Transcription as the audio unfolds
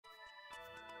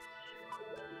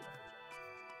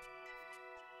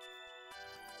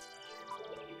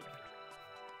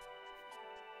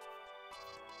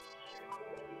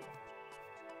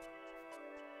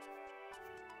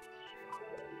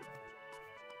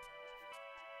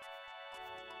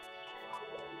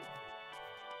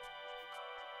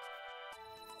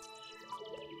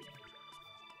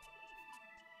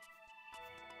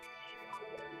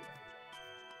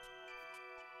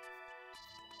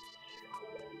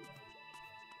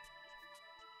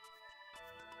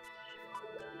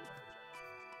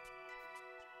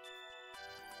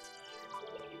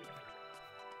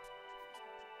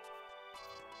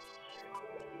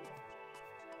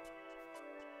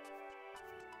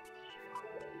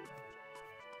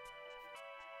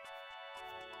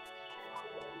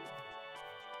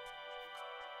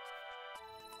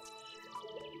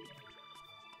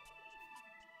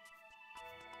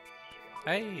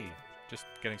Hey! Just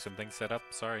getting some things set up.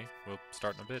 Sorry, we'll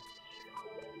start in a bit.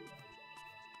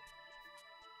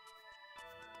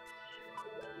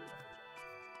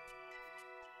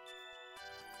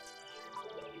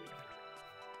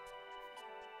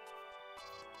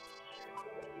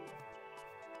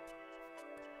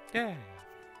 Yay!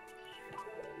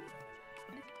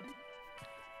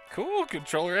 Cool,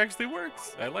 controller actually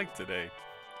works. I like today.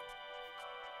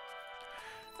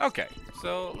 Okay,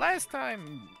 so last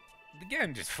time the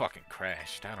game just fucking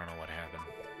crashed. I don't know what happened.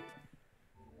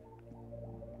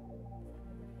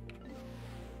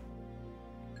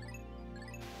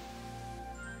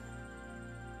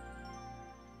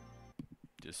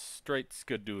 Just straight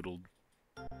skadoodled.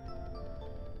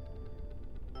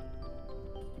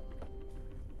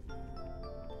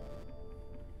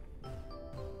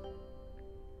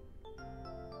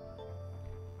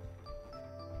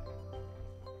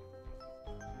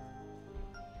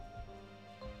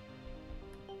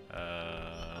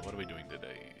 What are we doing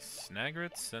today?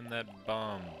 Snagrets and that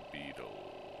bomb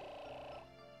beetle.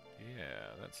 Yeah,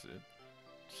 that's it.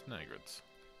 Snagrets.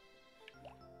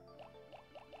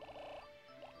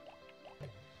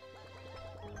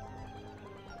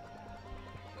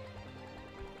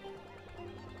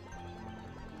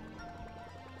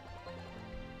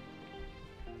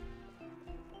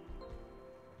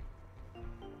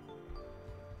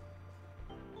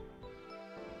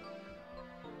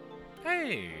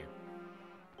 Hey!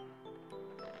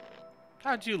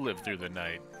 How'd you live through the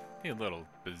night, you little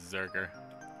berserker?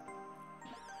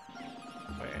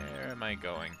 Where am I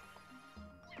going?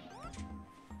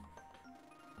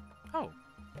 Oh.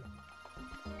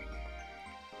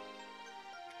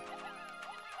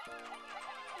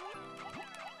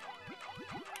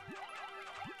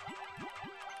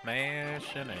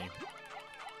 Mash and A.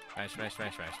 Mash, mash,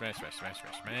 mash, mash, mash, mash, mash,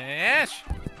 mash, mash!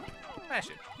 Mash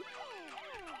it.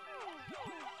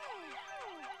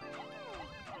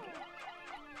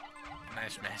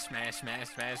 Mash, mash, mash,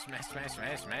 mash, mash, mash, mash,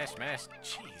 mash, mash, mash.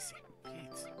 Cheesy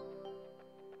Pete.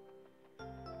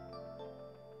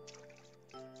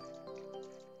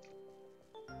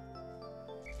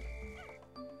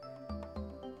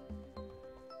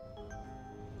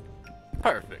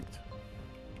 Perfect.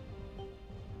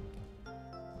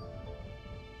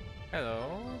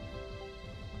 Hello.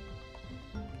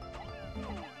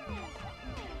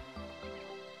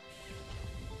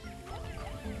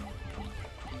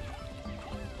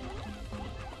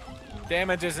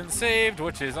 Damage isn't saved,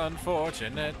 which is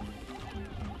unfortunate.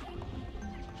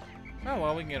 Oh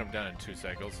well, we can get him done in 2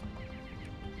 cycles.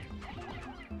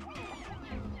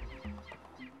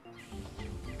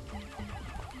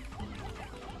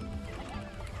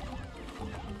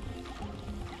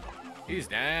 He's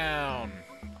down.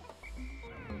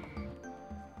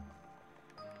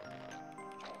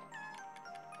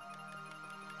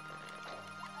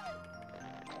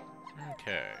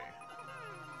 Okay.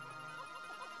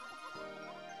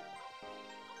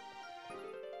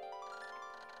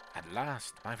 At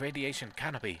last, my radiation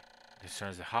canopy. This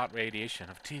shows the hot radiation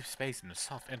of deep space and the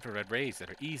soft infrared rays that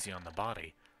are easy on the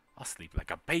body. I'll sleep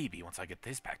like a baby once I get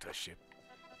this back to the ship.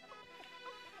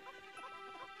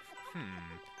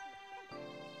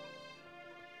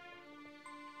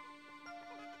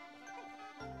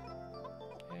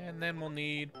 And then we'll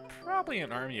need probably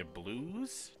an army of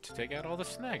blues to take out all the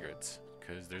snagrets.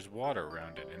 Because there's water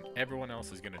around it and everyone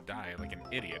else is going to die like an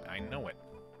idiot. I know it.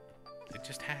 It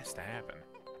just has to happen.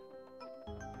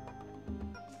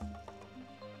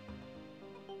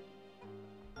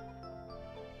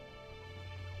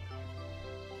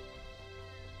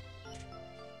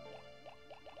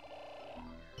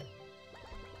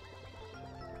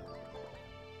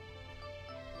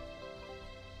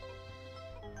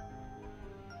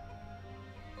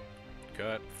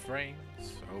 Cut frames,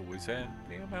 always have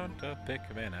the amount of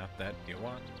Pikmin out that you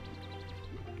want.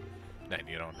 Then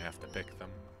you don't have to pick them.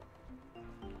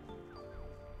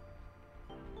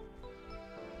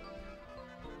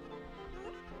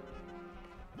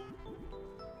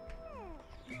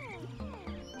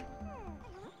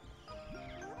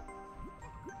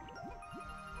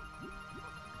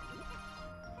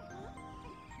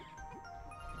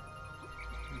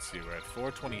 Let's see, we're at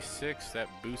 426, that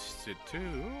boosts it to...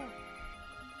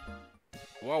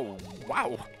 Whoa,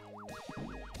 wow!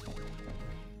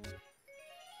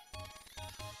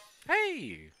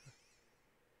 Hey!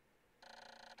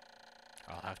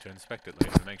 I'll have to inspect it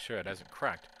later to make sure it hasn't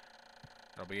cracked.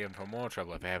 I'll be in for more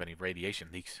trouble if I have any radiation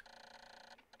leaks.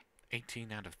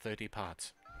 18 out of 30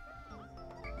 parts.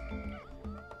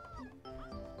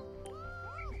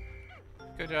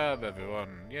 Good job,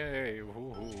 everyone. Yay,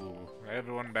 woohoo.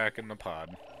 Everyone back in the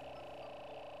pod.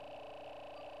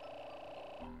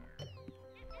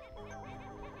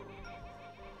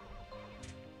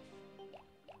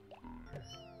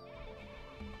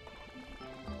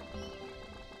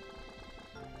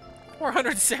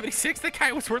 476? That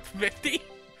guy was worth 50?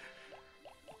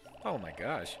 Oh my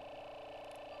gosh.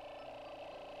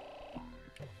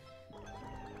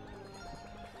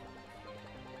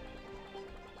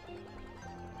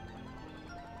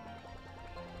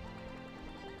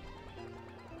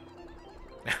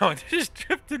 Oh, it just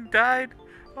tripped and died.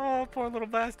 Oh, poor little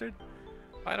bastard.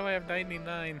 Why do I have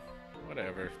 99?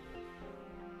 Whatever.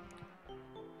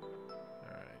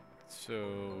 Alright,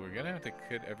 so we're gonna have to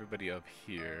cut everybody up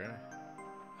here.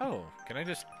 Oh, can I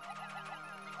just...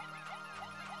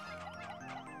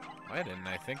 Why didn't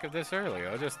I think of this earlier?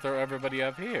 I'll just throw everybody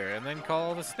up here and then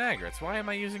call the snaggerts. Why am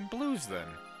I using blues then?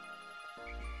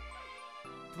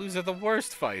 Blues are the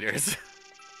worst fighters.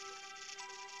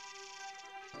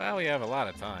 Well, we have a lot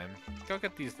of time. Go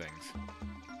get these things.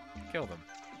 Kill them.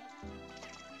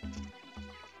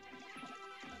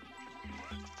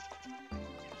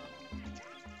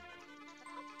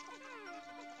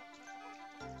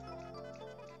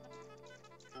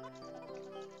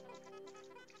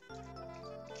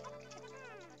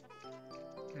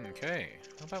 Okay,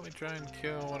 how about we try and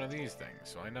kill one of these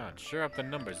things? Why not? Sure up the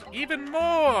numbers. Even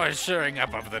more shoring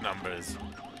up of the numbers!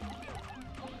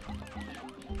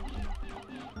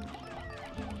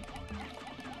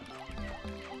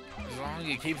 As long as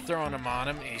you keep throwing them on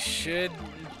him, he should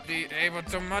be able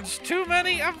to munch too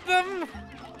many of them!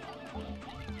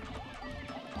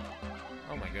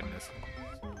 Oh my goodness.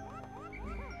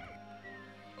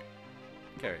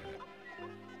 Carry it.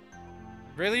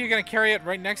 Really? You're gonna carry it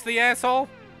right next to the asshole?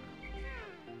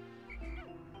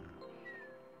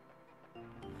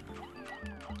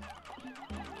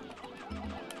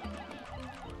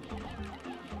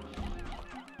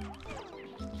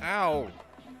 Ow.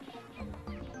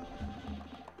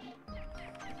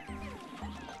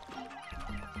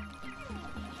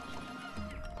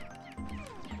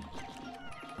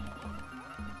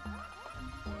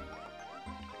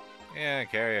 Yeah,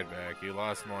 carry it back. You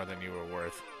lost more than you were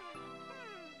worth.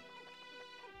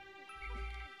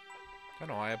 I don't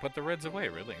know why I put the reds away,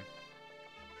 really.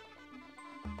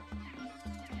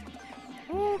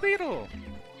 Ooh, beetle!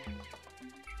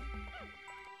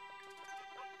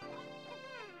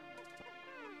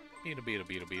 Beetle, beetle,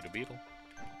 beetle, beetle, beetle.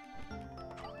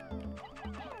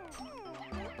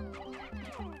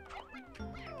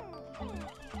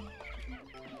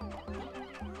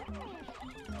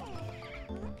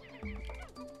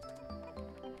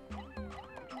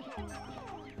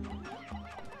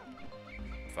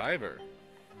 Fiver.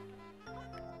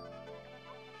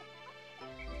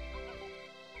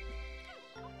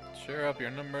 Share up your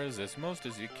numbers as most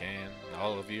as you can.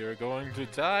 All of you are going to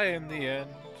die in the end.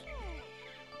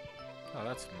 Oh,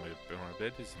 that's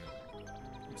morbid, isn't it?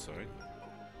 I'm sorry.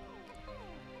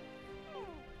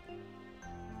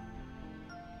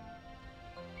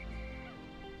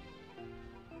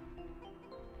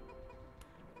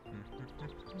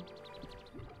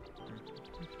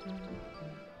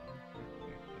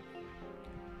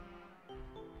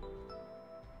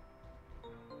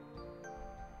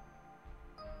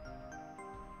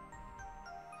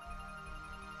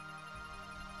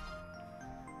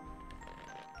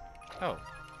 Oh,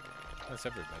 that's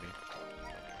everybody.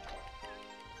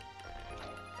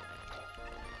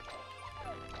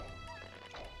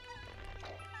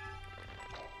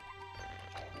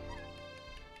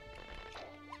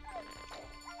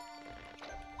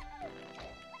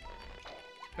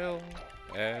 Kill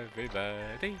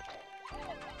everybody.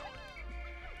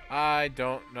 I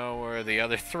don't know where the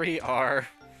other three are.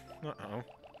 Uh-oh.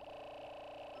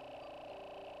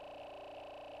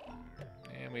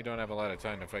 And we don't have a lot of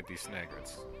time to fight these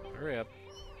snaggerts. Hurry up.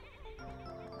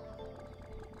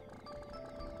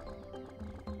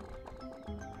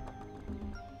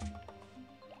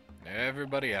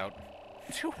 Everybody out.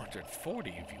 240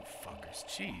 of you fuckers.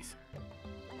 Jeez.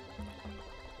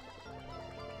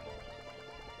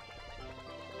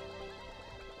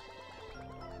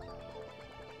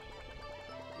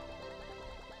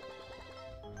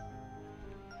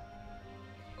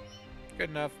 Good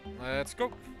enough. Let's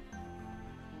go.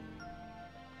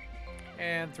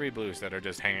 And 3 blues that are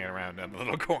just hanging around in the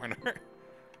little corner.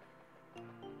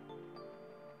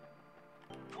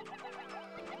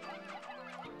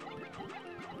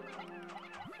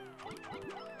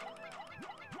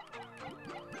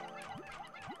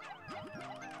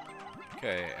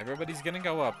 Okay, everybody's gonna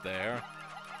go up there.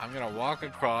 I'm gonna walk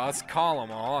across, call them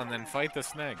all, and then fight the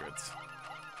snaggerts.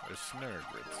 Or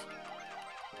snurgrets.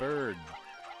 Bird.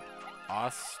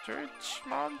 Ostrich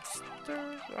monster?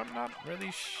 I'm not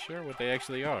really sure what they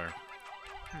actually are.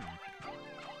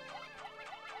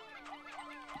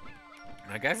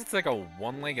 I guess it's like a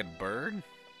one-legged bird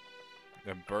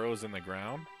that burrows in the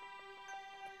ground.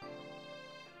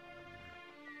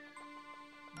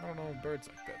 don't know birds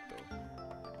like that, though.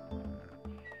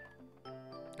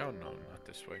 Oh, no, not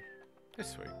this way.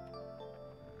 This way.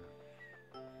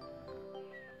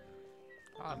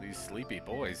 Ah, these sleepy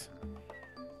boys.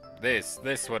 This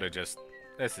would have just...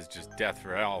 This is just death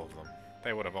for all of them.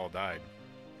 They would have all died.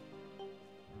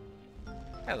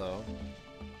 Hello.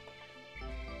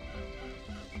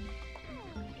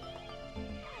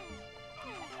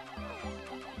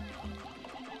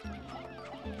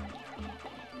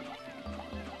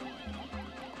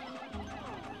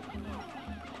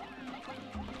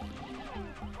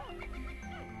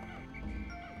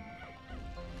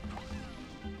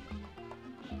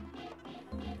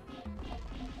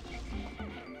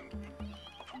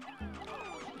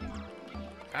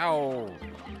 Ow!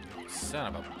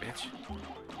 Son of a bitch.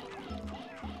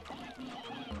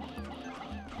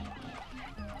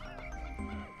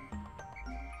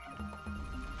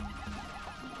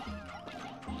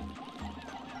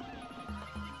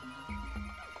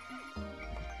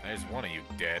 There's one of you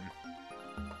dead.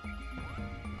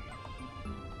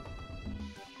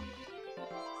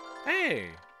 Hey!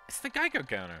 It's the Geiger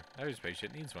counter. Every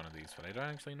spaceship needs one of these, but I don't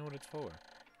actually know what it's for.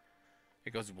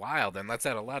 It goes wild and lets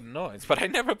out a lot of noise, but I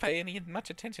never pay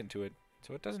much attention to it,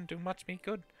 so it doesn't do much me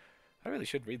good. I really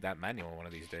should read that manual one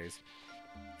of these days.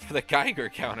 For the Geiger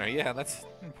counter, yeah, that's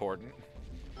important.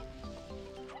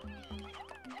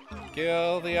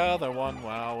 Kill the other one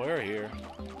while we're here.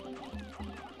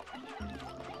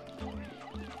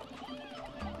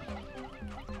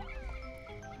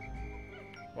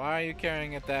 Why are you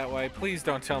carrying it that way? Please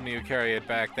don't tell me you carry it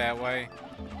back that way.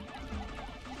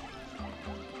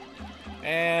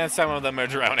 And some of them are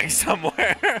drowning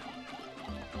somewhere.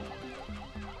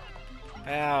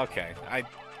 Okay,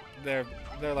 they're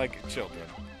like children.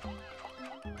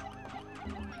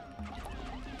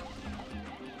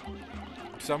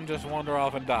 Some just wander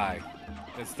off and die.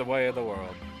 It's the way of the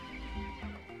world.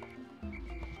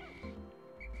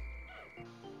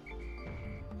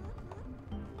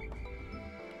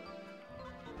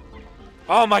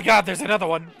 Oh my god, there's another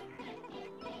one!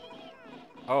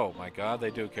 Oh my god,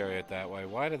 they do carry it that way.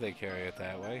 Why do they carry it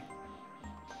that way?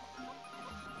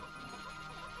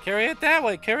 Carry it that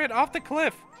way! Carry it off the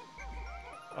cliff!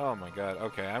 Oh my god,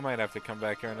 okay, I might have to come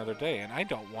back here another day, and I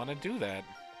don't want to do that.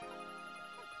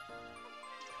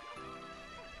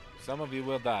 Some of you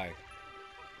will die.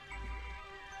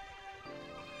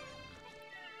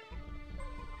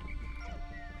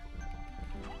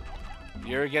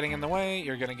 You're getting in the way,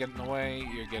 you're gonna get in the way,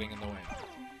 you're getting in the way.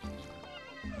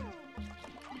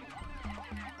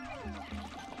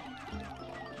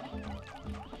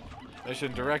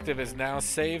 Mission directive is now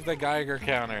save the Geiger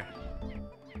counter.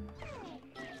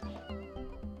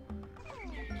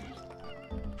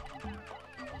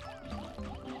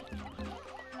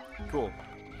 Cool.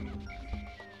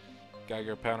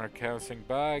 Geiger counter pouncing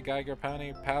by, Geiger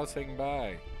counter pouncing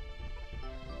by.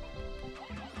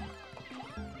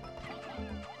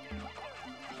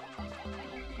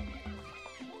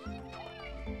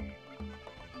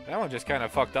 That one just kind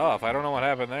of fucked off. I don't know what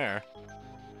happened there.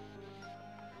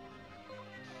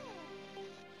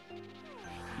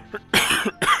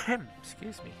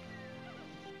 Excuse me.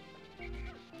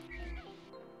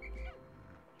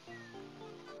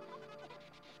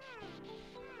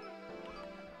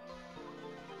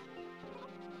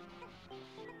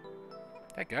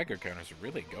 That Geiger counter's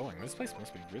really going. This place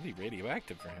must be really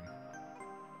radioactive for him.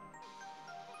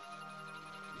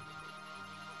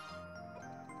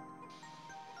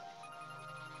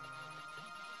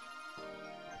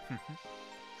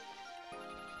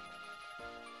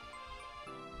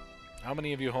 How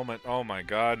many of you home at... Oh my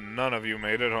god, none of you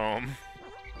made it home.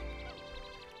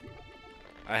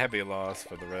 A heavy loss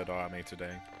for the Red Army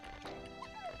today.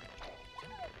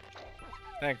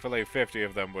 Thankfully, 50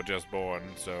 of them were just born,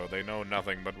 so they know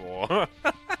nothing but war.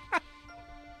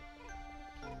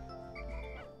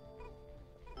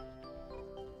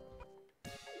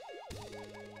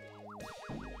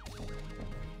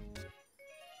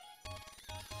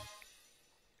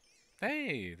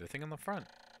 Hey, the thing on the front.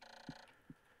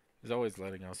 Is always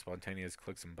letting out spontaneous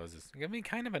clicks and buzzes. It can be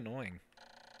kind of annoying.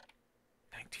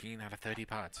 19 out of 30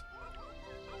 parts.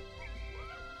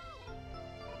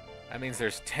 That means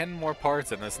there's 10 more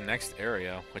parts in this next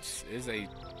area, which is a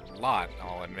lot,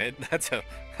 I'll admit. That's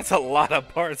a lot of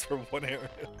parts for one area.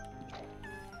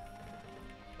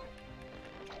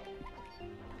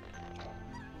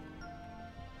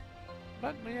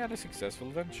 But we had a successful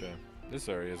adventure. This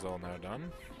area is all now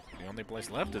done. The only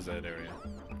place left is that area.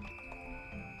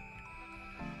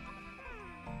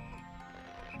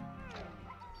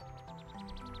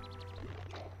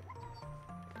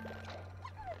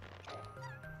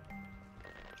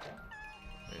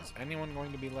 Is anyone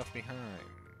going to be left behind?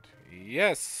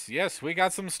 Yes, yes, we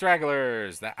got some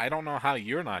stragglers. That I don't know how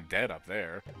you're not dead up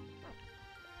there.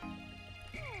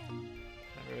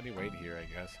 Everybody wait here, I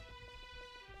guess.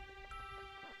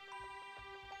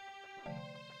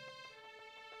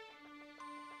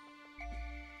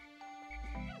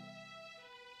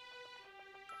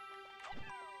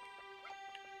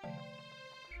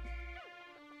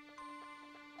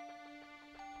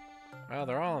 Well,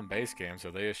 they're all in base game,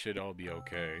 so they should all be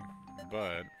okay.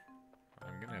 But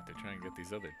I'm gonna have to try and get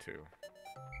these other two.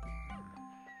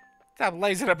 Stop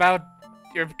lazing about!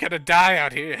 You're gonna die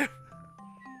out here!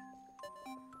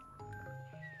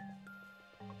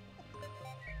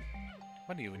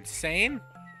 What are you, insane?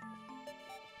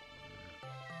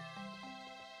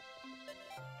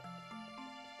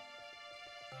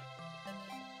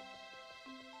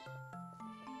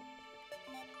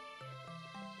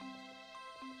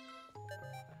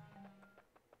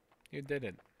 You did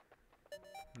it.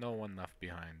 No one left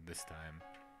behind this time.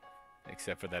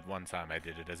 Except for that one time I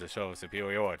did it as a show of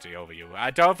superiority over you.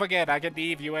 Don't forget, I can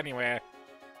leave you anywhere.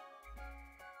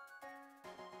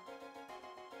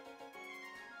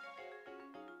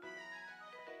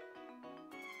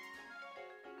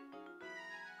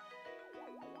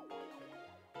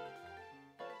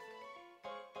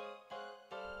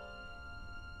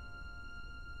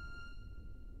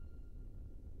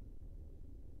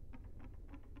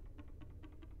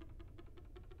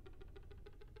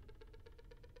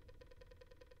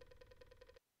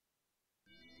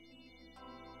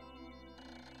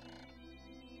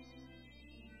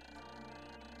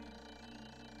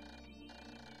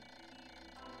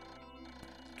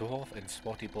 Dwarf and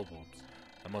spotty bulbwobs,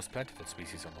 the most plentiful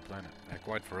species on the planet. They're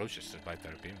quite ferocious despite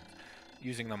their appearance,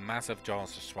 using their massive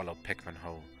jaws to swallow Pikmin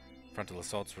whole. Frontal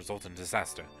assaults result in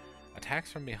disaster.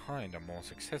 Attacks from behind are more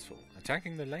successful.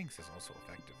 Attacking the legs is also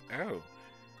effective. Oh.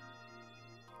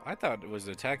 I thought it was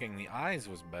attacking the eyes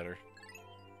was better.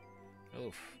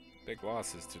 Oof. Big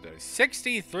losses today.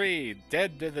 63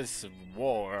 dead to this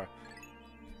war.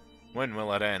 When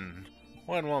will it end?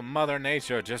 When will Mother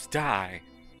Nature just die?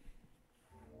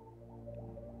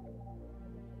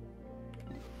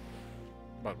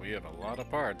 But we have a lot of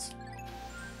parts.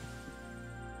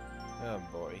 Oh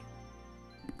boy.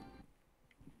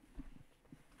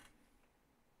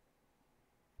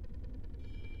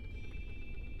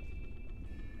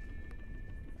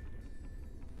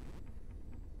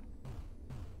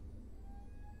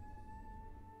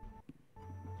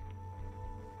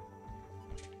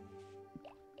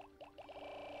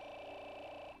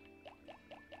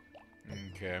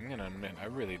 Okay, I'm gonna admit, I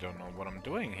really don't know what I'm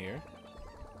doing here.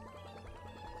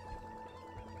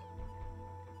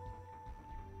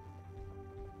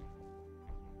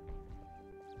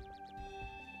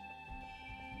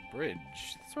 Bridge.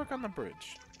 Let's work on the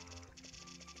bridge.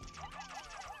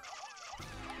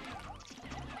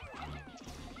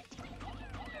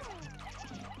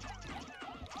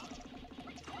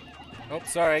 Oh,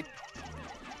 sorry.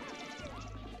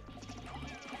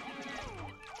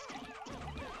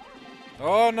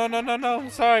 Oh, no, no, no, no.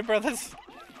 Sorry, brothers.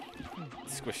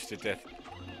 Squished to death.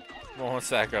 More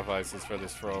sacrifices for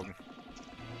this frog.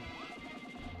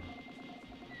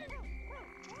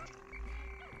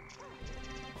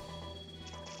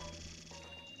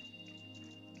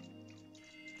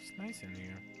 It's nice in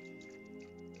here.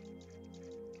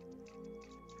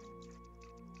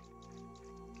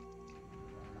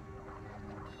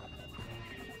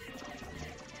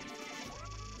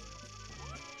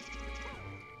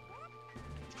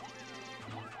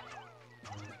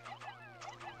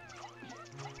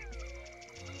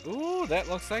 Ooh, that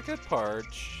looks like a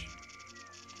parch.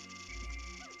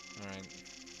 Alright.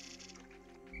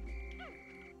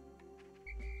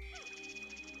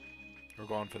 We're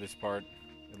going for this part.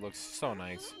 It looks so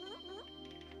nice.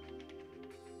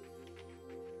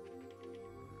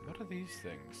 What are these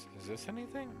things? Is this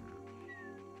anything?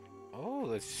 Oh,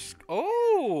 this...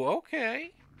 Oh,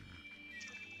 okay.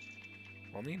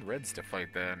 We'll need reds to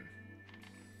fight that.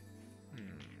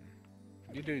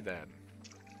 You do that.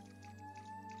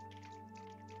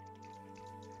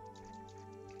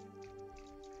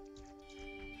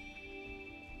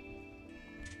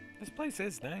 This place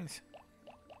is nice.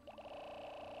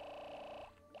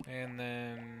 And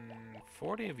then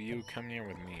 40 of you come here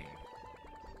with me.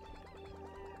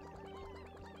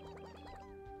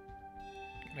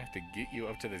 I'm gonna have to get you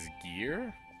up to this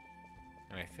gear.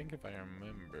 And I think if I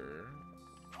remember...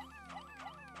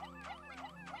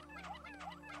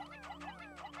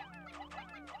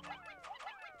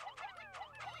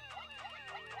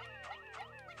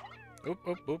 Oop,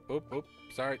 oop, oop, oop, oop.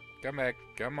 Sorry. Come back.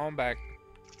 Come on back.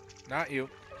 Not you.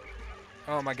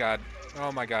 Oh my god.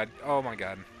 Oh my god. Oh my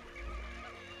god.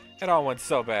 It all went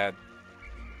so bad.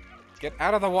 Get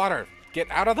out of the water. Get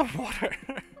out of the water.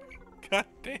 God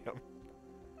damn.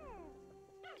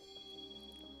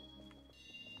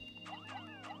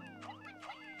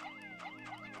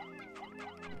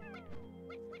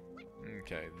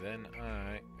 Okay, then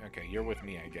okay, you're with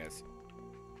me, I guess.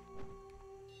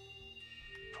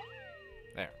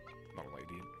 There. Little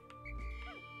lady.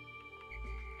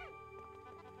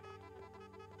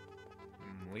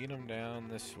 Lead him down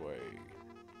this way.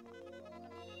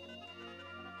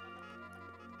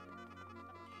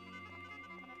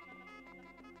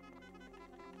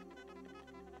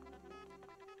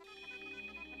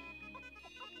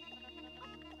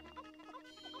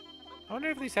 I wonder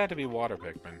if these had to be water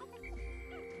Pikmin.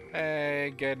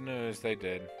 Hey, good news, they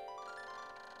did.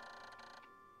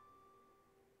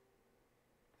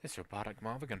 This robotic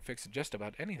marvel can fix just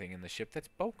about anything in the ship that's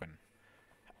broken.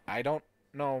 I don't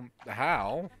know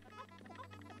how.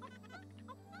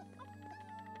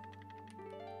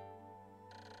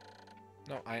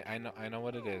 No, I know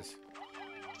what it is.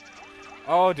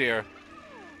 Oh dear.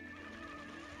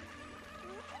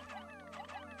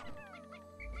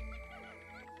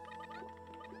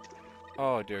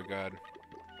 Oh dear God.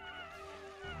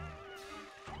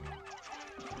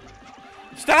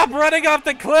 Stop running off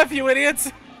the cliff, you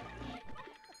idiots!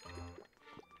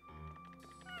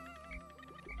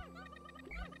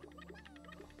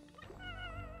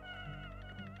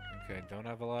 Okay, don't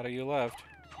have a lot of you left.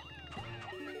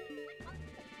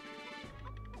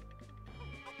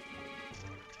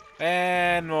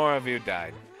 And more of you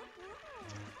died.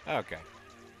 Okay.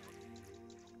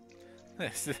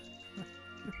 This is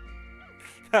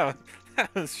that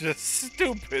was just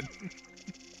stupid.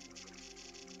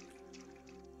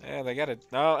 Yeah, they got it.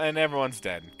 Oh, and everyone's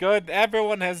dead. Good,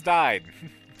 everyone has died.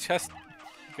 Just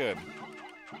good.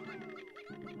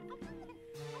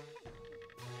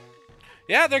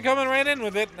 Yeah, they're coming right in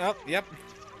with it. Oh, yep.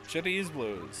 Should have used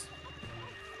blues.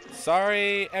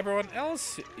 Sorry, everyone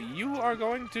else. You are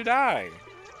going to die.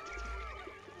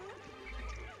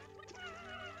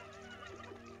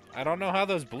 I don't know how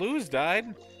those blues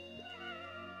died.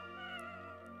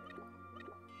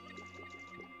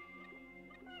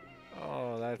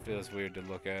 Oh, that feels weird to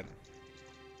look at.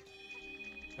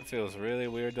 That feels really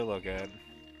weird to look at.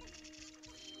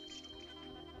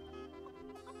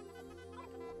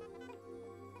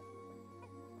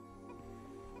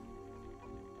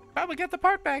 Probably get the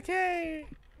part back, yay!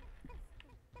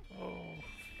 Oh,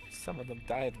 some of them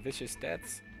died vicious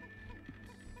deaths.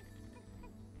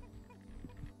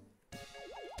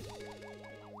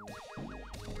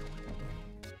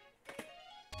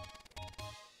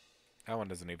 That one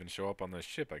doesn't even show up on this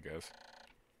ship, I guess.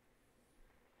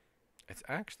 It's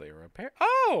actually a repair.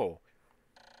 Oh!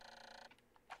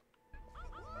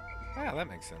 Yeah, that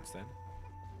makes sense then.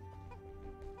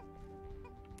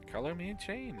 Color me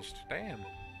changed. Damn.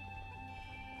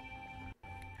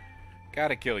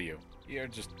 Gotta kill you. You're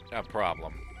just a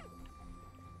problem.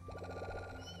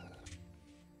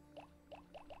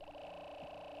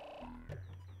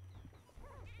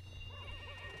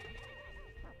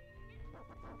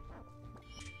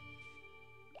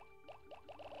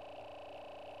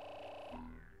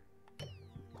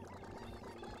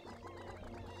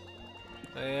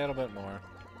 A little bit more.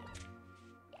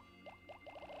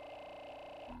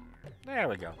 There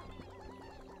we go.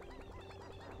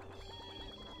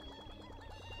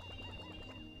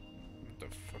 What the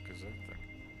fuck is that thing?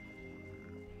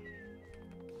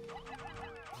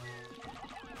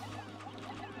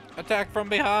 Attack from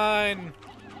behind!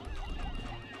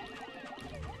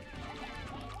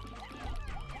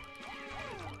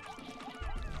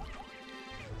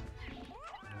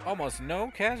 Almost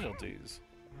no casualties.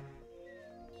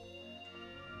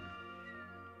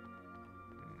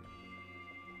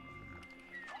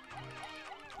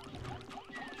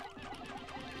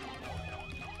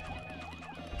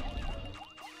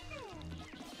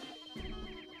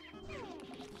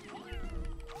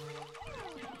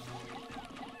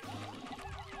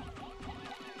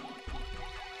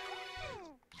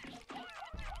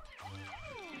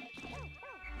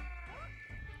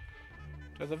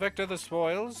 To the victor the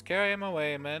spoils, carry him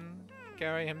away, men.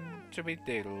 Carry him to be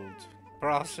diddled.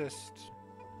 Processed.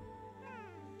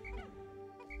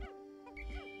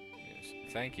 Yes,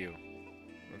 thank you.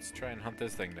 Let's try and hunt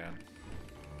this thing down.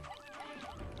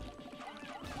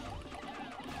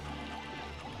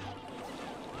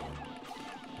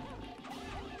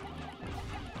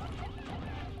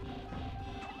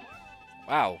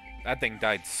 Wow, that thing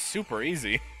died super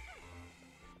easy.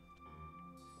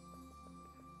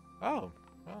 Oh.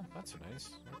 Well, that's nice.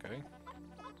 Okay.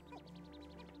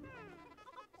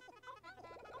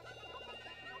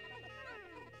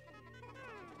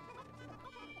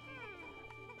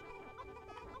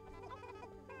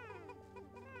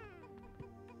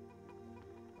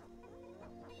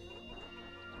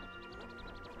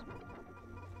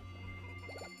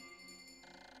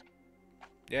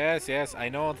 Yes, yes, I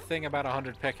know a thing about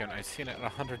 100 Pikmin. I've seen it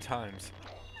 100 times.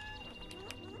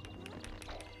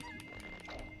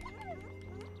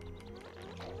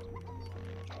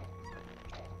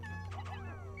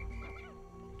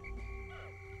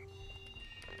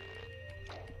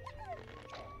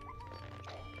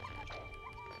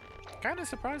 Kinda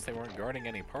surprised they weren't guarding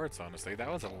any parts, honestly. That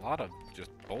was a lot of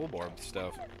just bulborb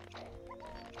stuff.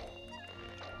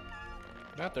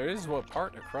 But there is one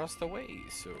part across the way,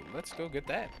 so let's go get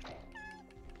that.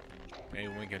 Maybe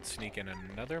we can sneak in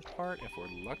another part if we're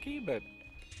lucky, but...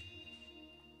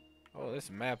 Oh,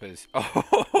 this map is...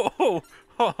 Oh,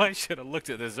 I should have looked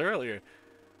at this earlier.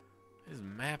 This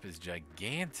map is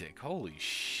gigantic. Holy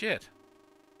shit.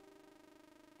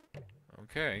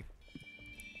 Okay.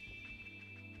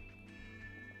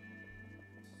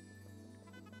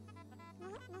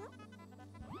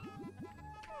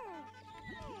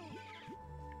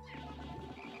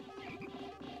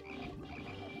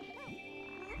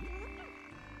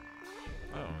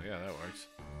 Oh, yeah, that works.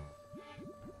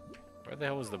 Where the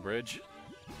hell was the bridge?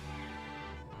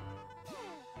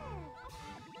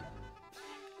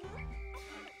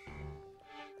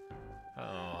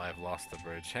 Oh, I've lost the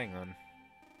bridge. Hang on.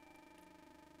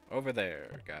 Over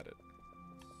there. Got it.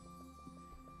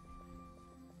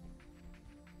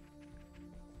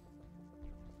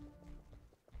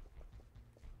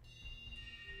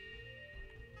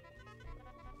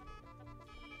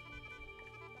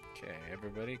 Okay,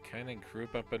 everybody kind of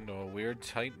group up into a weird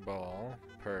tight ball.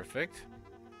 Perfect.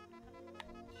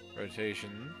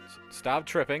 Rotation. Stop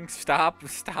tripping. Stop.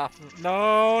 Stop.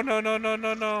 No, no, no, no,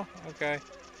 no, no. Okay.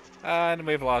 And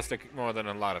we've lost more than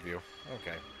a lot of you.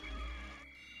 Okay.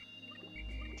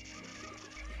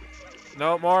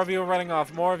 No, more of you are running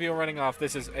off. More of you are running off.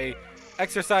 This is a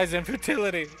exercise in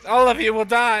futility. All of you will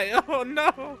die. Oh,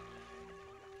 no.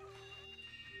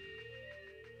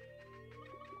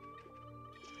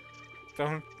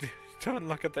 Don't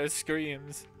look at their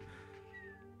screams.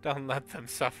 Don't let them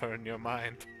suffer in your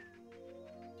mind.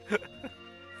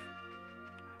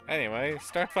 Anyway,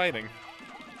 start fighting.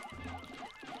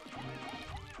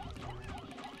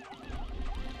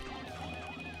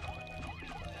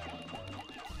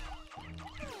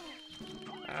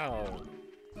 Ow.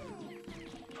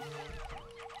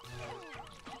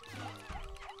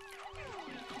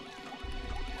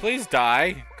 Please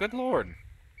die. Good lord.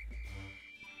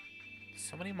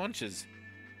 So many munches.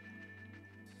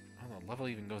 Oh, the level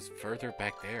even goes further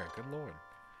back there. Good lord.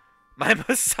 My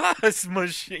massage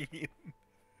machine!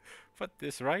 Put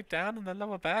this right down in the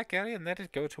lower back area and let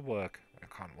it go to work. I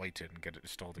can't wait to get it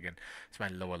installed again. It's my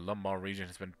lower lumbar region.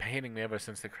 It's been paining me ever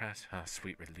since the crash. Ah,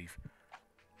 sweet relief.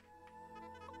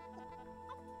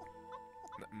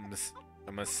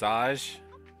 A massage?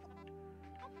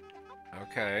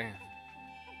 Okay.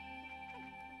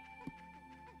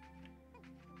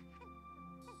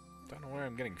 Don't know where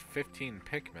I'm getting 15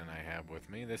 Pikmin I have with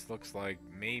me. This looks like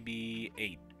maybe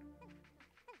 8.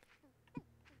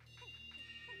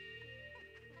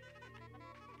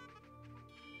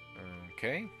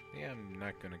 Okay. Yeah, I'm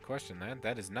not going to question that.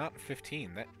 That is not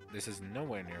 15. This is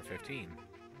nowhere near 15.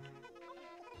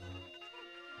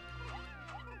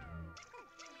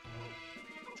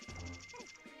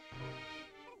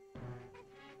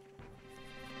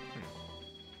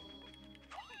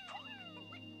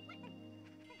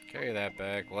 Carry that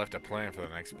back. We'll have to plan for the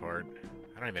next part.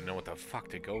 I don't even know what the fuck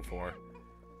to go for.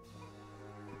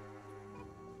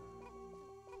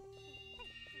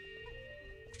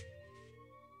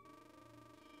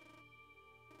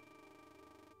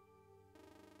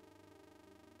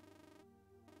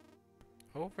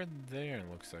 Over there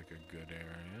looks like a good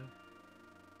area.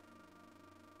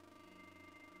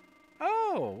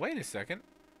 Oh, wait a second.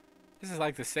 This is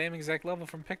like the same exact level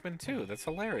from Pikmin 2. That's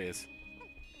hilarious.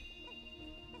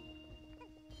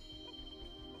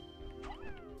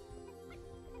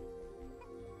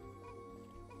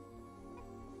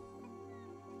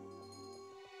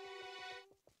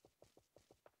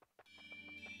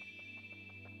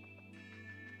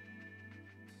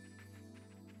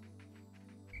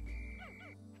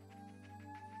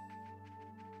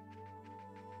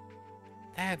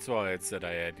 That's why it said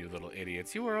I had you little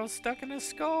idiots. You were all stuck in a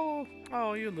skull.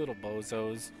 Oh, you little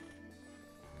bozos.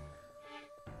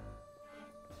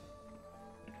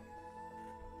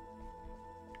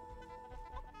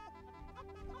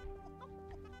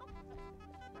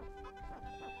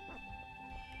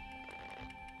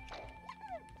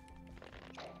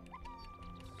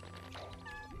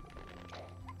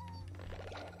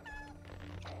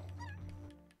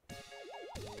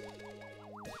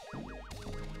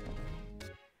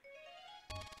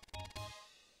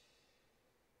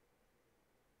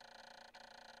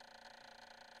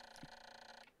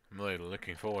 really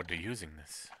looking forward to using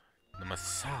this. The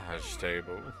massage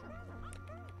table.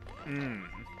 Mmm.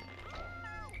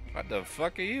 What the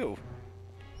fuck are you?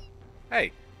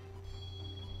 Hey!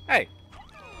 Hey!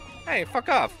 Hey, fuck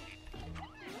off!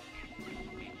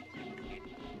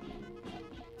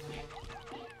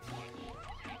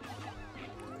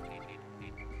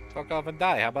 Fuck off and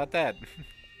die, how about that?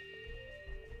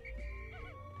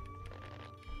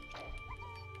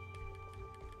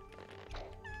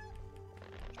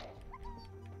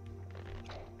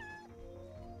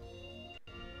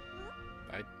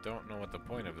 I don't know what the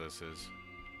point of this is.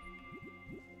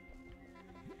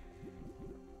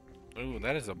 Ooh,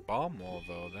 that is a bomb wall,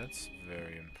 though. That's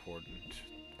very important.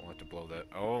 I'll have to blow that.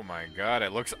 Oh my god,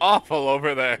 it looks awful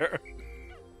over there!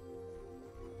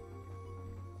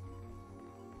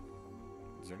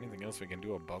 Is there anything else we can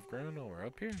do above ground while we're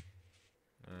up here?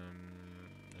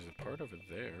 There's a part over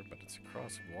there, but it's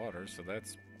across water, so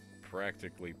that's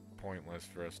practically pointless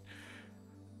for us.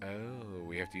 Oh,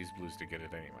 we have to use blues to get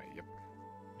it anyway. Yep.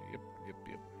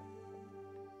 Yep.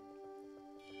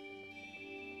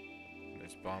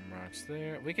 There's bomb rocks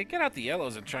there. We could get out the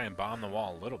yellows and try and bomb the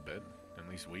wall a little bit. At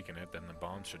least weaken it, then the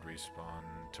bombs should respawn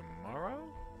tomorrow?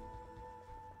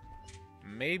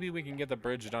 Maybe we can get the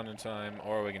bridge done in time,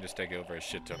 or we can just take over a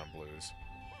shit ton of blues.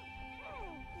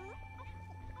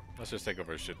 Let's just take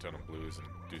over a shit ton of blues and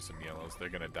do some yellows. They're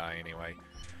gonna die anyway.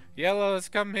 Yellows,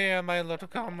 come here, my little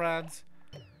comrades.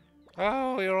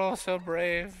 Oh, you're all so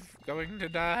brave. Going to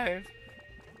dive.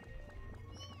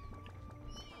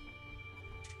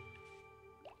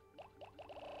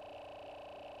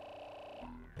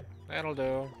 That'll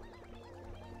do.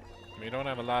 We don't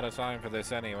have a lot of time for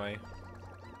this anyway.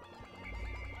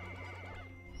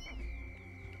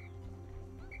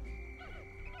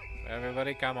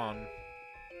 Everybody, come on.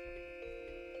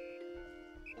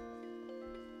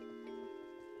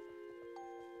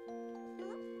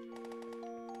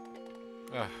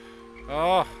 Ugh.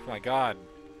 Oh, my God.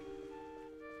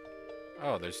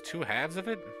 Oh, there's two halves of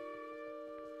it?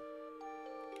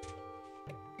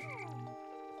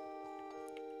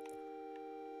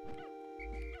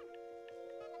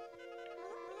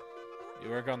 You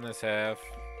work on this half.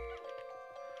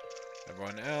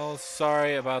 Everyone else,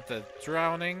 sorry about the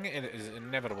drowning. It is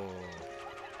inevitable.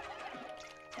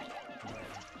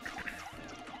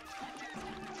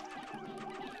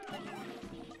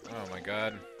 Oh my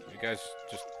god. You guys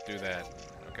just do that.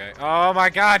 Okay. Oh my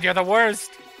god, you're the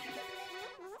worst!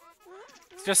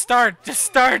 Just start! Just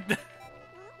start!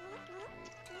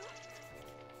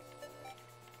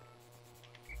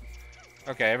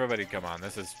 Okay, everybody come on.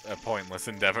 This is a pointless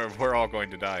endeavor. We're all going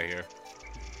to die here.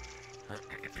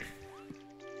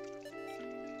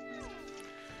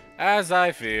 As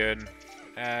I feared.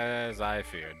 As I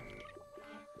feared.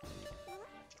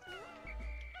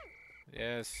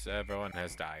 Yes, everyone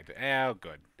has died. Oh,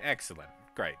 good. Excellent.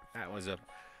 Great. That was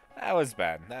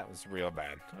bad. That was real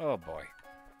bad. Oh, boy.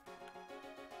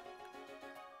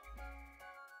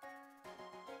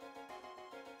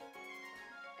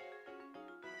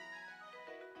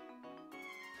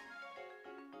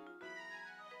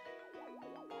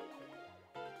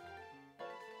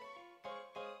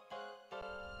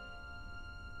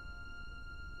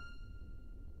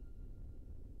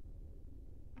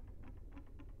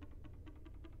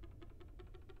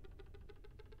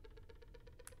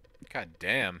 God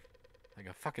damn. Like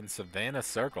a fucking savannah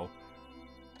circle.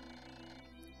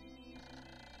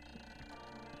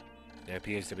 There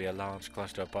appears to be a large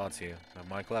cluster of pods here. If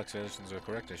my calculations are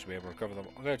correct, I should be able to recover them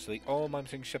virtually all my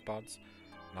missing ship pods.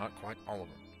 Not quite all of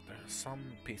them. There are some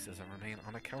pieces that remain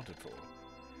unaccounted for.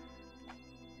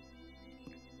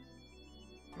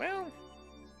 Well,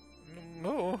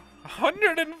 oh,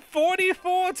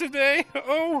 144 today.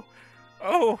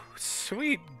 Oh,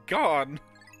 sweet God.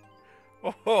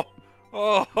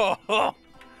 Oh,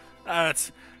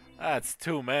 that's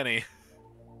too many.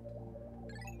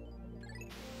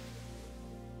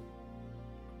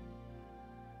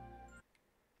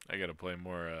 I gotta play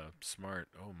more smart.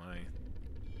 Oh my.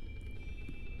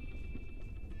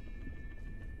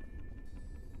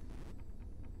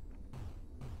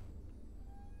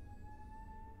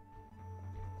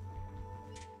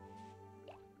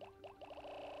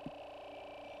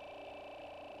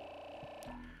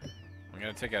 I'm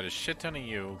gonna take out a shit ton of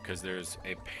you because there's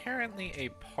apparently a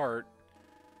part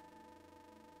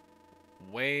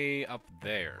way up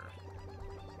there.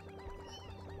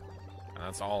 And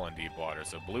that's all in deep water,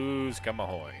 so blues, come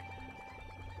ahoy.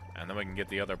 And then we can get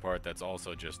the other part that's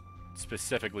also just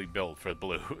specifically built for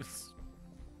blues.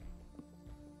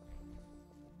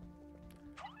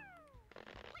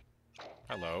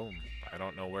 Hello. I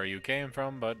don't know where you came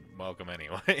from, but welcome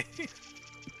anyway.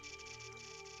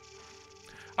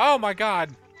 Oh my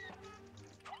god!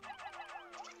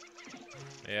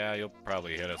 Yeah, you'll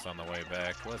probably hit us on the way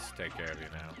back. Let's take care of you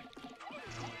now.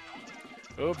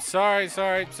 Oops, sorry.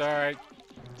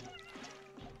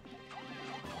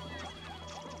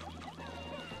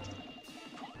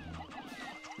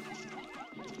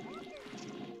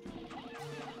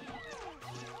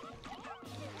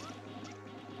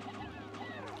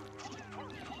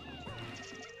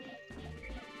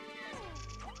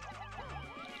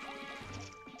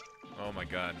 Oh my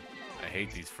god. I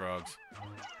hate these frogs.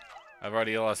 I've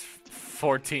already lost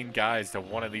 14 guys to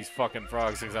one of these fucking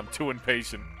frogs because I'm too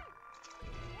impatient.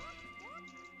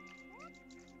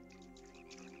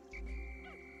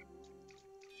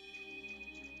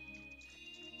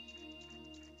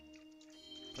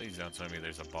 Please don't tell me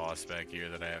there's a boss back here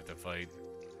that I have to fight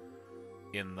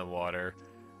in the water.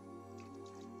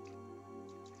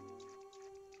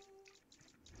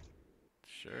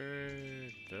 Sure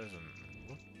doesn't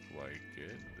look like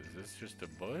it. Is this just a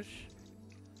bush?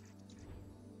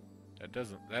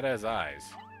 That has eyes.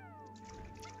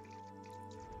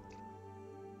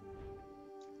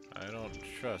 I don't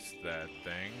trust that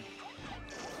thing.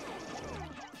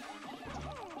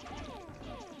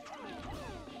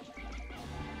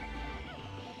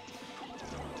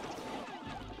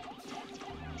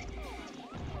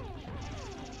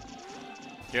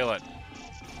 Kill it.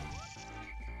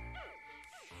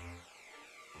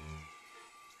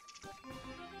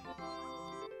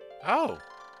 Oh!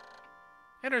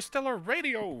 Interstellar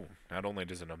radio! Not only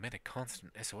does it emit a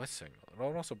constant SOS signal, it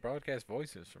will also broadcast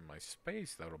voices from my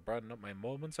space that will brighten up my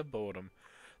moments of boredom.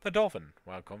 The dolphin,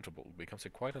 while comfortable, becomes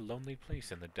quite a lonely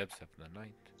place in the depths of the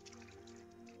night.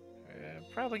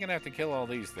 Probably gonna have to kill all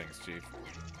these things, Chief.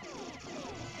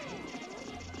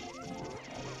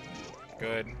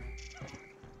 Good.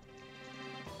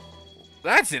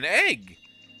 That's an egg!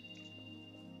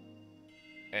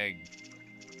 Egg.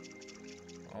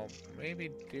 I'll maybe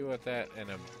deal with that in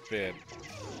a bit.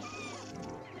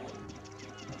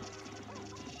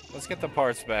 Let's get the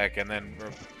parts back and then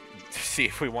see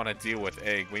if we want to deal with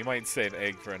egg. We might save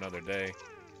egg for another day.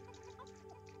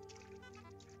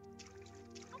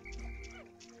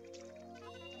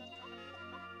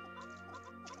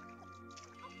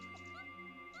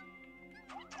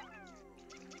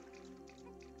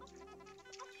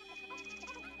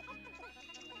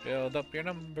 Build up your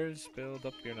numbers, build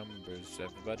up your numbers.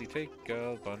 Everybody take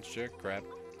a bunch of crap.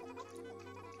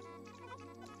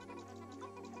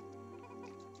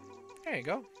 There you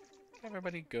go.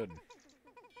 Everybody good.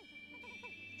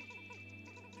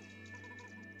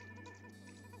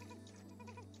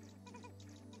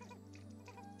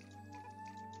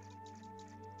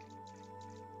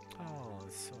 Oh,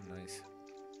 that's so nice.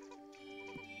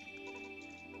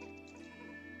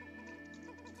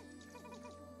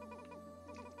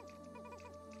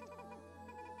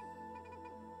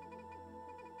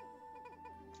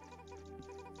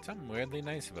 Something weirdly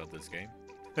nice about this game.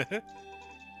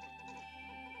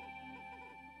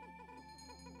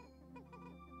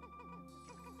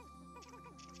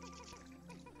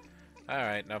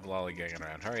 Alright, enough lollygagging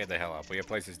around. Hurry the hell up. We have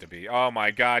places to be. Oh my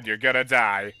god, you're gonna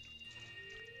die!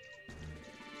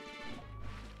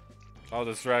 All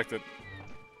distracted.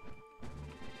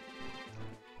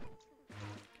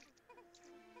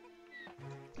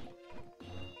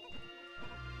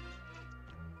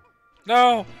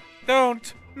 No!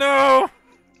 Don't! No!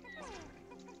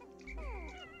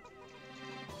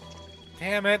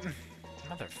 Damn it!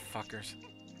 Motherfuckers.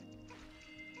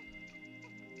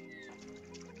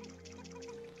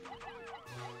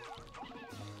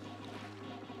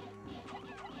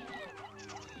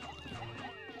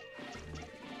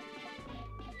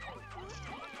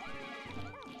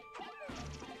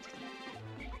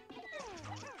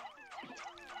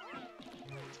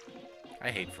 I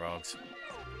hate frogs.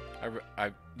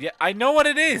 Yeah, I know what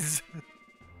it is!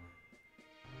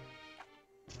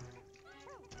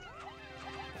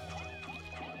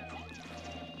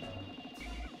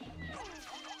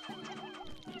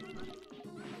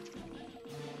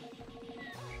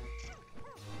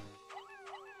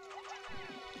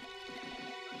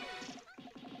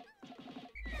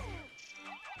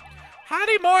 How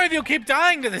many more of you keep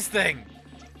dying to this thing?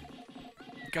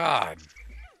 God.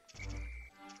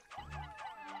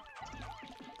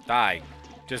 Die.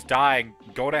 Just die and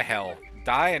go to hell.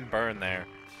 Die and burn there.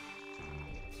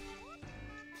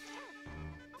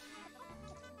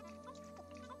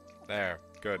 There.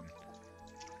 Good.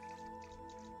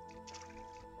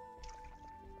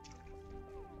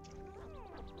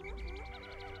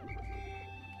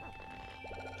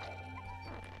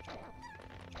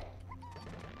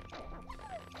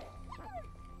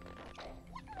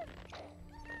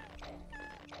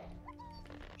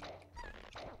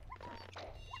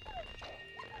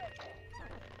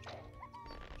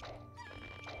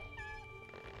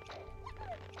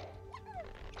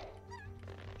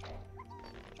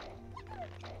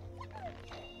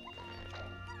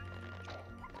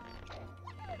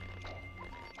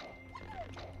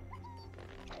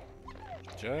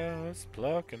 Just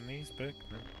plucking these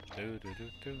Pikmin. Do do do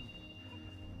do.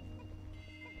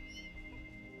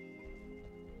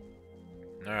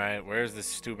 Alright, where's this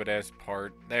stupid ass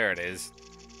part? There it is.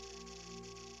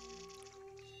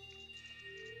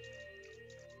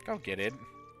 Go get it.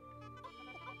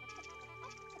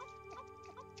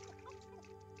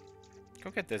 Go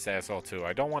get this asshole too.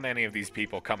 I don't want any of these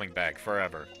people coming back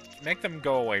forever. Make them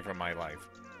go away from my life.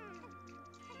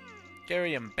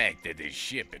 Carry him back to the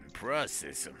ship and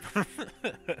process him. Alright.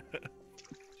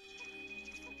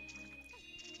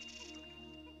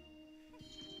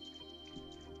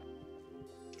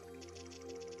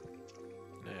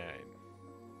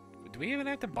 Do we even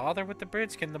have to bother with the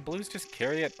bridge? Can the blues just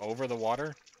carry it over the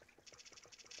water?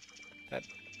 That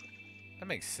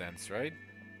makes sense, right?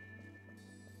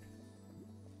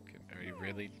 Are you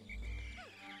really?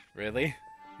 Really?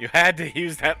 You had to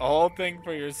use that whole thing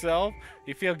for yourself?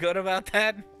 You feel good about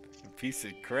that? You piece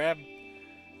of crap. You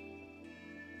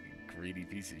greedy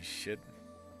piece of shit.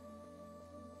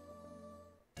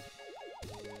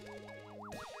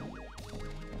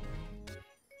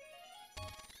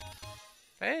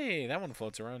 Hey, that one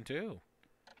floats around too.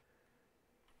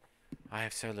 I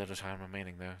have so little time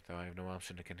remaining though I have no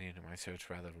option to continue my search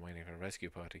rather than waiting for a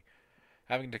rescue party.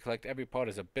 Having to collect every part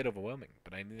is a bit overwhelming,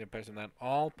 but I need a person that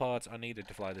all parts are needed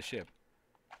to fly the ship.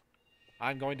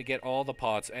 I'm going to get all the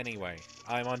parts anyway.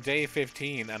 I'm on day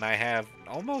 15 and I have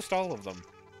almost all of them.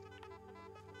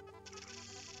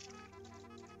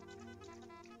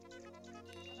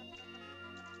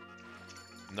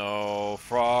 No,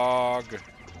 frog.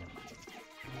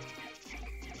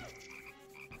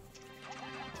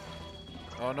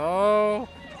 Oh no!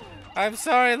 I'm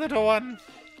sorry, little one!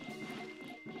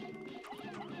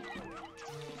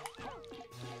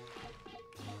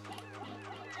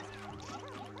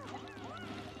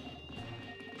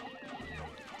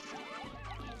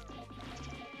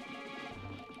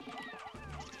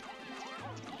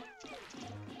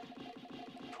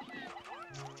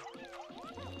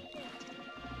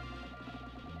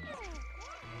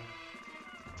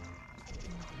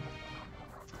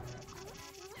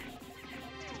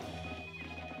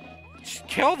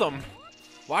 Kill them!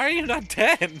 Why are you not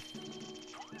dead?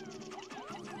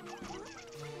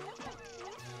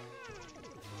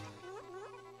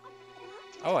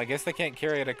 Oh, I guess they can't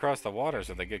carry it across the water,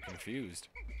 so they get confused.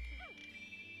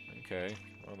 Okay,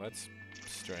 well that's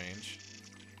strange.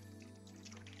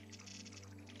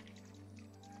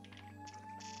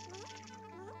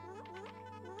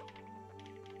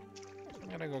 I'm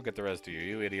gonna go get the rest of you.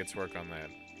 You idiots work on that.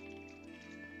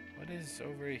 What is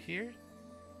over here?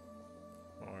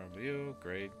 More view,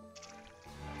 great.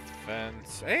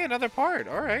 Fence. Hey, another part!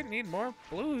 Alright, need more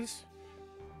blues.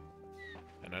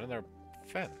 And another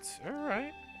fence.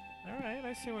 Alright. Alright,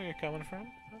 I see where you're coming from.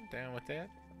 I'm down with that.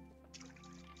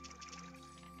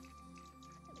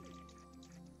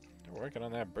 They're working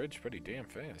on that bridge pretty damn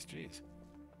fast, jeez.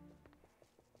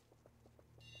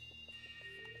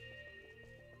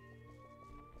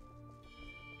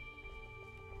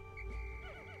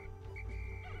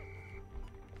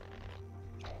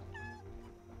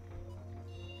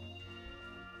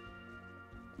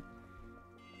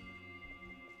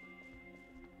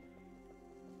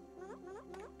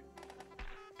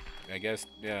 I guess,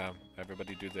 yeah,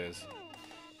 everybody do this.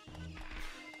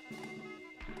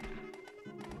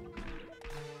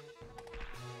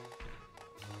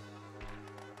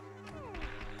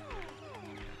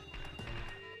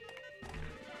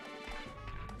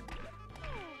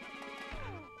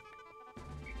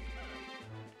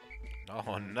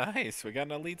 Oh, nice! We got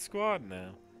an elite squad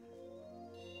now.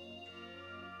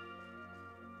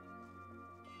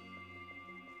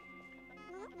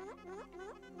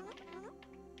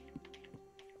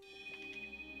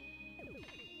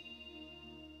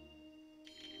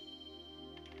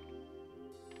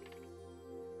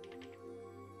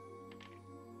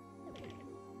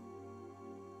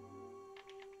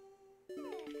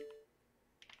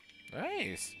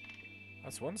 Nice!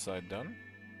 That's one side done.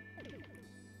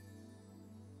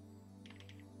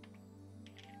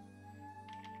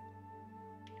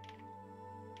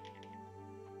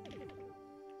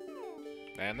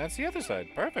 And that's the other side.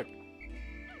 Perfect.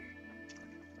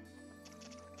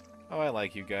 Oh, I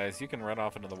like you guys. You can run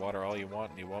off into the water all you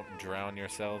want and you won't drown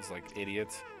yourselves like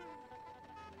idiots.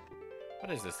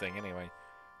 What is this thing anyway?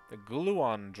 The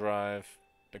gluon drive.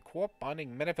 The quark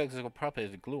bonding metaphysical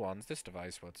properties of gluons. This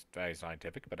device was very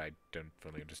scientific, but I don't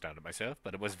fully understand it myself.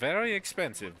 But it was very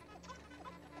expensive.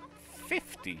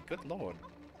 50, good lord.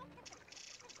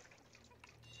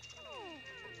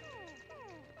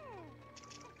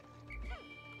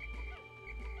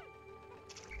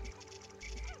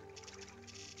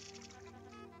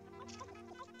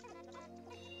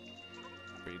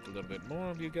 a little bit more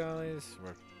of you guys.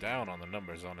 We're down on the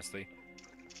numbers, honestly.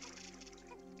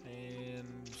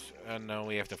 And no,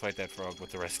 we have to fight that frog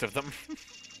with the rest of them.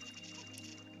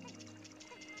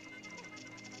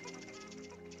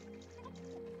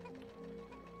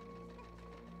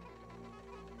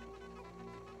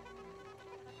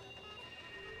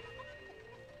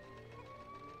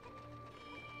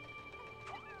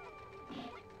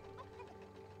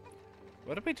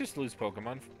 What did we just lose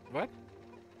Pokemon? What?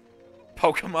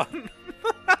 Pokemon?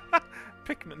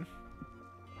 Pikmin.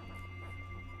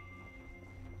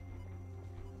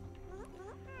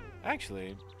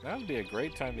 Actually, that would be a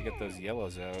great time to get those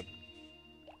yellows out.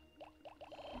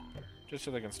 Just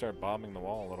so they can start bombing the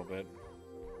wall a little bit.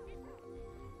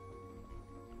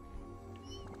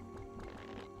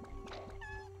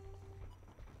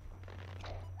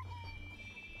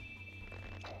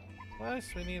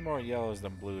 Plus, we need more yellows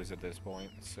than blues at this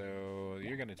point, so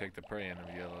you're gonna take the prey in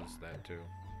of yellows then too.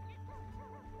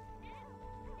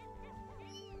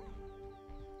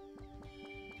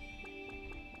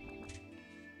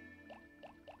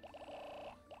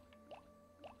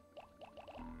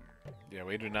 Yeah,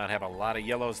 we do not have a lot of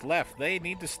yellows left. They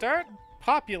need to start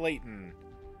populating.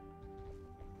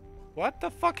 What the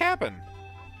fuck happened?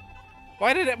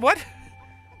 Why did it... What?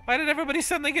 Why did everybody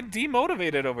suddenly get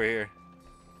demotivated over here?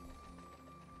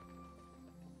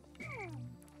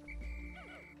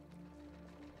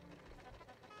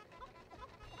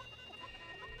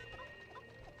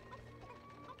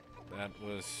 That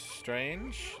was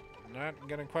strange. Not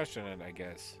gonna question it, I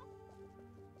guess.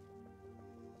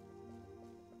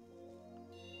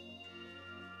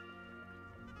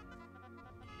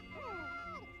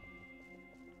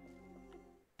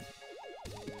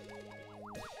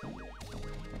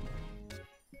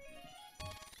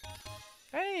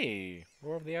 Hey!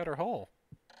 Roar of the Outer Hole.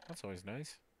 That's always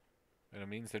nice. And it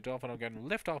means the dolphin will get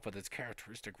lift off with its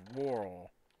characteristic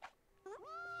roar.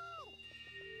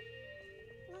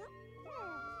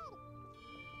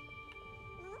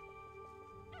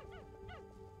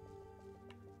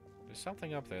 There's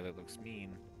something up there that looks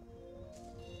mean.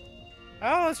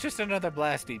 Oh, it's just another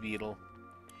blasty beetle.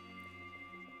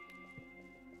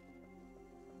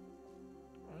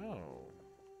 Oh.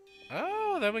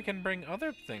 Oh, then we can bring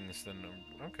other things then.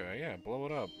 Okay, yeah, blow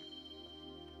it up.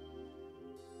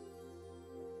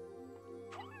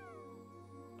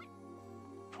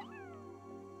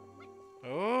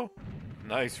 Oh!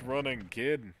 Nice running,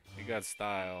 kid. You got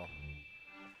style.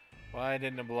 Why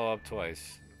didn't it blow up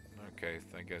twice? Okay,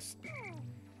 I guess.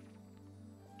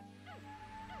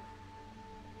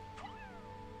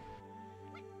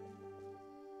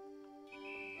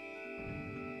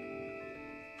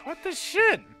 What the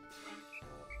shit?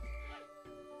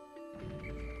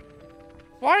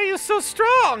 Why are you so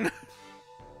strong?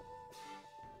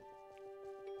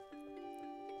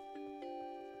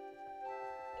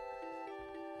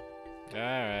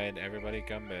 Alright, everybody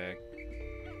come back.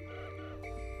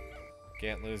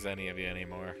 Can't lose any of you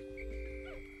anymore.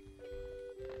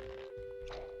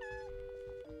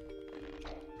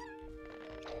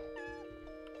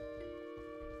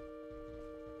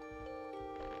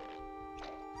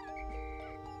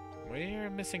 We're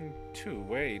missing two.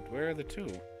 Wait, where are the two?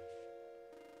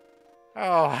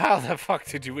 Oh, how the fuck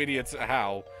did you idiots?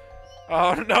 How?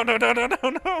 Oh, no, no, no, no, no,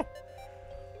 no!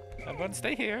 Everyone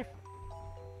stay here.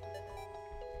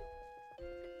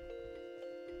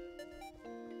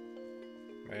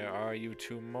 Where are you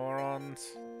two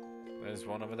morons? There's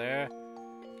one over there.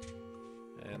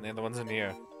 And the other one's in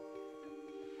here.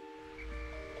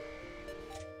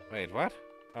 Wait, what?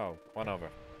 Oh, one over.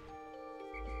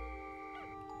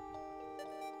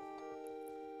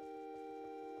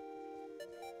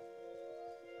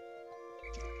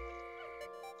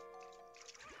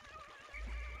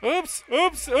 Oops!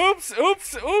 Oops! Oops!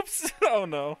 Oops! Oops! Oh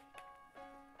no.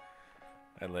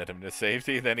 I led him to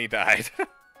safety, then he died.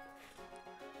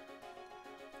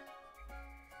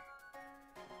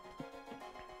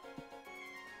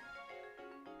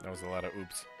 That was a lot of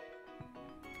oops.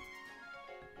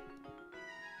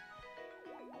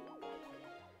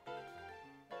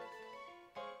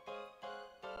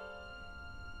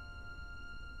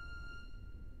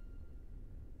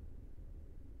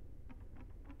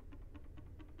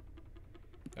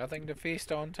 Nothing to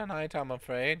feast on tonight, I'm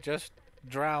afraid. Just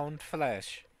drowned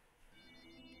flesh.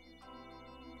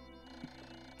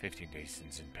 15 days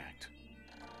since impact.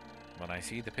 When I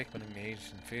see the Pikmin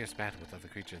engaged in fierce battle with other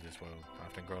creatures of this world, I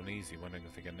often grow uneasy, wondering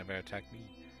if they can never attack me.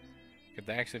 Could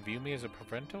they actually view me as a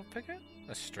parental figure?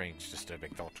 A strange,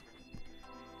 disturbing thought.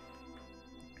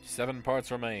 7 parts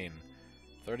remain.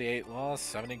 38 lost,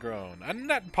 70 grown. A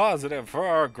net positive for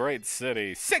our great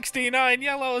city. 69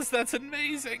 yellows, that's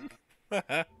amazing!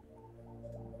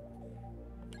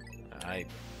 Alright.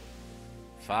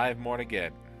 5 more to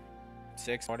get.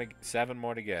 7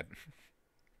 more to get.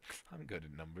 I'm good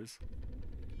at numbers.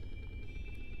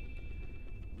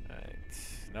 Alright.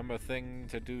 Number thing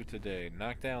to do today.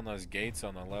 Knock down those gates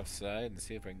on the left side and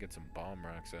see if I can get some bomb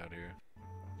rocks out here.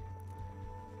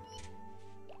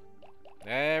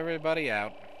 Everybody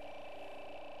out.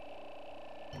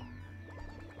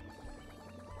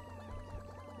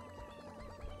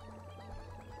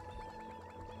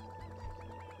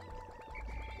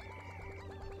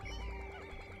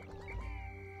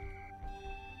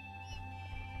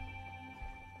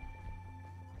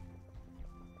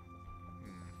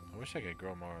 I wish I could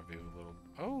grow more of you little...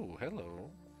 Oh,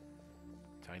 hello.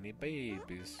 Tiny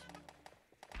babies.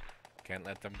 Can't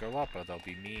let them grow up or they'll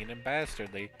be mean and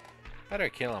bastardly. Better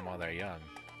kill them while they're young.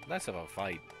 Less of a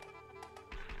fight.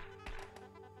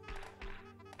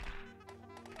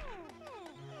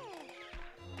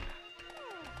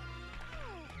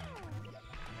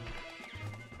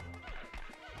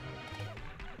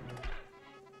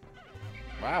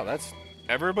 Wow, that's...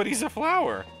 Everybody's a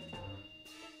flower.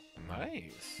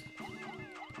 Nice.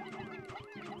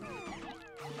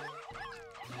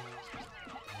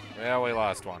 Well, we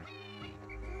lost one.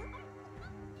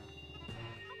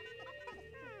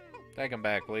 Take him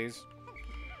back, please.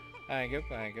 Thank you,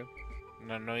 thank you.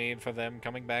 No need for them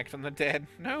coming back from the dead.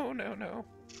 No, no, no.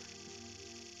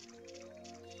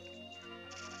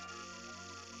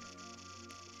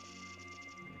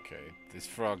 Okay, this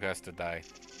frog has to die.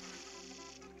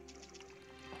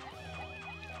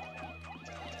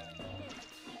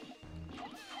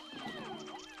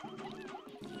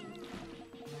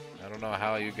 I don't know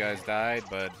how you guys died,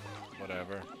 but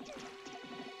whatever.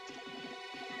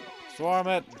 Swarm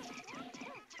it!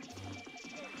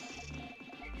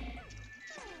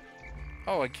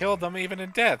 Oh, it killed them even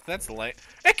in death. That's lame.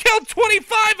 It killed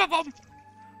 25 of them!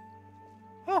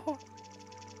 Oh.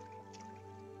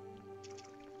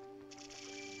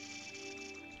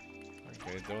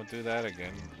 Okay, don't do that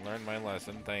again. Learn my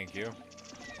lesson, thank you.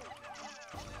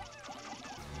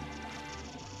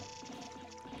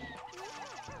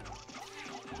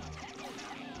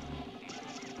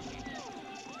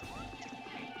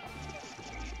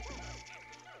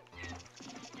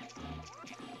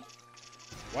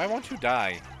 Why won't you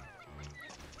die?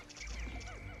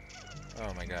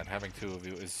 Oh my god, having two of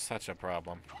you is such a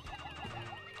problem.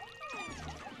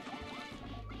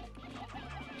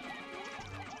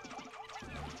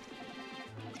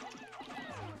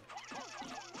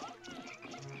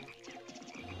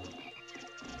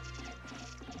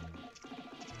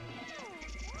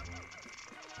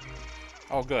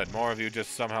 Oh good, more of you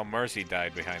just somehow mercy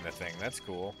died behind the thing. That's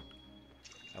cool.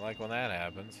 I like when that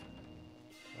happens.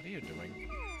 What are you doing?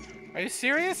 Are you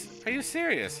serious? Are you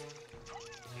serious?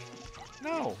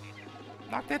 No.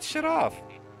 Knock that shit off.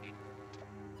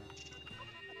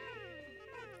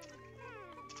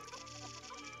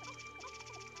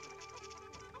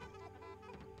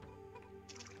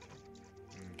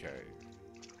 Okay.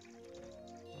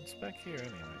 What's back here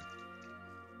anyway?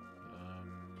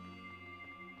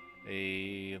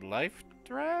 A life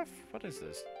draft? What is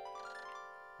this?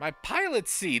 My pilot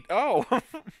seat! Oh!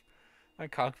 My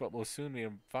cockpit will soon be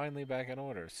finally back in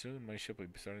order. Soon my ship will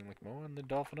be starting like more than the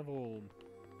dolphin of old.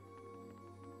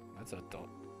 That's a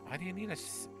dolphin. Why do you need a...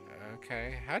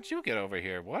 Okay. How'd you get over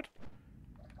here? What?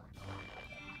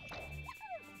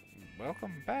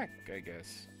 Welcome back, I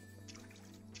guess.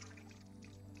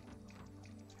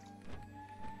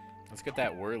 Let's get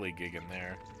that whirly gig in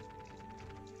there.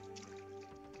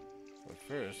 But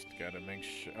first, gotta make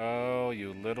sure... Oh,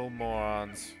 you little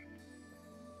morons.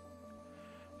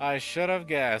 I should have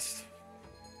guessed.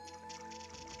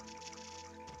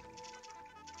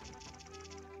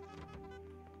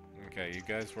 Okay, you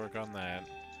guys work on that.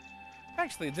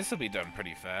 Actually, this will be done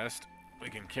pretty fast. We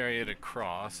can carry it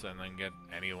across and then get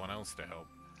anyone else to help.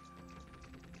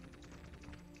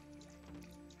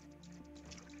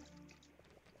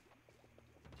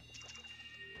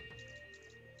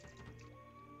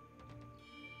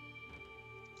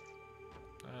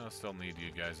 I'll still need you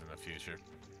guys in the future.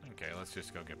 Okay, let's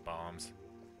just go get bombs.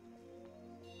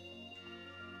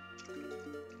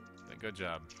 Good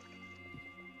job.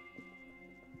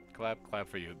 Clap, clap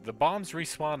for you. The bombs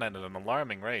respawn at an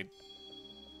alarming rate.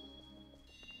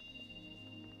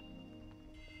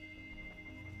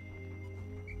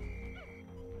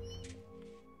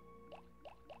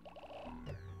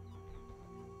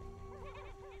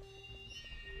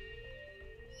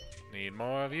 Need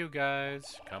more of you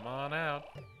guys. Come on out.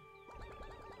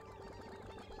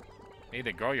 Need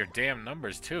to grow your damn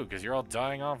numbers too, because you're all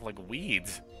dying off like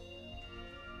weeds.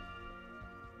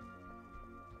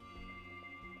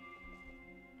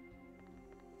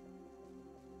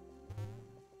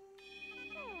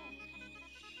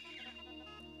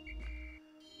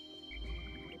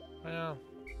 Well,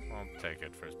 I'll take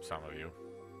it for some of you.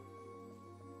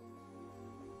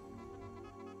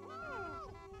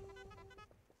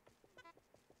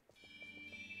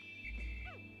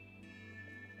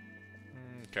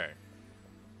 Okay.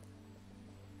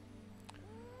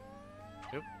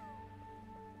 Yep.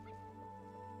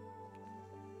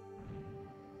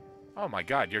 Oh my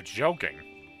god, you're joking.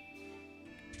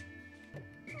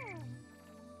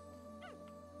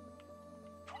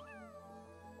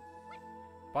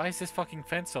 Why is this fucking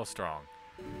fence so strong?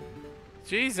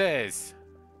 Jesus!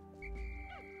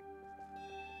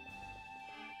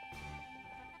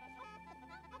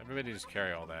 Everybody just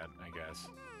carry all that, I guess.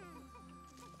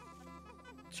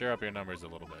 Cheer up your numbers a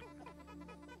little bit.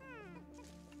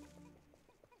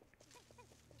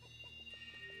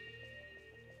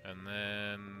 And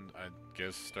then, I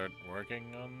guess start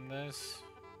working on this.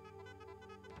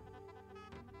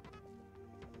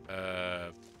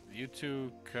 You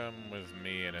two come with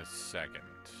me in a second.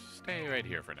 Stay right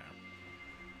here for now.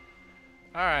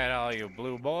 Alright, all you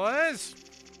blue boys.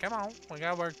 Come on, we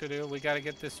got work to do. We gotta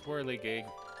get this whirligig.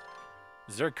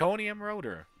 Zirconium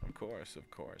rotor. Of course,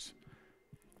 of course.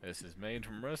 This is made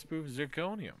from rust-proof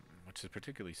zirconium, which is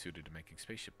particularly suited to making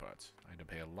spaceship parts. I had to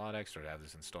pay a lot extra to have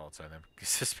this installed, so I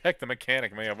suspect the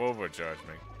mechanic may have overcharged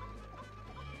me.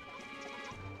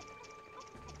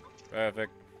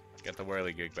 Perfect. Get the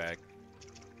whirligig back.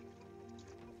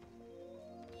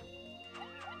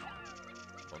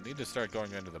 We'll need to start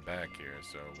going into the back here,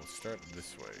 so we'll start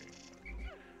this way.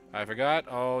 I forgot.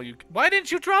 Oh, you... Why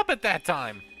didn't you drop it that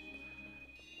time?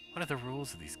 What are the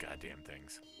rules of these goddamn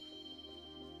things?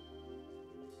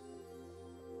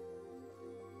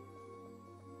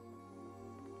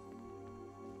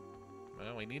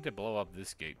 Well, we need to blow up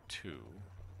this gate, too.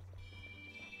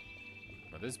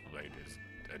 But this blade is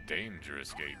a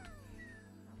dangerous gate.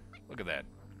 Look at that.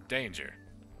 Danger.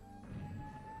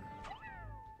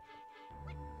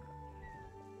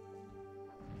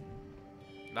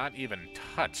 Not even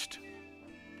touched.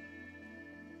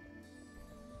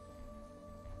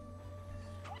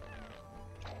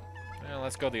 Well,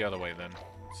 let's go the other way then.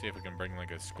 See if we can bring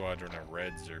like a squadron of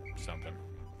reds or something.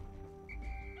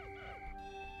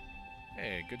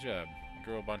 Hey, good job.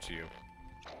 Grew a bunch of you.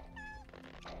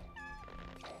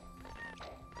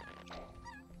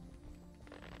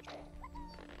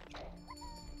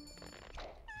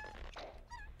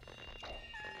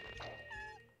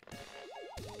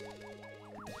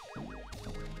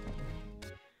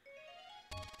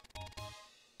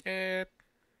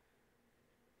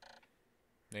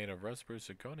 Made of rust-proof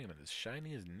zirconium and as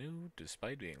shiny as new,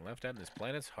 despite being left out in this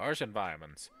planet's harsh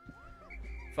environments.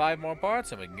 5 more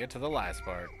parts and we can get to the last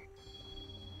part.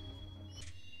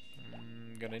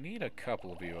 Gonna need a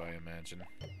couple of you, I imagine.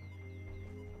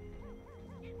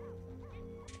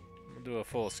 We'll do a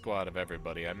full squad of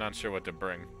everybody. I'm not sure what to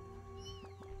bring.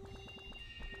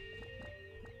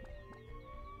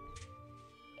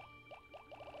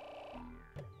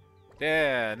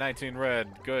 Yeah, 19 red.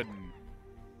 Good.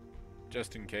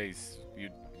 Just in case you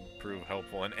prove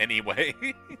helpful in any way.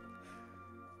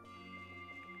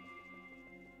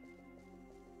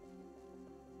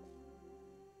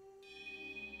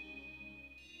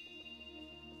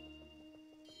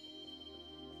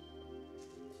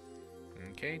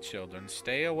 Okay, children,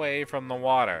 stay away from the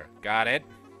water. Got it?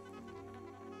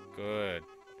 Good.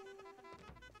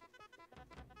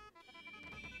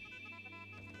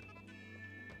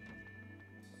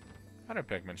 Hunter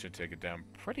Pikmin should take it down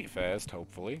pretty fast,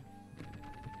 hopefully.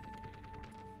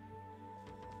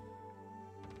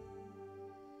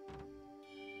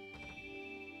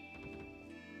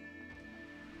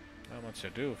 Not much to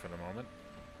do for the moment.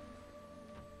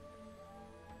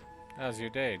 How's your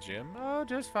day, Jim? Oh,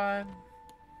 just fine.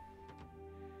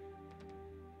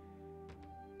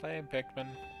 Playing Pikmin,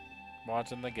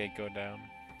 watching the gate go down,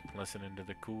 listening to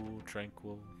the cool,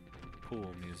 tranquil pool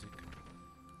music.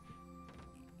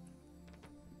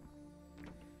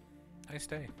 Nice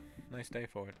day. Nice day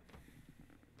for it.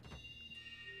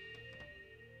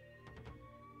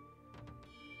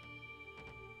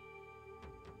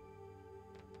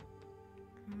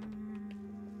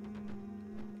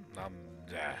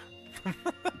 Yeah.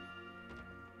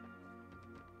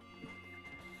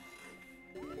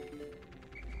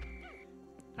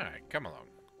 Alright, come along.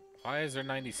 Why is there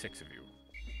 96 of you?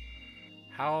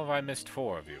 How have I missed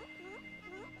 4 of you?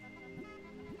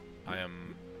 I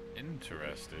am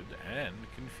interested and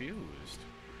confused.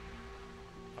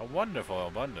 A wonderful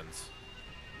abundance.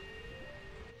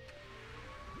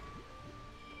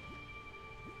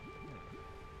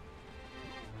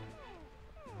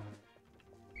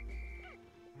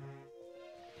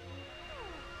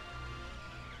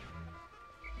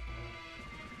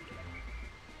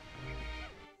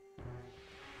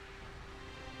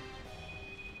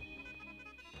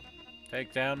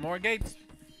 Take down more gates.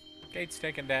 Gates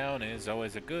taken down is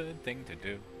always a good thing to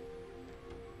do.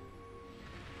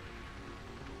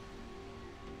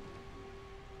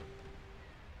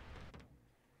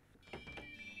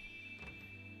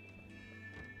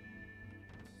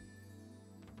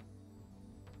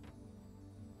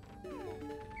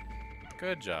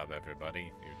 Good job,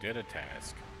 everybody. You did a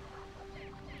task.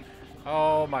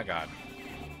 Oh my god.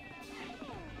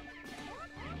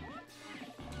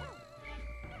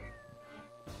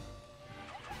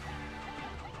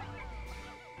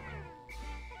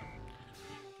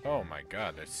 Oh my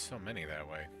god, there's so many that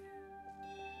way.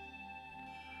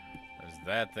 There's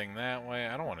that thing that way.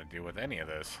 I don't want to deal with any of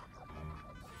this.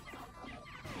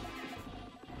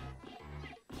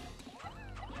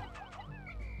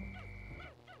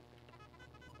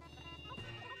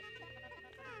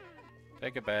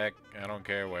 Take it back. I don't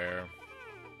care where.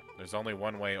 There's only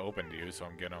one way open to you, so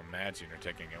I'm gonna imagine you're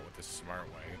taking it with the smart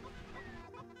way.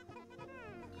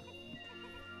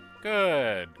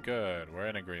 Good, good. We're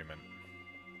in agreement.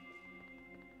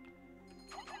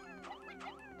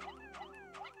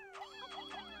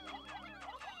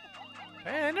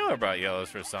 Hey, I knew I brought yellows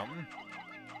for something.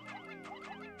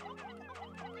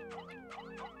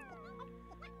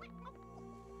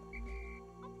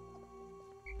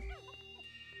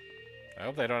 I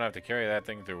hope they don't have to carry that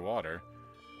thing through water.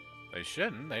 They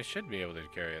shouldn't. They should be able to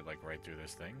carry it, like, right through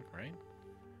this thing, right?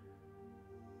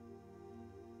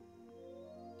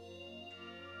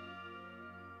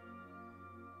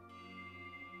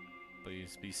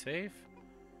 Please be safe.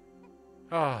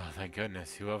 Oh, thank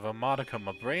goodness. You have a modicum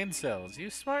of brain cells.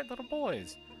 You smart little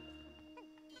boys.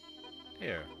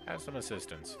 Here, have some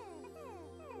assistance.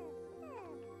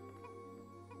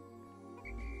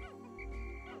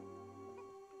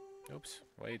 Oops,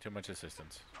 way too much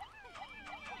assistance.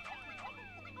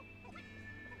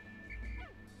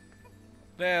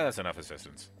 Yeah, that's enough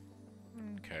assistance.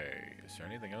 Okay, is there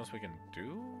anything else we can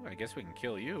do? I guess we can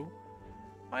kill you.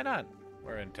 Why not?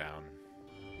 We're in town.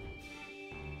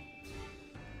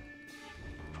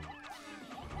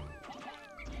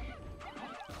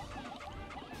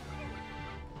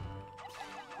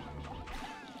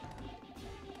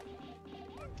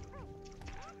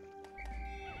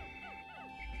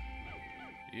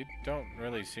 You don't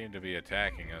really seem to be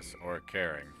attacking us or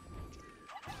caring.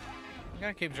 I'm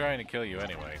gonna keep trying to kill you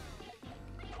anyway.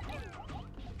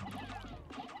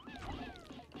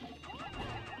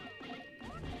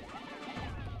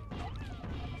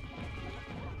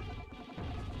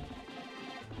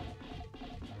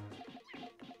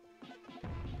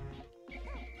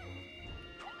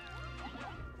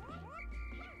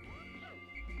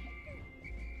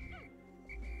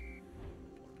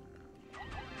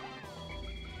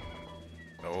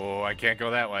 Oh, I can't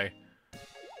go that way.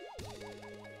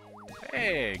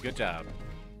 Hey, good job.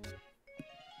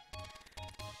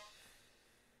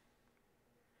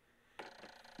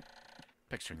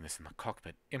 Picturing this in the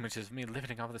cockpit, images of me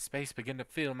lifting off the space begin to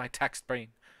fill my taxed brain.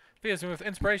 Fills me with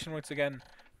inspiration once again.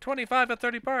 25 or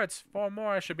 30 parts. 4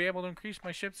 more, I should be able to increase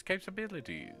my ship's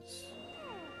capabilities.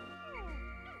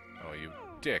 Oh, you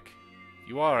dick.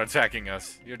 You are attacking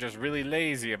us. You're just really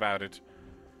lazy about it.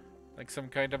 Like some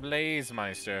kind of laze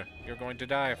meister. You're going to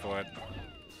die for it.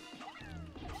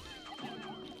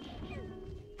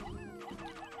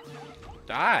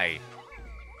 Die!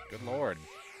 Good lord.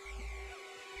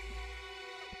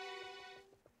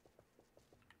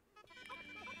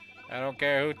 I don't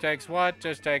care who takes what,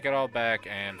 just take it all back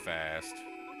and fast.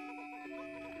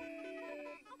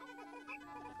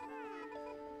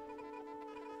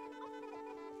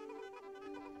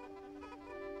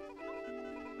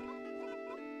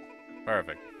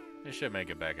 Perfect. You should make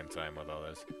it back in time with all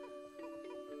this.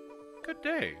 Good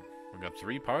day. We got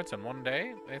 3 parts in 1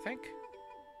 day, I think.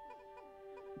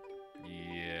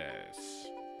 Yes.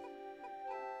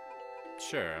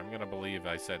 Sure, I'm gonna believe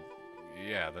I said...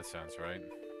 Yeah, that sounds right.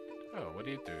 Oh, what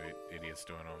are you idiots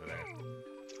doing over there?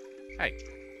 Hey.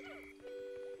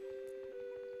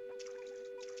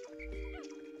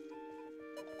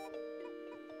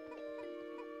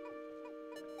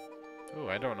 Ooh,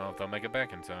 I don't know if they'll make it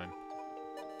back in time.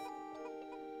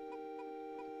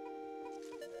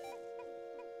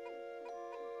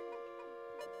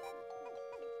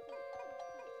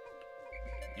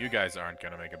 You guys aren't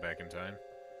gonna make it back in time.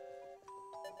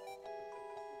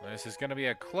 This is gonna be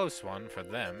a close one for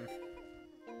them.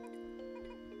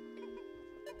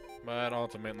 But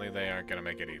ultimately, they aren't gonna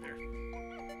make it either.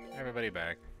 Everybody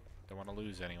back. Don't want to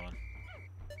lose anyone.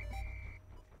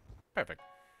 Perfect.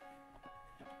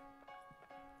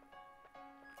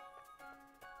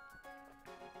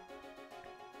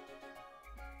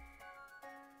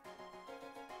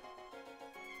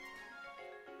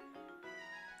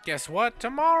 Guess what?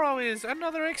 Tomorrow is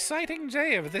another exciting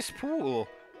day of this pool.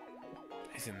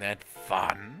 Isn't that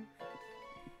fun?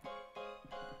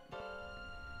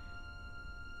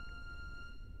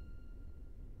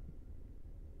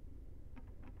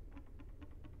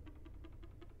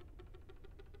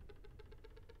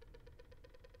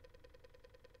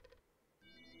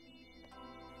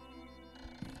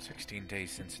 "16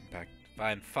 days since impact.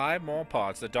 Find 5 more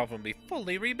parts, the dolphin will be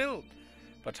fully rebuilt.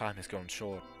 But time is going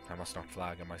short. I must not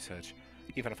flag on my search.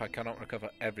 Even if I cannot recover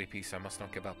every piece, I must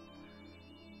not give up.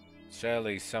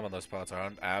 Surely some of those parts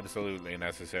aren't absolutely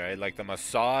necessary, like the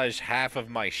massage half of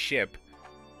my ship.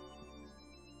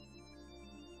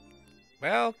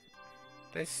 Well,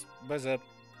 this was a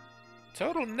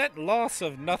total net loss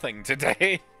of nothing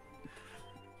today."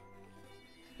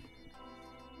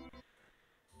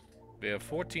 We have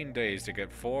 14 days to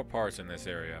get 4 parts in this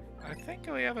area. I think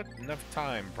we have enough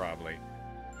time, probably.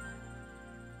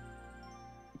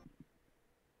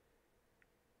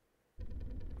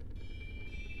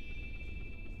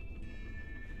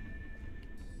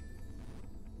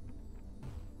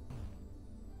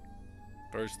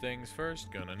 First things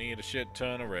first, gonna need a shit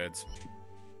ton of reds.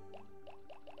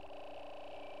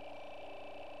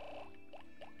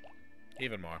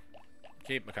 Even more.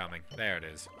 Keep them coming. There it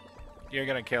is. You're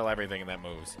gonna kill everything that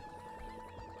moves.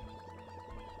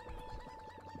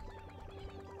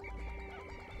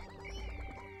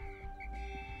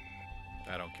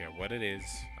 I don't care what it is.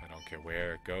 I don't care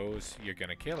where it goes. You're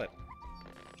gonna kill it.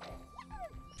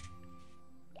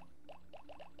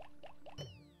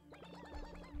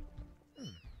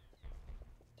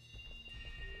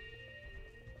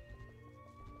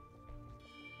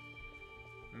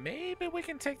 Maybe we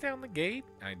can take down the gate?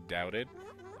 I doubt it.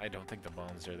 I don't think the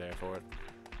bones are there for it.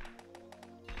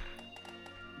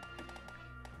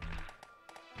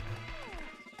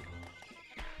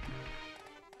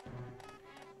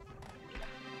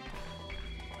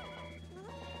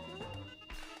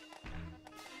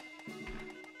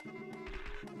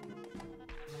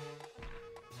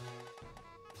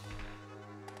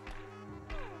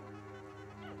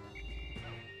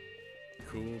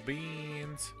 Cool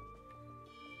beans.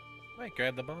 Wait,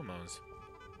 grab the bombos.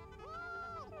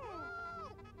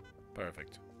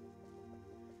 Perfect.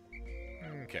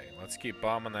 Okay, let's keep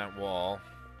bombing that wall.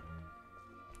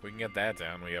 If we can get that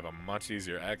down, we have a much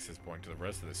easier access point to the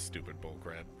rest of this stupid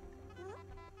bullcrap.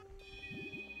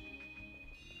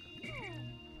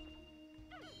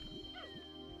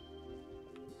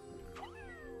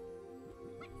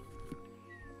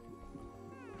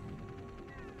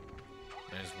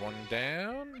 There's one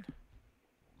down.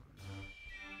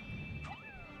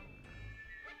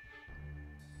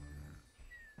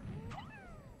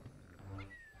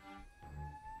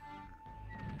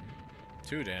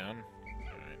 Two down.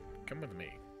 Alright, come with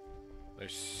me. There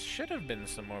should have been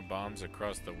some more bombs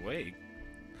across the lake.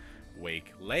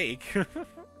 Lake?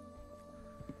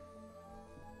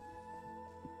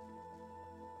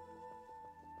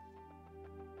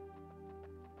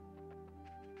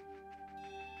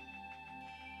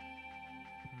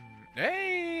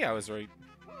 Hey, I was right.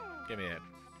 Give me it.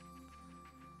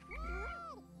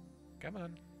 Come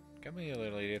on. Come on, you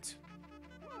little idiots.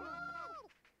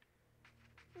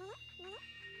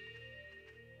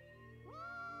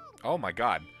 Oh my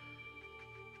god.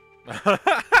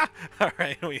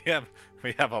 Alright, we have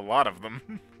a lot of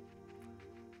them.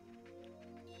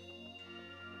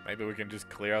 Maybe we can just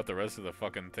clear out the rest of the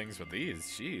fucking things with these.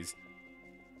 Jeez.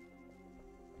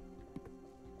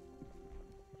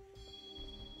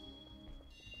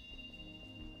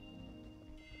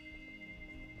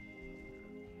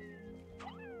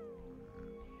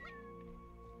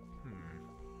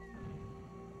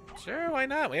 Sure, why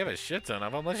not? We have a shit ton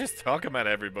of them. Let's just talk about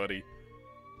everybody.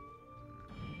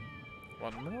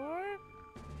 One more?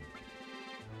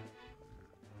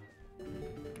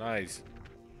 Nice.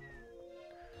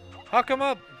 Huck him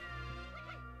up!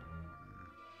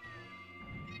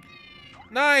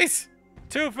 Nice!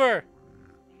 Twofer!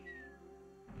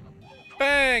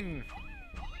 Bang!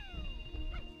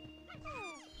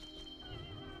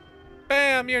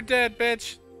 Bam! You're dead,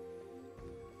 bitch!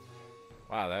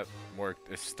 Wow, that worked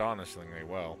astonishingly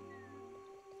well.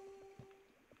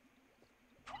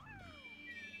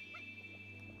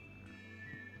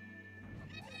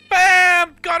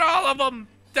 Bam! Got all of them!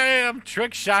 Damn,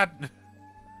 trick shot.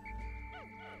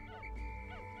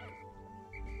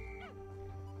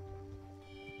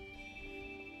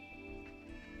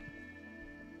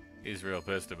 He's real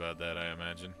pissed about that, I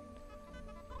imagine.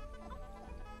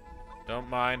 Don't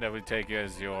mind, I would take you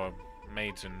as your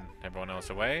mate and everyone else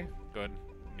away. Good.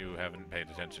 You haven't paid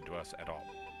attention to us at all.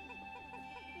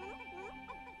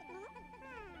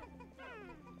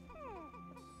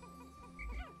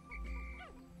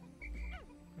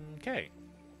 Okay.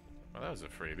 Well, that was a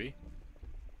freebie.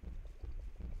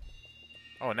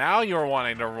 Oh, now you're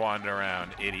wanting to wander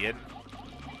around, idiot.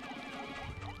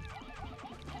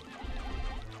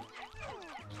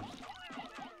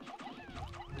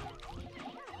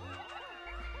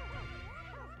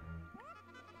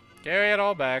 Carry it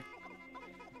all back.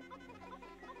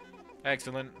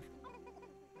 Excellent.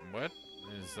 What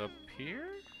is up here?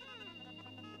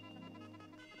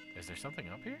 Is there something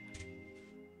up here?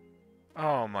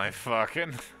 Oh my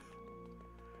fucking...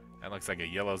 That looks like a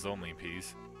yellows only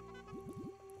piece.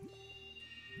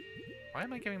 Why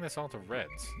am I giving this all to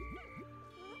reds?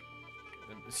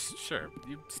 Sure,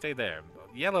 you stay there.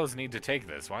 Yellows need to take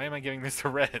this. Why am I giving this to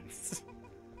reds?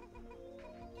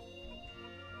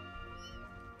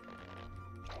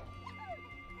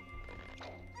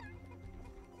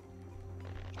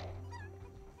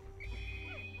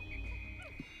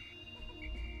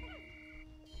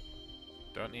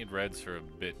 Don't need reds for a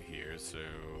bit here, so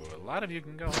a lot of you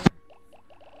can go home.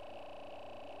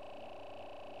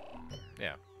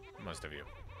 Yeah, most of you.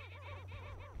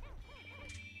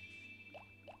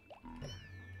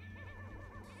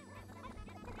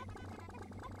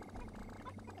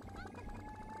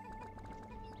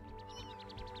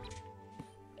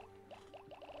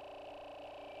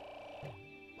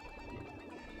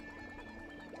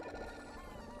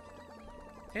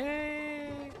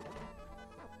 Hey!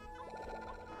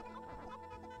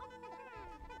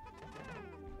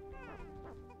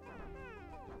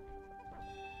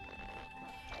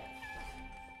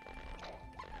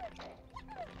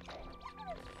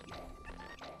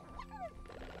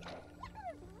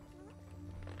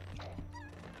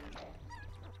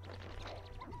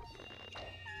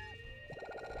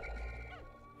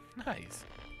 Nice.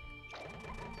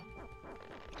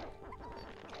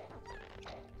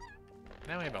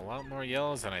 Now we have a lot more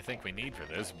yellows than I think we need for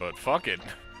this, but fuck it.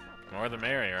 More the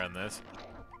merrier on this.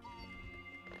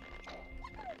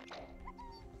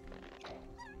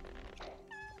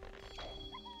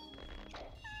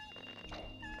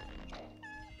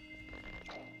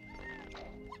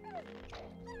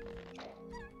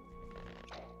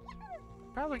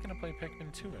 Probably gonna play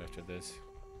Pikmin 2 after this.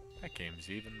 That game's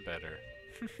even better.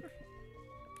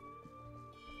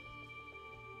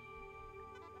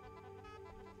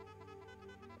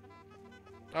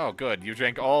 Oh, good. You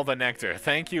drank all the nectar.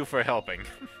 Thank you for helping.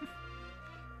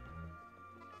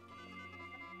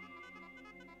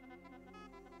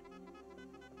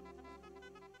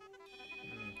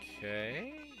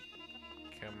 Okay.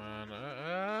 Come on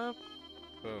up.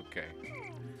 Okay.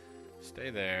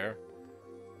 Stay there.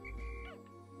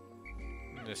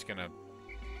 I'm just gonna...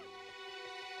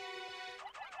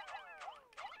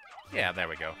 Yeah, there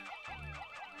we go.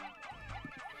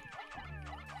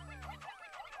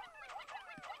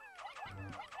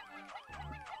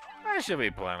 That should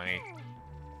be plenty,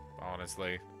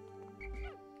 honestly.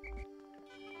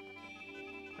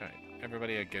 Alright,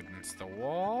 everybody against the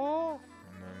wall.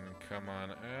 And then come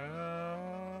on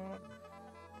out.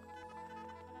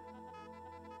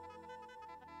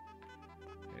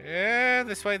 Yeah,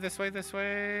 this way, this way, this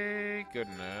way. Good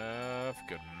enough,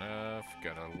 good enough.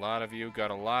 Got a lot of you, got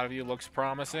a lot of you. Looks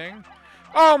promising.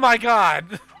 Oh my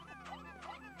god!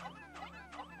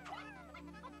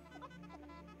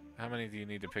 How many do you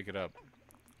need to pick it up?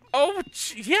 Oh,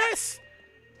 yes!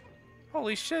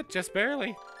 Holy shit, just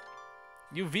barely.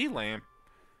 UV lamp.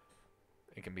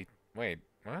 It can be... Wait,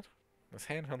 what? This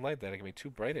handheld light that it can be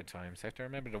too bright at times. I have to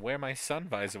remember to wear my sun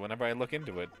visor whenever I look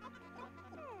into it.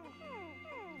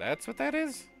 That's what that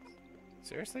is?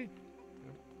 Seriously?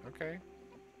 Okay.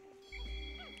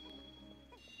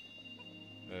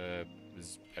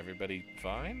 Is everybody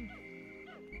fine?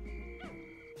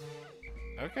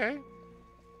 Okay.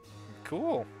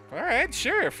 Cool. Alright,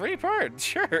 sure. Free part.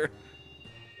 Sure.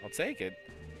 I'll take it.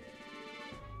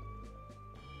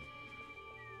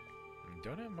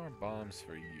 Don't have more bombs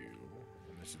for you.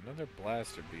 And there's another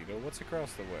blaster beetle. What's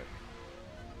across the way?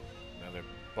 Another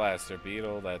blaster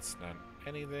beetle. That's not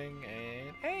anything.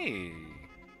 And hey!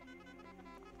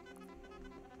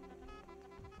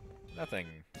 Nothing.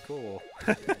 Cool.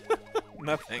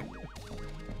 Nothing.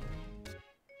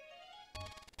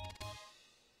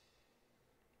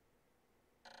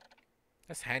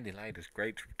 This handy light is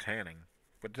great for tanning,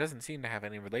 but it doesn't seem to have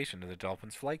any relation to the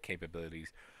dolphin's flight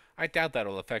capabilities. I doubt that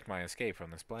will affect my escape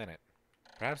from this planet.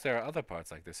 Perhaps there are other parts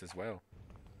like this as well.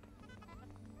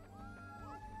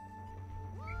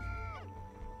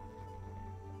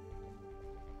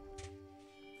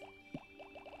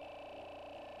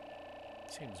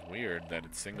 Seems weird that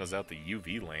it singles out the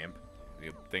UV lamp.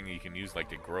 The thing you can use like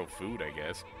to grow food, I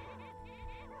guess.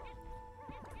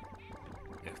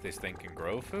 If this thing can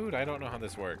grow food? I don't know how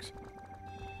this works.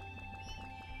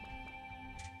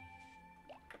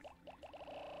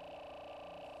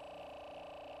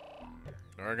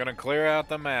 We're gonna clear out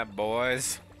the map,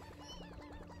 boys.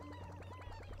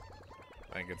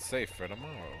 I think it's safe for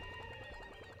tomorrow.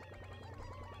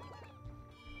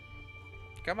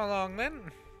 Come along,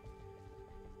 then.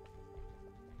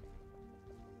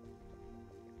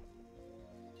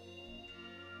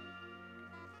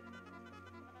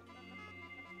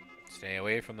 Stay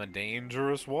away from the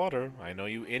dangerous water. I know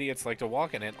you idiots like to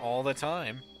walk in it all the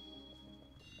time.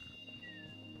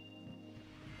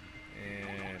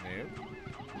 And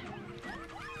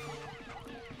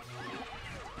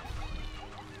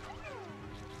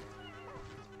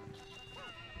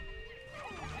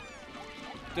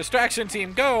distraction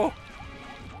team, go!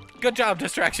 Good job,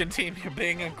 distraction team. You're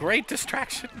being a great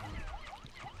distraction.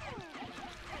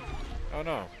 Oh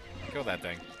no. Kill that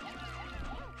thing.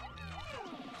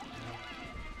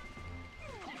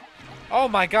 Oh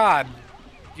my god!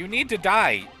 You need to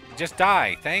die. Just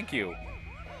die. Thank you.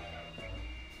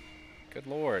 Good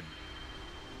lord.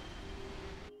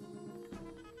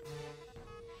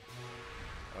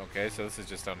 Okay, so this is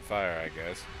just on fire, I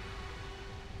guess.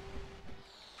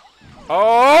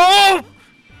 Oh!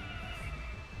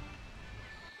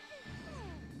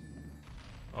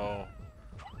 Oh.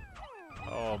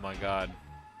 Oh my god.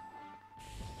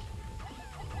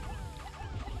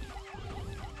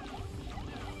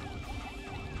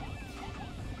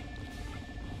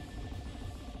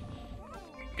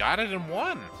 Got it in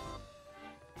one.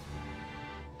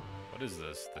 What is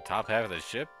this? The top half of the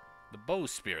ship? The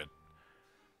bowsprit.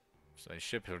 So the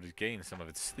ship has gained some of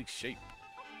its sleek shape.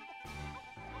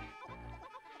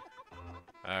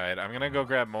 Alright, I'm gonna go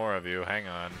grab more of you. Hang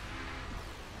on.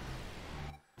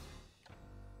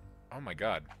 Oh my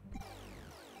god.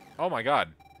 Oh my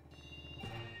god.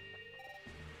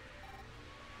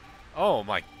 Oh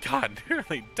my god,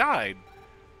 nearly died.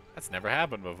 That's never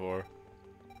happened before.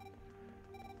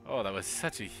 Oh, that was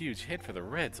such a huge hit for the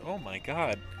Reds. Oh my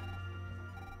god.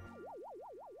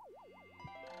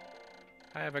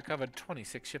 I have recovered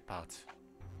 26 ship parts.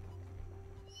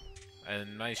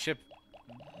 And my ship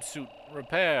suit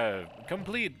repair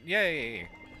complete. Yay!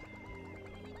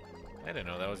 I didn't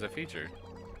know that was a feature.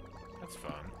 That's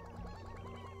fun.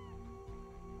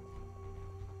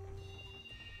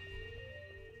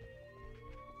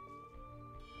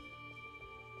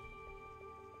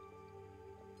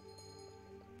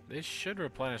 This should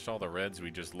replenish all the reds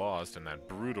we just lost in that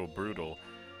brutal, brutal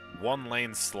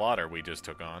one-lane slaughter we just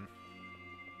took on.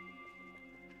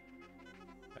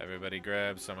 Everybody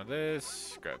grab some of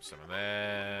this, grab some of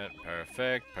that.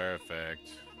 Perfect,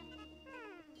 perfect.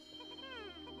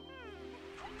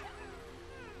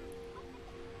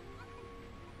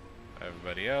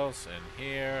 Everybody else in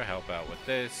here, help out with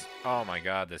this. Oh my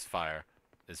god, this fire.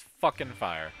 This fucking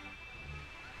fire.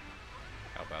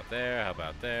 Help out there, help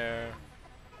out there.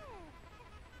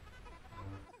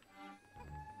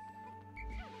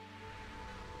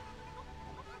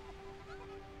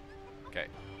 Okay,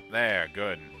 there,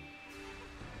 good.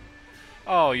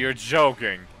 Oh, you're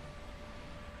joking.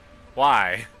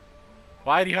 Why?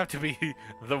 Why do you have to be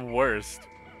the worst?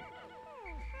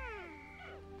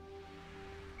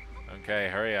 Okay,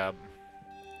 hurry up.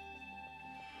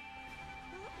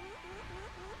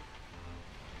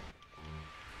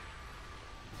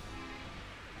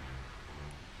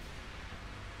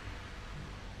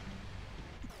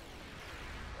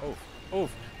 Oof,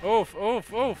 oof, oof,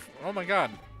 oof, oof. Oh my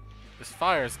god. This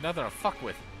fire is nothing to fuck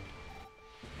with.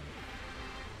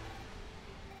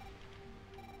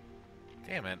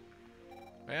 Damn it.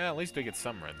 Well, at least we get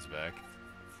some reds back.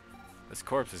 This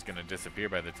corpse is gonna disappear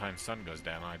by the time sun goes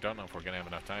down. I don't know if we're gonna have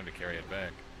enough time to carry it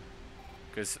back.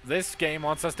 Because this game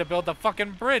wants us to build the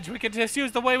fucking bridge. We can just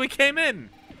use the way we came in.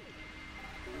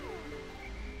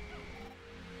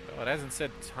 Well, it hasn't said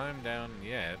time down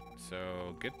yet,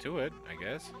 so get to it, I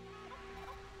guess.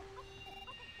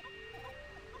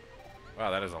 Wow,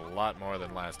 that is a lot more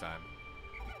than last time.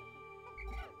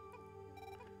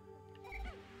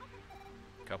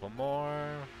 Couple more.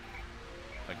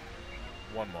 Like,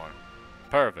 one more.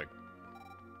 Perfect.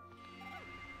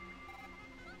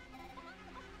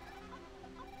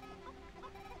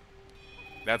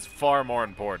 That's far more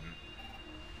important.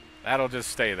 That'll just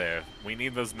stay there. We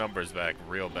need those numbers back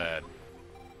real bad.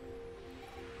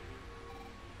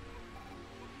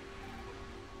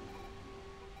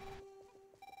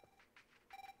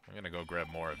 I'm gonna go grab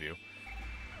more of you.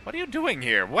 What are you doing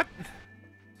here? What?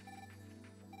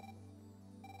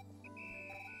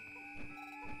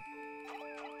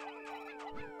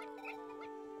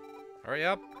 Hurry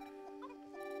up.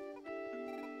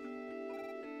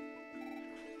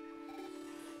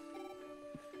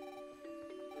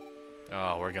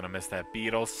 Oh, we're gonna miss that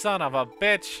beetle. Son of a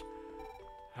bitch!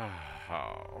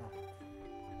 Oh.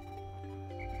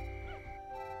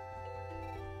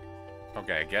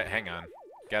 Okay, hang on.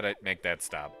 Gotta make that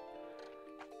stop.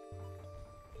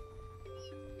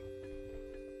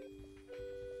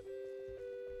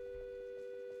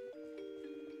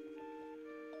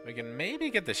 We can maybe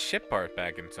get the ship part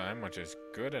back in time, which is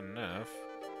good enough.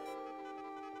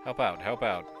 Help out, help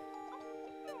out.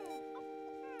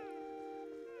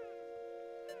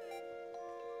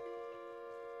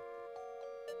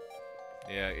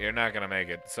 Yeah, you're not gonna make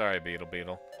it. Sorry,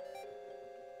 Beetle.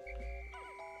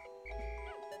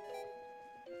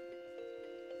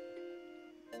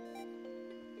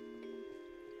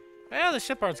 Well, the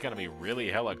ship part's gonna be really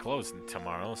hella close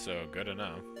tomorrow, so good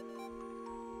enough.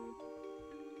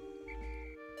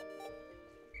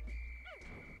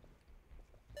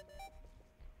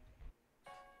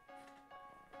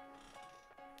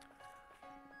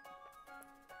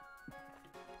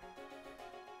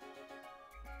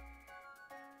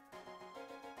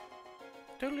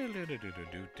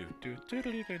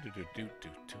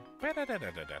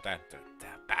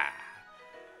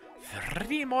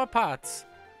 Three more pots.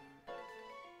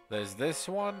 There's this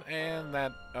one and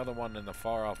that other one in the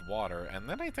far off water, and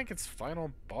then I think it's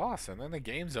final boss, and then the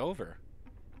game's over.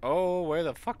 Oh, where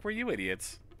the fuck were you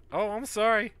idiots? Oh, I'm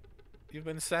sorry. You've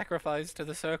been sacrificed to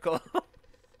the circle.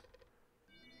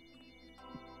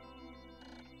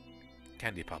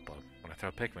 Candy pop up. When I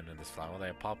throw Pikmin in this flower,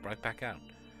 they pop right back out.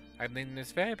 I've named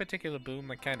this very particular bloom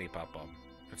the candy pop up.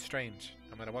 It's strange.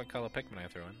 No matter what color Pikmin I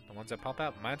throw in, the ones that pop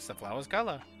out match the flower's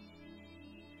color.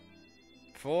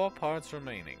 4 parts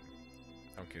remaining.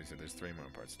 Okay, so there's 3 more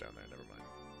parts down there. Never mind.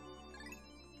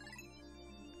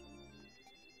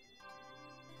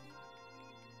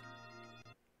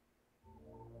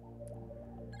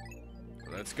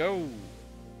 Let's go.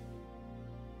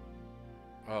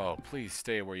 Oh, please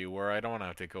stay where you were. I don't want to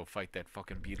have to go fight that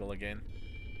fucking beetle again.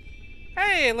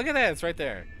 Hey, look at that. It's right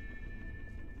there.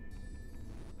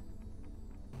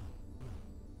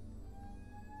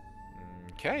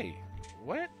 Okay.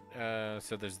 What?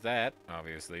 So there's that,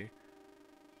 obviously.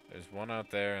 There's one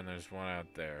out there and there's one out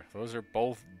there. Those are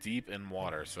both deep in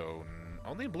water, so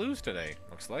only blues today,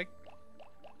 looks like.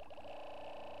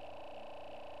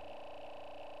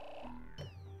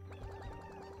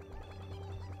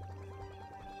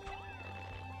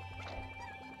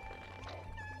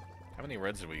 How many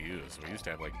reds did we use? We used to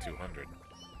have like 200.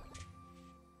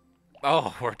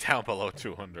 Oh, we're down below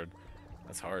 200.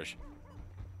 That's harsh.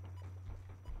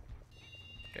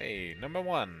 Okay, number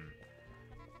 1.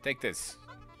 Take this.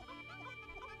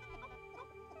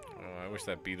 Oh, I wish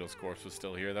that beetle's corpse was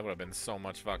still here. That would have been so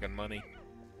much fucking money.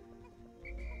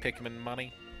 Pikmin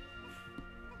money.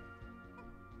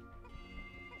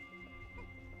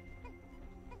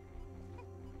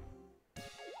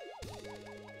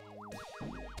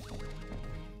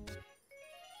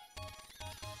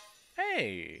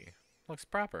 Hey! Looks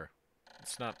proper.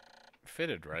 It's not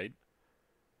fitted right.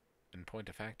 In point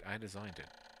of fact, I designed it.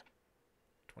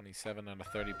 27 out of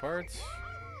 30 parts.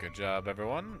 Good job,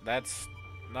 everyone. That's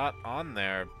not on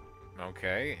there.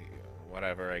 Okay.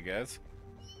 Whatever, I guess.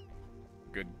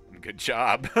 Good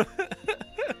job. Away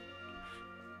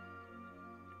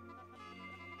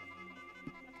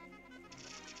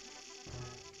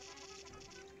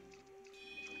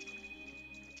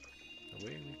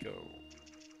we go.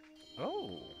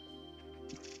 Oh!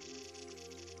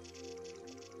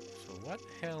 So what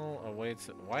hell awaits?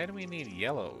 Why do we need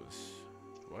yellows?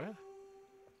 What?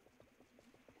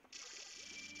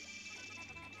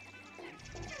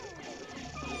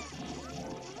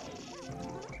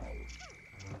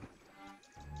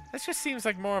 This just seems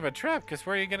like more of a trap, because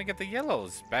where are you going to get the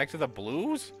yellows? Back to the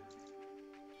blues?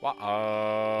 What?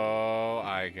 Oh,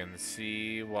 I can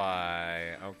see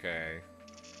why. Okay.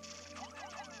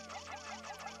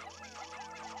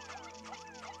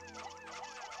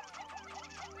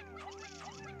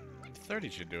 30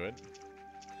 should do it.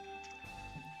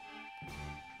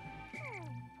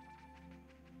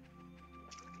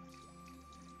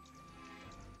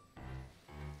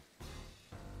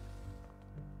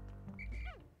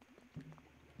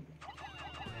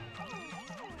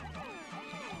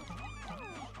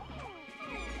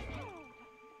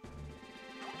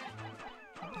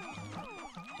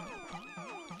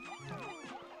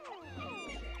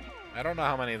 I don't know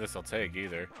how many of this will take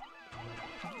either.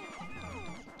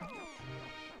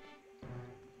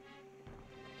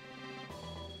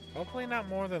 Hopefully not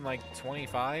more than like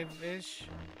 25-ish.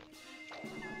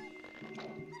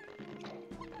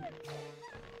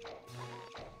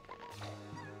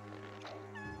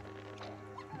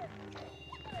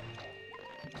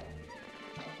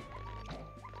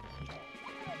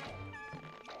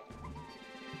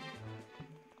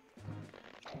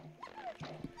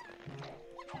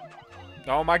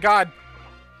 Oh my god!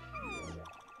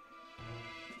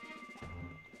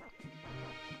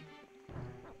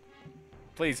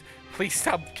 Please, please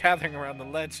stop gathering around the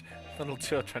ledge, little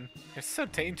children. You're so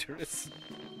dangerous.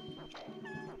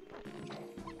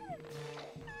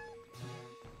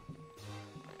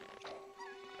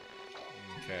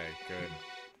 Okay,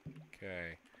 good.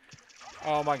 Okay.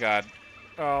 Oh my god.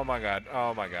 Oh my god.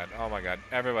 Oh my god. Oh my god.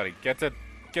 Everybody, get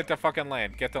the fucking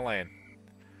land. Get the land.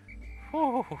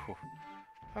 Whew.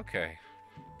 Okay.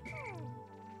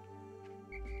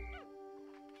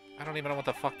 I don't even know what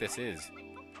the fuck this is.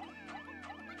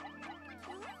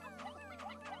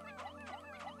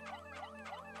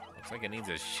 Looks like it needs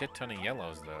a shit ton of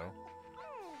yellows, though.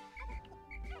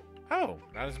 Oh,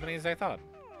 not as many as I thought.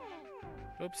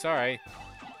 Oops, sorry.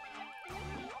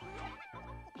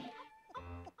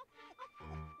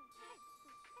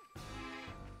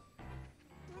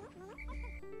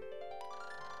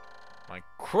 My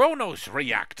Chronos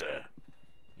reactor!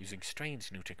 Using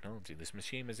strange new technology, this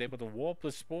machine is able to warp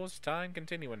the spore's time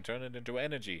continuum and turn it into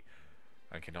energy.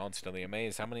 I can constantly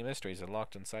amaze how many mysteries are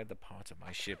locked inside the parts of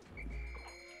my ship.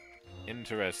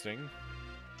 Interesting.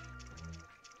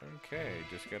 Okay,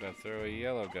 just gotta throw a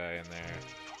yellow guy in there.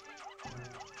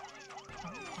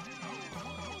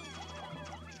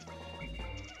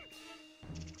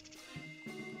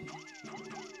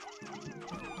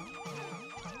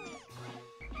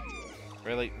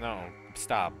 Really? No.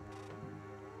 Stop.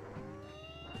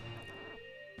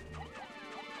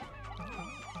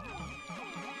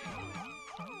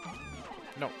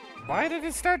 No. Why did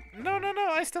it start? No, no,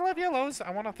 no. I still have yellows. I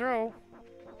want to throw.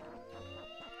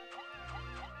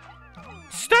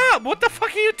 Stop! What the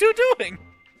fuck are you two doing?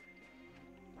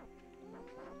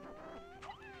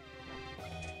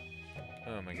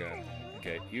 Oh my god.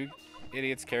 Okay, you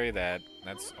idiots carry that.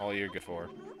 That's all you're good for.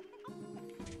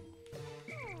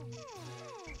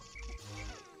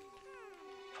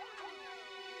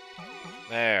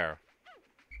 There.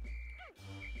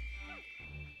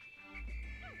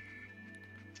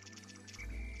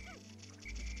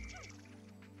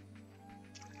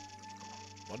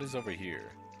 What is over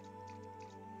here?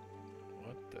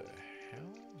 What the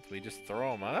hell? Do we just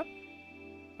throw them up?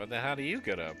 But then how do you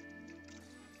get up?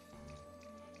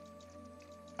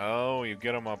 Oh, you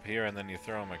get them up here and then you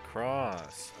throw them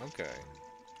across. Okay.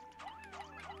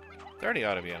 30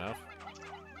 ought to be enough.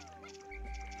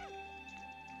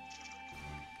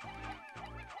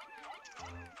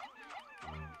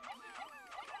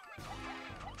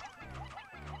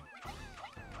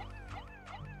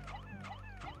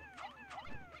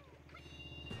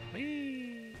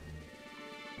 Whee!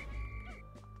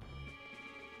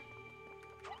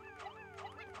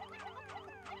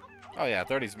 Oh yeah,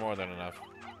 30's more than enough.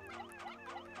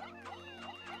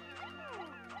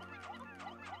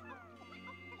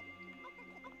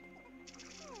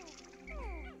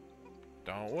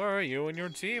 Don't worry, you and your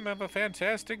team have a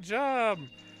fantastic job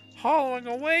hauling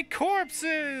away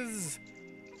corpses!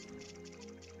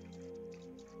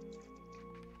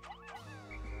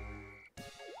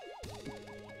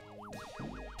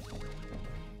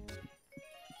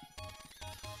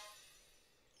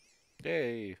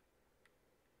 Yay.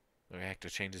 The reactor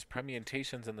changes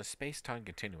permutations in the space-time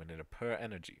continuum into pure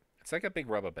energy. It's like a big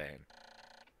rubber band.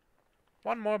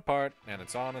 One more part, and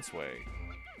it's on its way.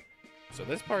 So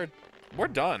this part, we're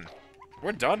done.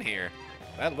 We're done here.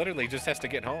 That literally just has to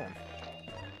get home.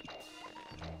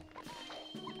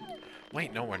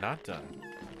 Wait, no, we're not done.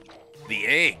 The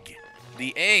egg!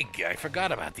 The egg! I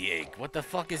forgot about the egg. What the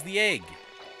fuck is the egg?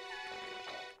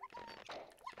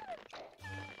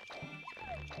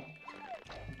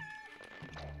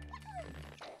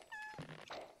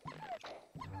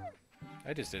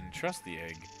 I just didn't trust the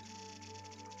egg.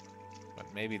 But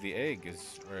maybe the egg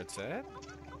is where it's at?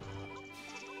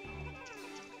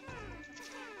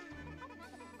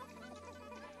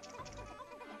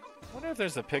 I wonder if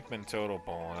there's a Pikmin total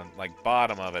poll and, like,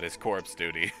 bottom of it is corpse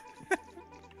duty.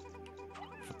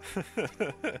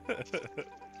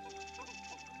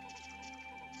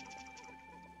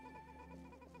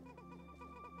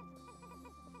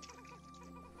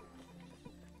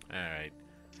 Alright.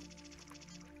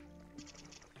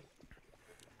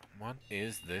 What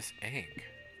is this egg?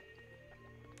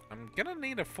 I'm gonna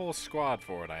need a full squad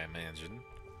for it, I imagine.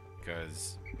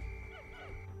 Because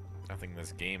nothing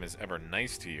this game is ever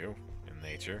nice to you in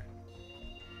nature.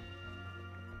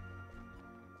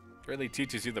 Really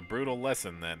teaches you the brutal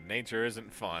lesson that nature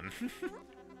isn't fun.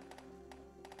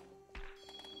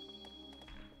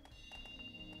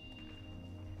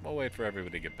 We'll wait for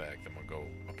everybody to get back, then we'll go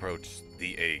approach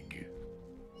the egg.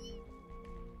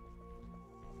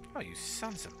 Oh, you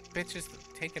sons of bitches,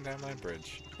 taking down my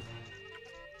bridge.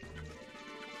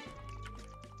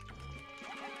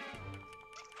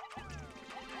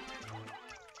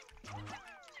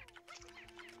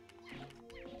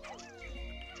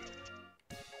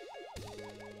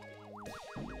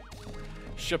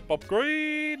 Ship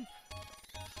upgrade!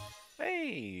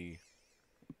 Hey!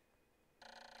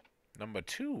 Number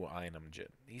 2 item jet.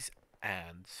 These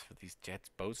ads for these jets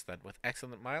boast that with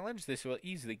excellent mileage, this will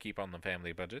easily keep on the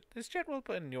family budget. This jet will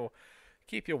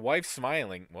keep your wife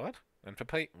smiling. What? And to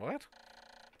pay what?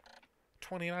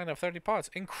 29 of 30 parts,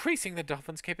 increasing the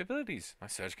dolphin's capabilities. My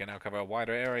search can now cover a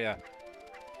wider area.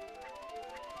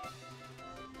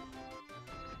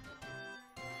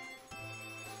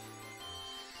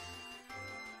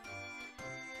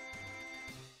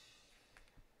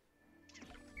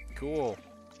 Cool.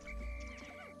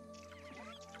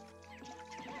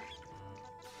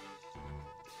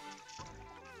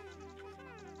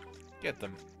 Get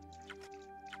them.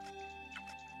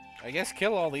 I guess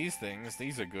kill all these things.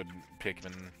 These are good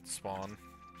Pikmin spawn.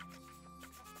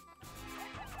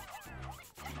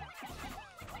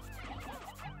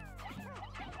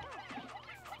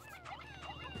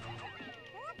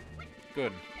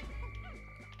 Good.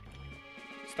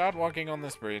 Start walking on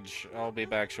this bridge. I'll be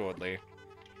back shortly.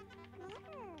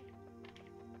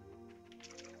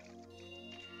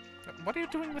 What are you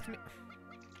doing with me?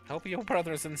 Help your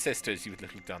brothers and sisters, you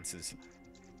little dunces.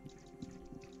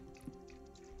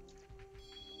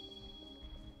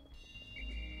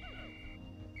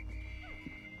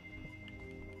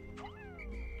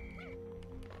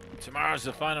 Tomorrow's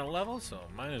the final level, so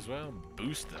might as well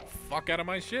boost the fuck out of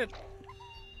my shit.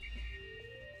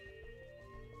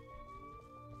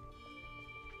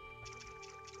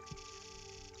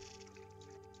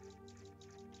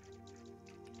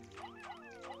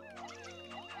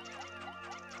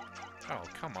 Oh,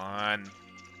 come on.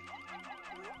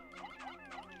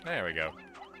 There we go.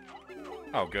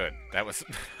 Oh, good. That was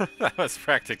that was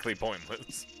practically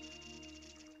pointless.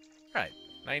 Right.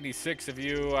 96 of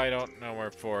you. I don't know where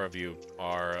 4 of you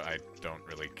are. I don't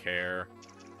really care,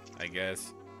 I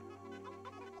guess.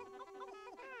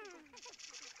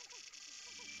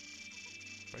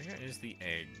 Where is the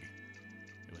egg?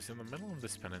 It was in the middle of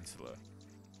this peninsula.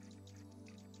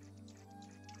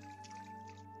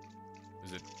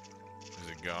 Is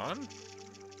it gone?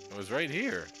 It was right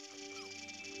here.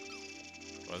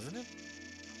 Wasn't it?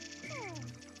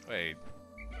 Wait.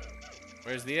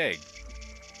 Where's the egg?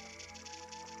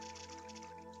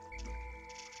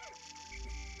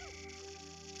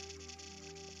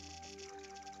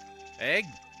 Egg?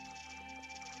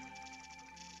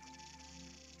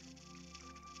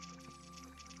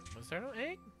 Was there no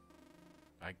egg?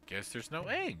 I guess there's no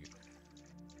egg.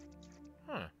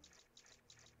 Huh.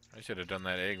 I should have done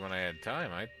that egg when I had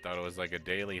time. I thought it was like a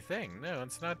daily thing. No,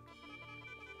 it's not.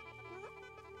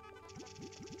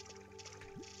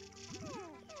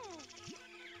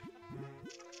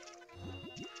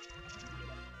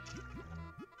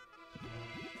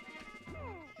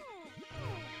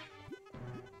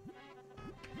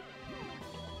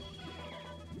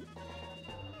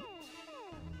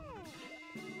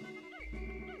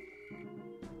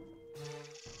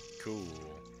 Cool.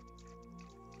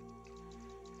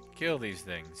 Kill these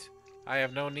things. I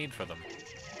have no need for them.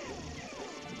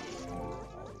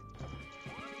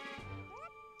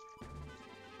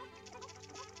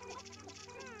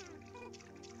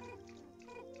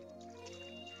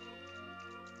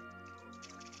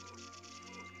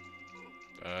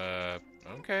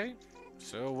 Okay.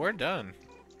 So we're done.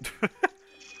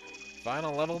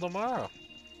 Final level tomorrow.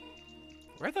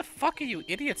 Where the fuck are you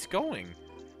idiots going?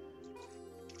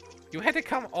 You had to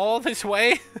come all this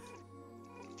way?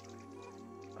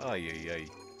 Ay, ay, ay.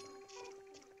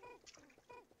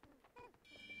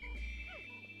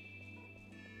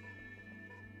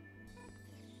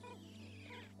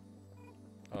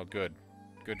 Oh, good.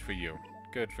 Good for you.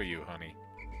 Good for you, honey.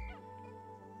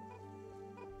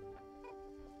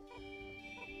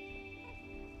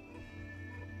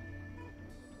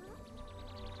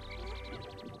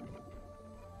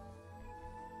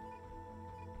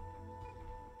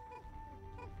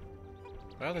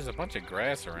 Well, there's a bunch of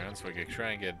grass around, so we could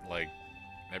try and get, like,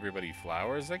 everybody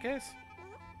flowers, I guess?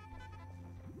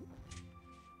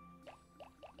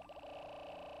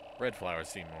 Red flowers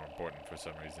seem more important for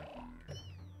some reason.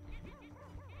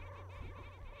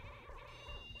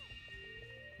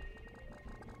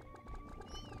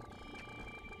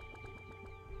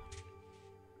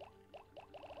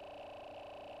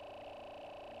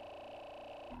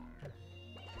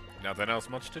 Nothing else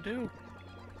much to do.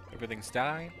 Everything's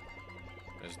died.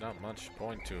 There's not much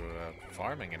point to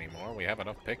farming anymore. We have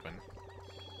enough Pikmin.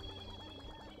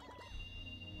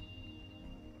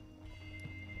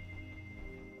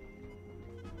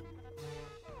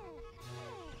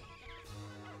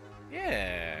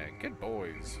 Yeah, good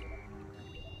boys.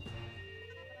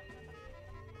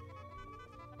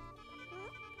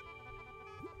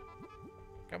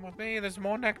 Come with me, there's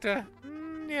more nectar.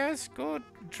 Yes, good.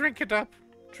 Drink it up.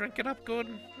 Drink it up good.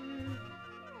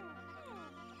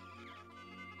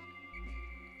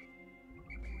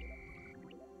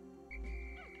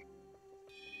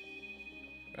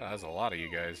 Well, that's a lot of you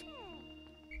guys.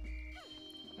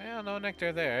 Well, no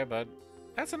nectar there, but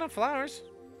that's enough flowers.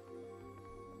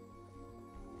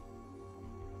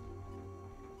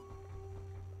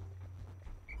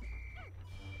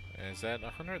 Is that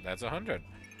 100? That's 100.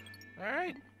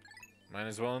 Alright. Might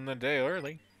as well end the day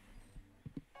early.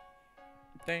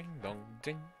 Ding dong,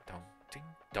 ding dong, ding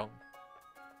dong.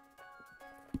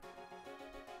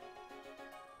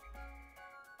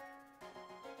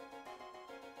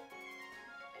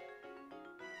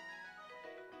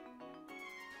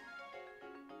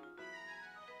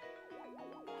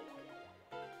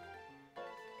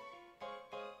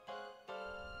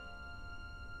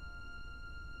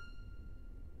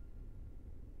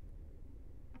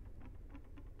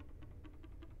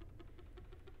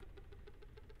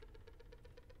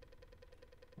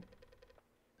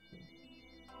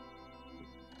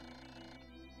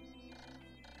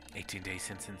 Days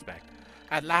since inspect.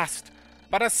 At last,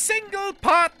 but a single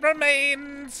part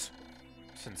remains!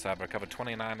 Since I've recovered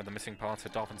 29 of the missing parts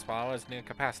of Dolphin's power is near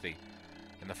capacity.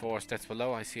 In the forest depths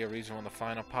below, I see a region where the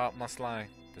final part must lie.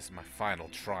 This is my final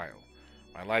trial.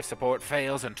 My life support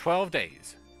fails in 12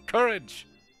 days. Courage!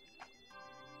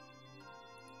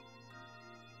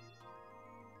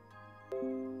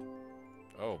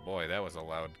 Oh boy, that was a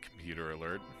loud computer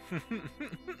alert.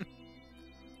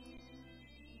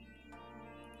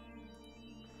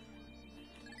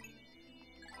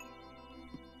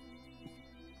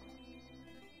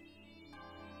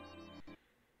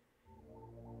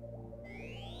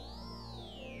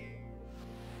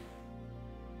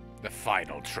 The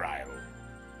final trial.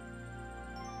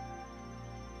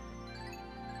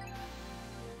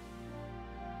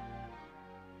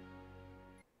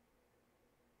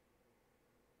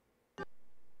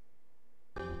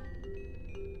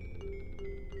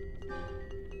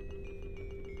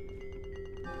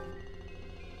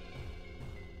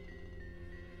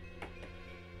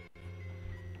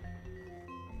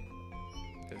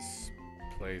 This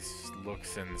place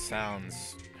looks and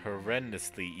sounds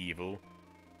horrendously evil.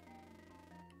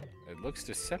 It looks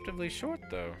deceptively short,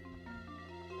 though.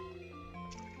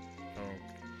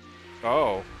 Oh.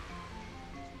 Oh.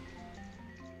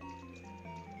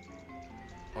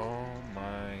 Oh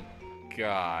my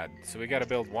god. So we gotta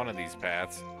build one of these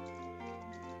paths.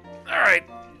 Alright.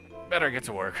 Better get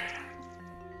to work.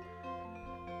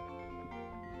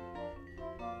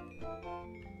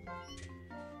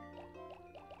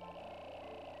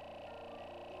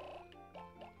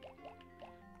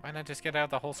 Why not just get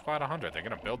out the whole squad 100? They're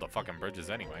gonna build the fucking bridges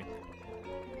anyway.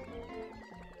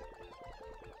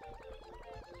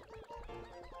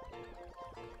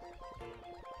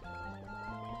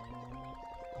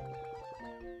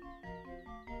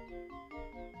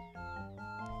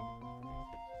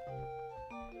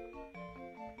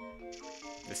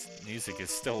 This music is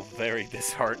still very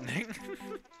disheartening.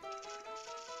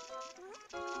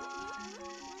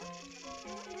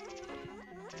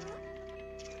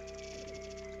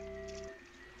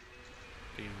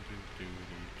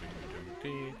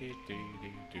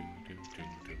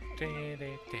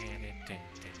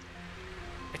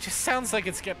 It just sounds like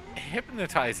it's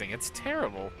hypnotizing. It's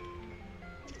terrible.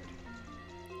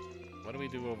 What do we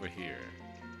do over here?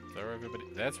 Throw everybody.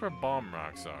 That's where bomb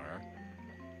rocks are.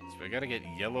 So we gotta get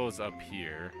yellows up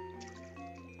here.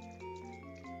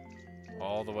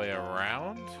 All the way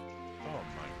around? Oh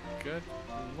my good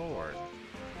lord.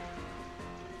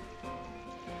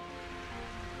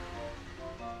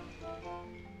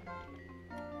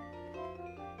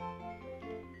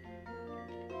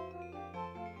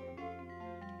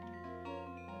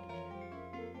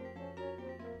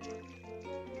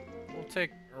 We'll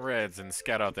take reds and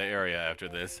scout out the area after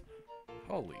this.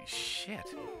 Holy shit.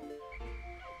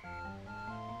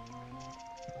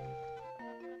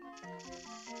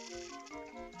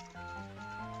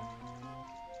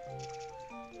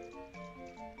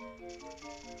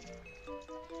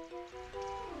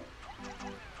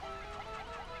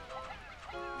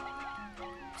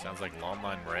 Sounds like Lone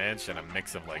Line Ranch and a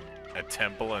mix of like a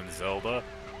temple and Zelda.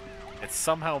 It's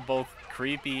somehow both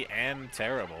creepy and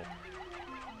terrible.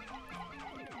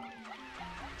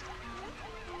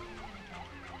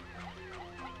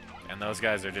 And those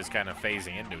guys are just kind of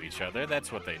phasing into each other.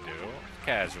 That's what they do.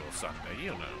 Casual Sunday,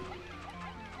 you know.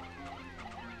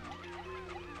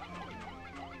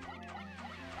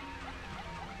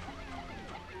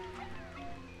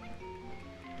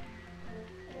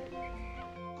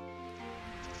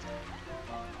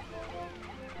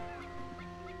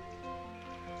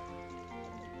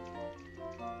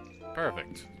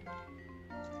 Perfect.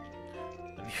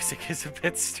 The music is a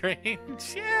bit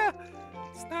strange. Yeah,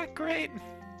 it's not great.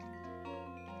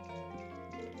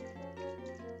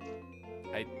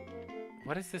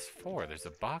 What is this for? There's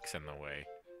a box in the way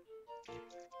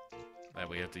that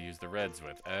we have to use the reds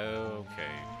with. Okay.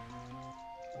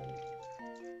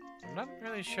 I'm not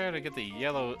really sure how to get the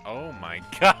yellow. Oh my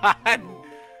god!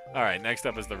 Alright, next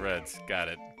up is the reds. Got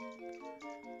it.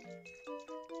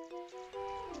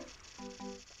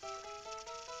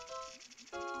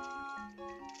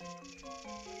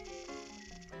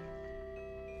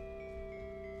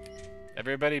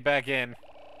 Everybody back in.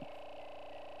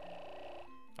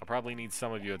 I'll probably need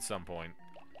some of you at some point.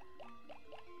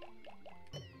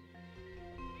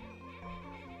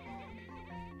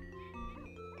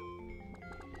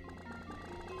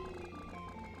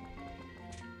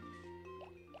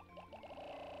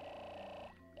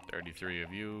 "33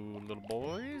 of you little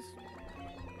boys.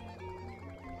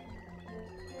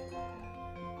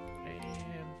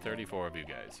 And 34 of you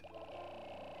guys.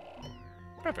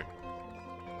 Perfect.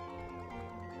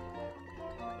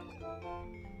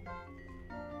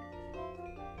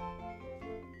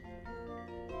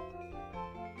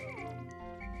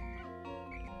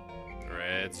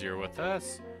 Reds, you're with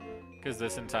us, because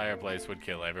this entire place would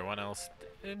kill everyone else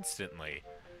instantly.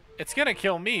 It's gonna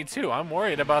kill me too. I'm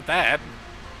worried about that.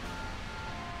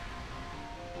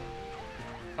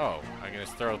 Oh, I can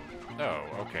just throw. Oh,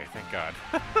 okay, thank God.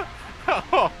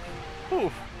 Oh,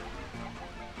 oof.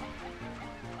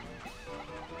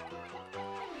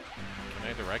 Can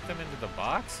I direct them into the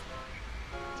box?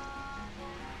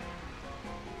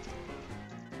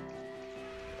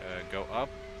 Go up,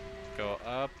 go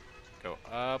up. Go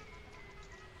up.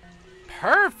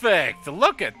 Perfect!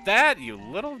 Look at that, you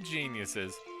little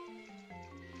geniuses.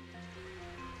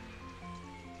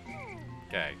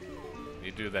 Okay.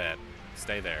 You do that.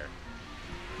 Stay there.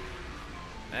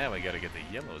 Now we gotta get the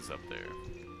yellows up there.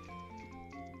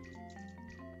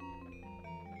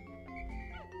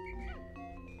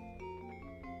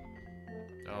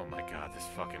 Oh my god, this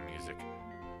fucking music.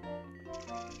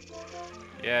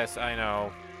 Yes, I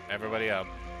know. Everybody up.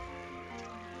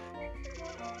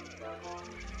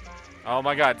 Oh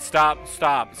my god, stop,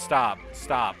 stop, stop,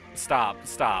 stop, stop,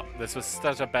 stop. This was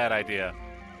such a bad idea.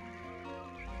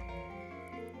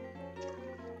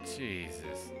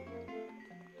 Jesus.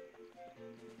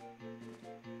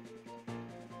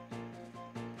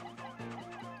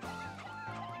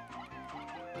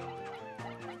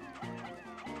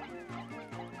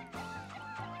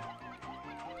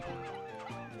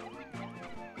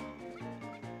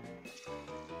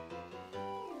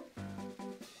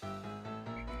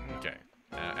 Okay,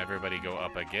 now everybody go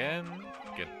up again.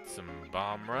 Get some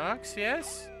bomb rocks,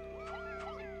 yes?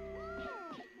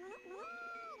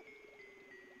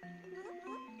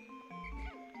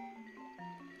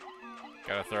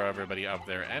 Gotta throw everybody up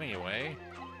there anyway.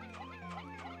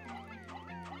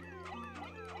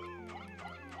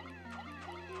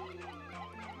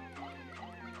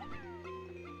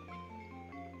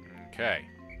 Okay.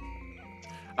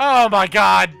 Oh my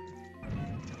god!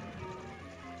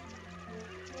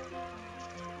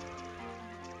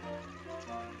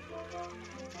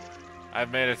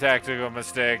 I've made a tactical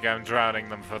mistake. I'm drowning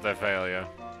them for their failure.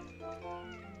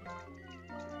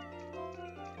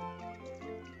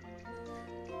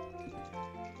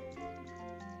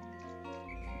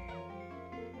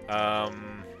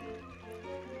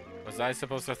 Was I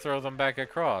supposed to throw them back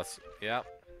across? Yep.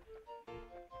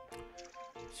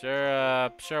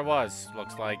 Sure was,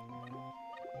 looks like.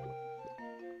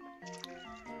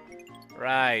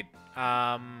 Right,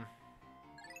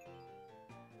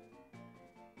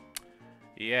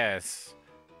 yes.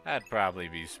 That'd probably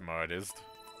be smartest.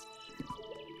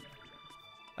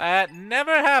 That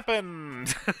never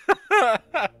happened!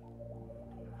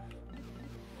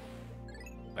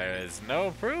 There is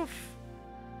no proof.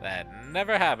 That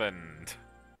never happened.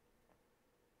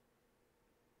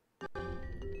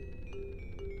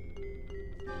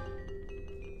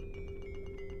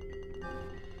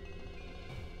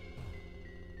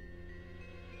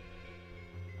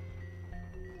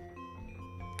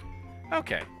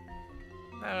 Okay.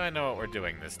 Now I know what we're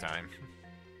doing this time.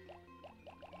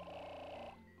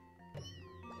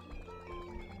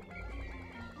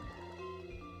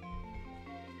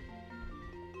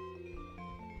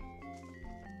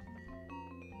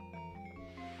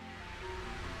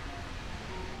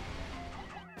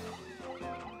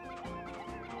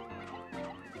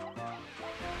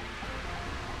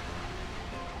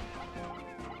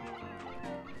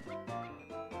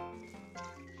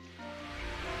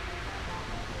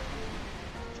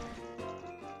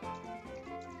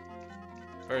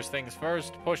 First things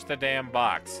first, push the damn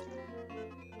box.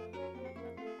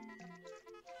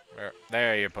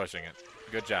 There, you're pushing it.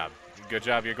 Good job. Good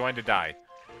job, you're going to die.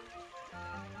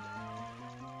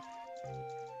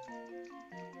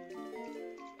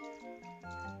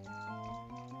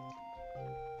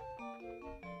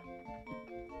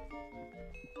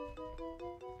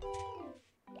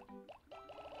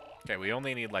 Okay, we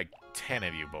only need like 10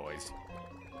 of you boys.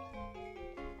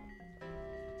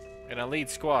 An elite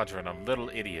squadron of little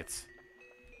idiots.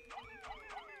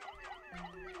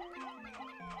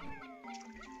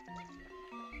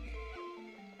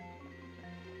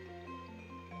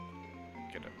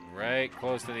 Get it right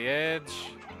close to the edge.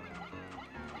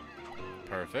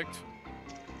 Perfect.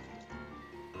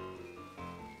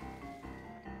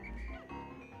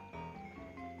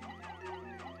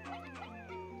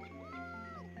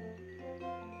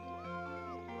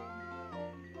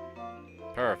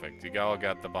 Perfect. You all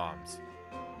got the bombs.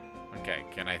 Okay,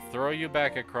 can I throw you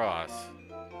back across?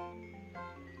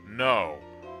 No.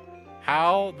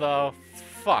 How the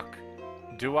fuck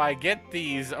do I get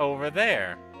these over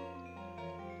there?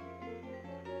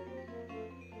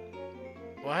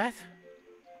 What?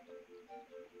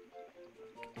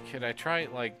 Could I try,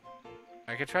 like...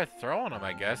 I could try throwing them,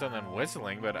 I guess, and then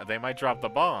whistling, but they might drop the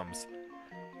bombs.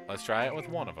 Let's try it with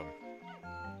one of them.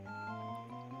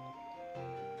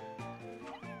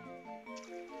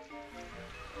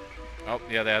 Oh,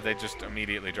 yeah, they just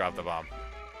immediately dropped the bomb.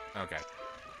 Okay.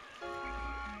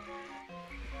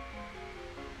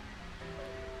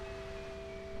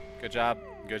 Good job.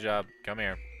 Good job. Come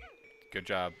here. Good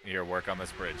job. Here, work on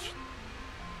this bridge.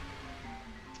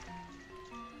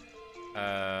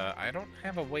 I don't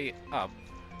have a way up.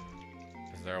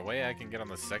 Is there a way I can get on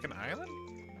the second island?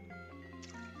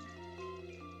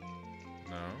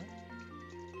 No.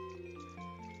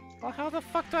 Well, how the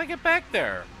fuck do I get back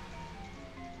there?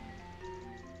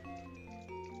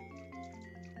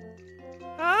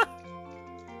 Huh?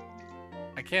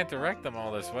 I can't direct them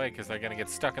all this way because they're gonna get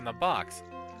stuck in the box.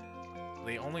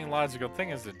 The only logical thing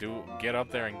is to get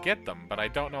up there and get them, but I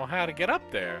don't know how to get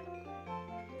up there.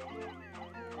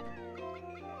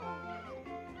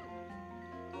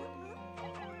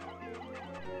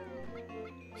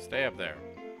 Stay up there.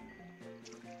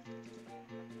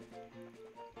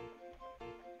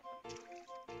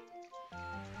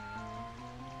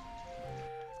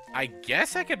 I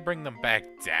guess I could bring them back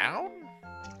down?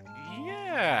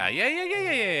 Yeah.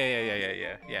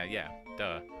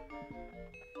 Duh.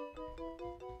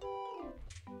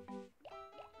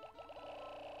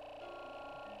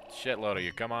 Shitload of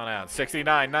you, come on out.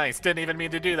 69, nice. Didn't even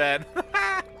mean to do that.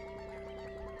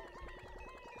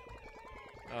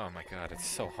 Oh my god, it's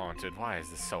so haunted. Why is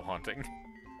this so haunting?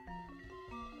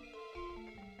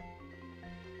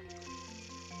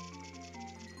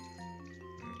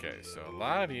 Okay, so a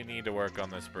lot of you need to work on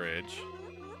this bridge.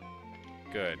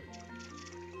 Good.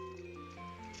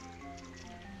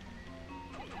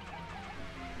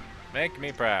 Make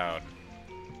me proud.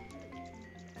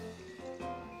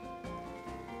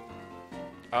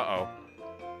 Uh-oh.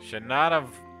 Should not have...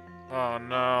 Oh,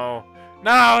 no.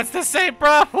 No, it's the same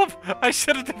problem! I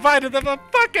should have divided them up.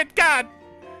 Fucking God!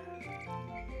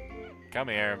 Come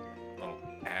here, little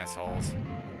assholes.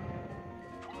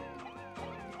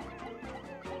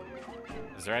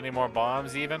 Is there any more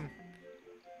bombs, even?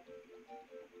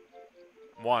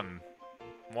 One.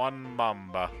 One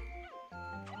mamba.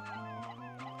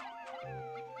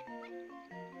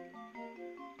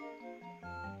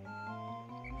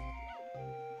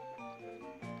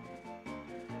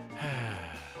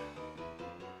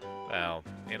 Well,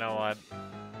 you know what?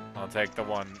 I'll take the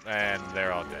one, and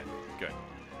they're all dead. Good.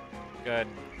 Good.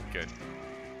 Good.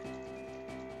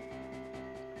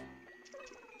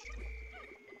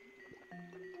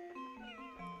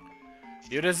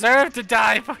 You deserve to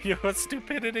die for your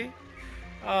stupidity!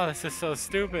 Oh, this is so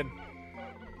stupid.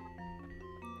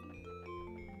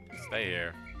 Stay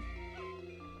here.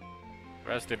 The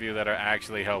rest of you that are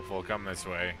actually helpful, come this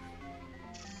way.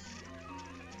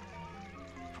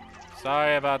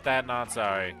 Sorry about that, not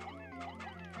sorry.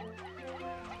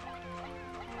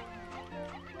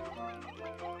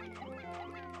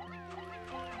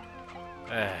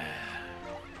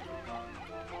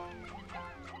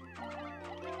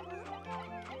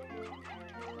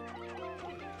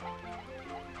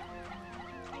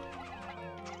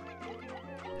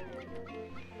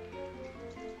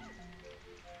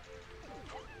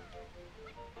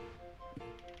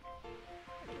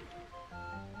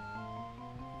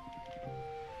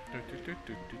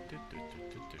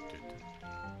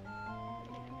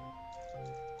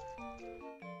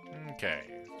 Okay,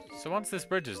 so once this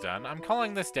bridge is done, I'm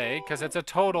calling this day because it's a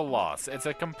total loss. It's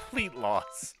a complete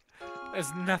loss.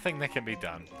 There's nothing that can be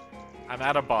done. I'm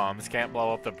out of bombs, can't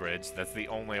blow up the bridge. That's the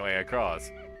only way across.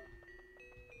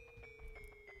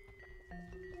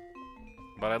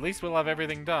 But at least we'll have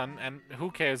everything done, and who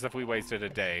cares if we wasted a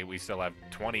day? We still have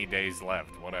 20 days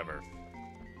left, whatever.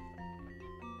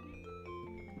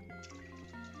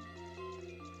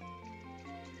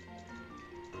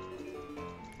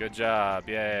 Good job,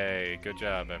 yay. Good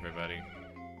job, everybody.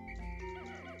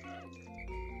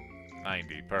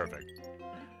 90, perfect.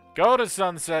 Go to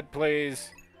sunset,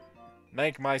 please.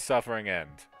 Make my suffering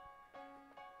end.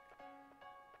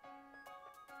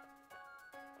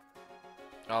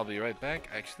 I'll be right back.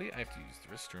 Actually, I have to use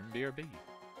the restroom, BRB.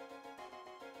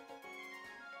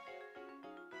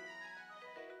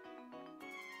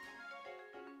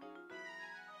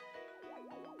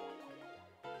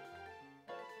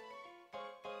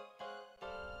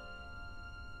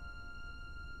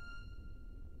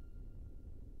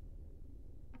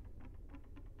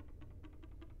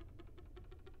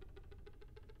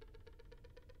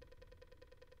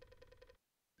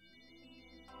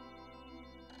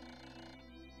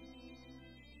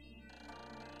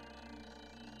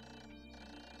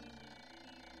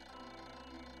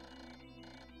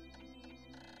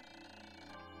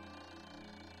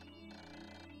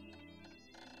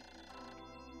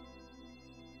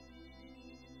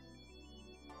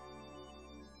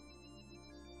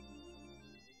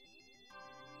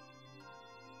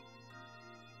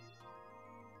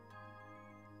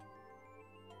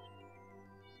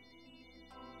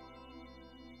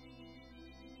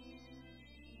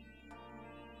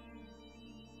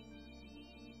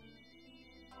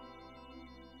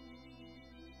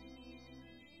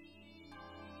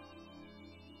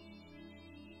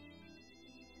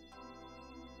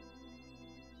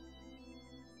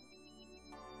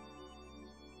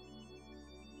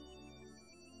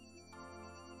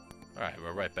 Alright,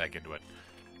 we're right back into it.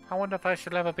 I wonder if I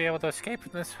should ever be able to escape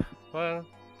from this world.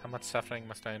 How much suffering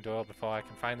must I endure before I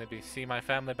can finally see my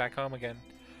family back home again?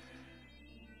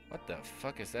 What the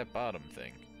fuck is that bottom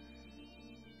thing?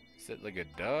 Is it like a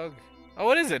dog?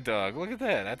 Oh, it is a dog! Look at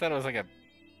that! I thought it was like a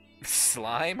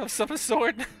slime of some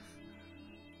sort.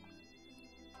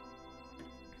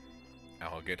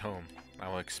 I will get home. I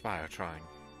will expire trying.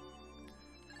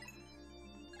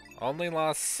 Only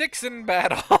lost 6 in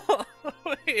battle.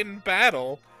 In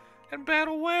battle? In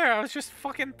battle where? I was just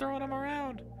fucking throwing them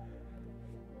around.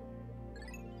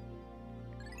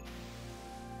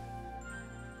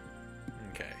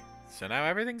 Okay, so now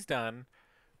everything's done.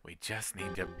 We just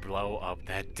need to blow up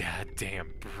that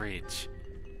goddamn bridge.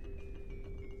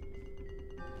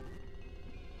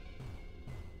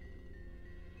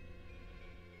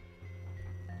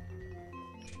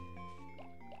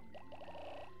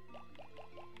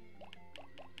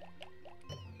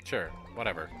 Sure,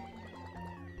 whatever.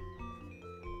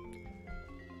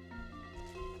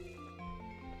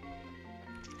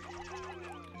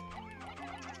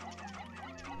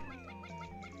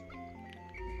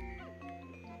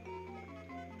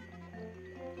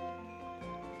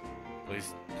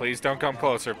 Please, please don't come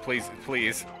closer. Please,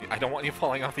 please. I don't want you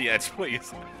falling off the edge,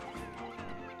 please.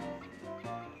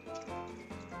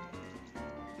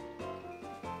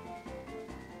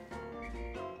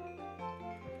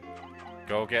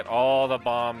 Go get all the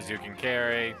bombs you can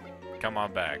carry. Come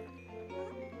on back.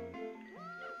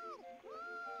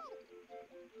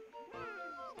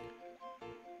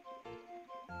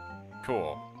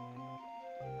 Cool.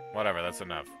 Whatever, that's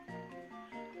enough.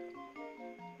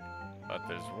 But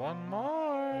there's one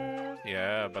more.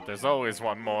 Yeah, but there's always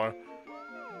one more.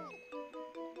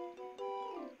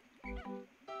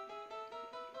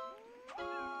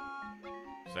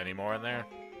 Is there any more in there?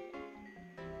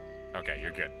 Okay,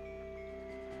 you're good.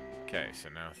 Okay, so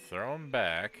now throw him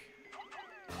back.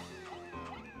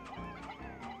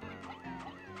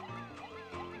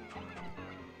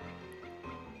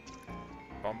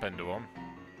 Bump into him.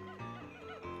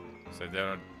 So they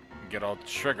don't get all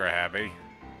trigger happy.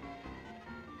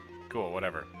 Cool,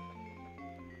 whatever.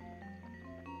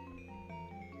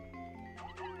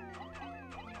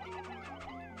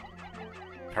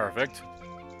 Perfect.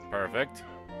 Perfect.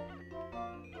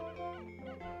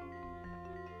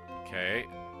 Okay.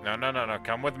 No, no, no, no.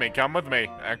 Come with me. Come with me.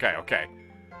 Okay, okay.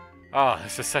 Oh,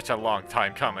 this is such a long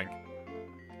time coming.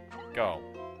 Go.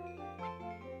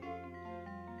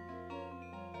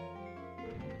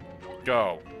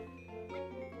 Go.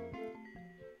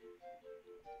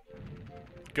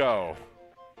 Go.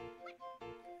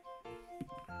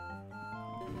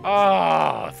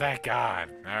 Oh, thank God.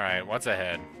 Alright, what's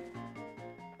ahead?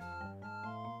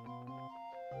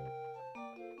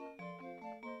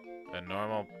 A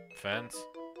normal fence?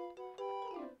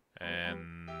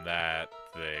 And that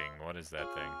thing. What is that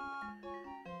thing?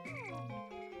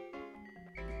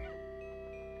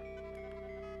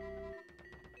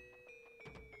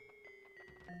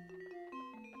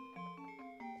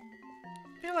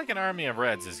 I feel like an army of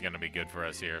reds is gonna be good for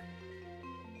us here.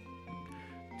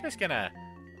 Just gonna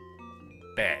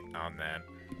bet on that,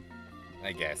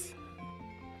 I guess.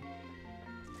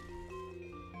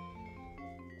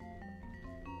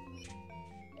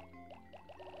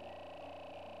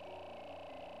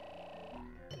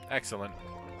 Excellent.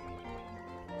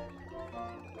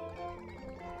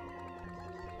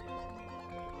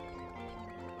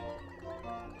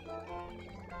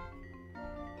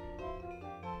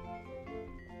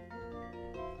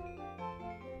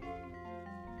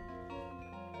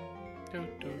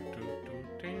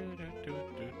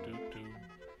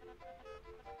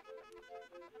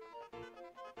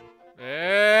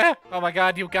 Oh my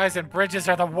God, you guys in bridges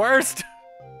are the worst!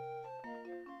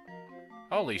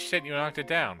 Holy shit, you knocked it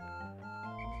down.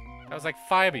 That was like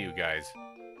 5 of you guys.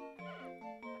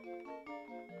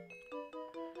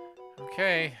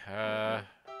 Okay,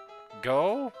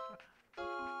 go?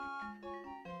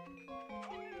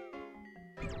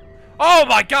 Oh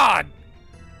my God!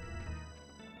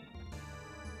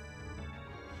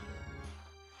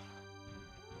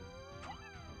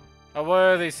 A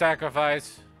worthy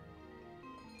sacrifice.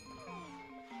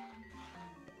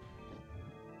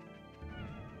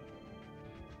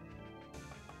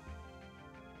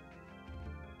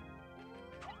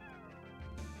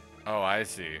 Oh, I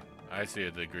see. I see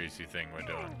the greasy thing we're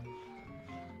doing.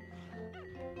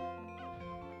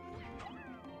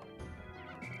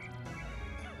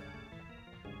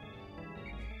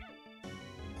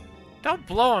 Don't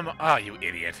blow him. Oh, you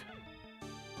idiot.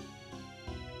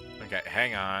 Okay,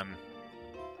 hang on.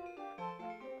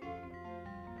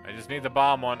 I just need the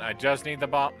bomb one. I just need the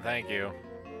bomb. Thank you.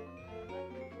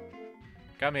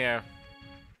 Come here.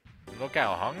 Look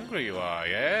how hungry you are.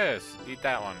 Yes. Eat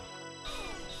that one.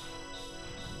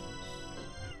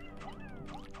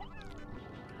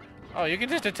 Oh, you can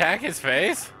just attack his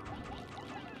face?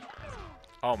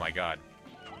 Oh my God.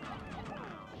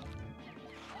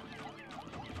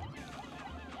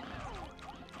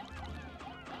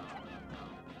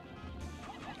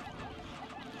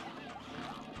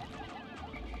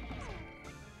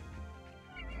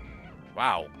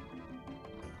 Wow.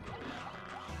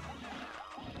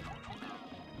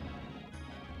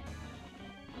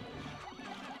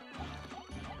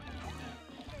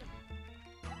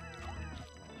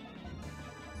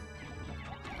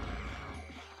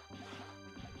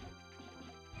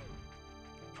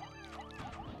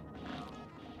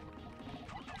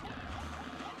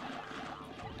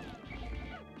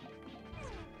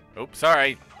 Oops,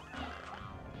 sorry.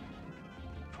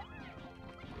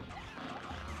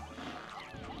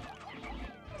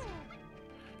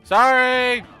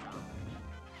 Sorry!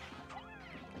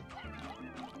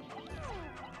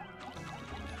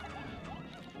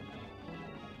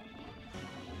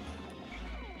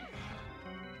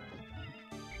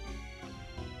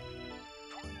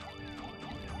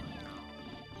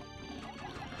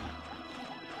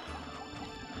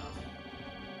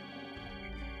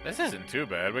 This isn't too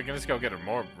bad. We can just go get a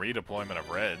more redeployment of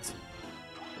reds.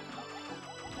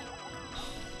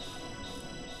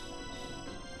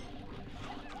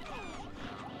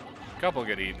 A couple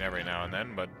get eaten every now and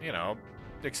then, but, you know,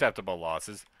 acceptable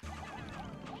losses.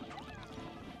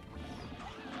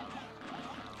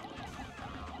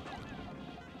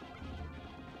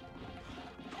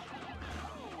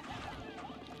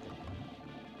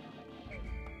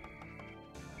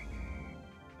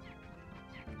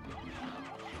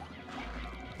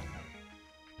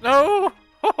 No!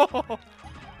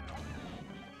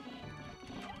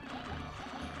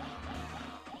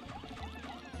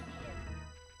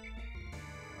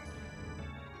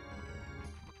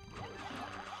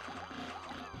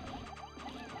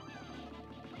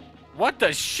 What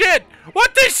the shit?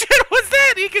 What the shit was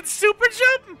that? He can super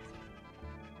jump?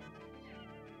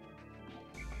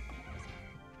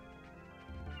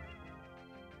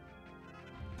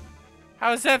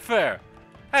 How is that fair?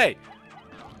 Hey!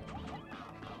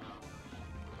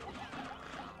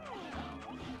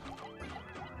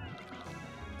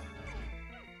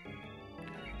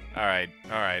 Alright,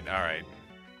 alright, alright.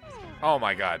 Oh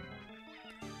my god.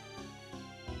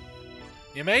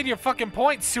 You made your fucking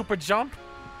point, super jump!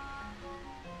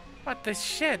 What the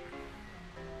shit?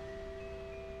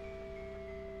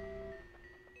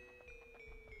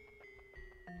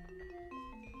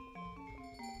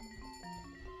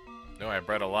 No, I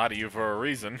bred a lot of you for a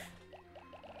reason.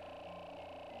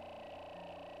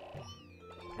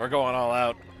 We're going all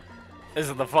out. This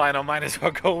is the final, might as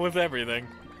well go with everything.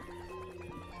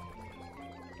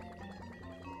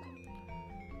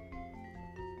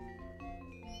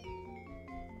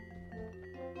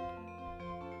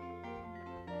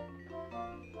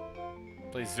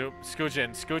 Please zoom,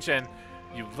 scooch in,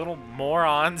 you little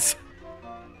morons.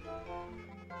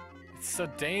 It's so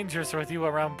dangerous with you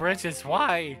around bridges,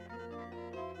 why?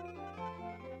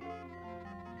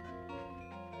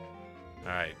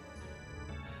 Alright.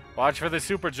 Watch for the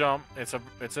super jump. It's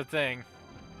a thing.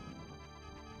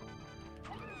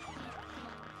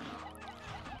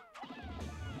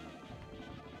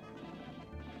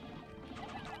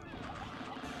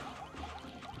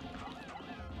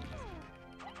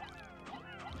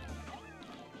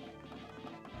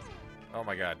 Oh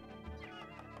my god.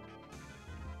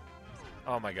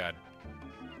 Oh my god.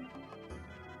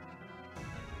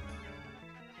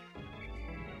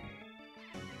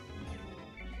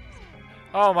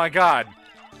 Oh my god.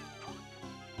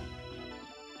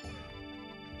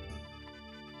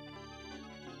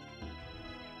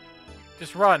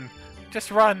 Just run. Just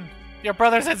run. Your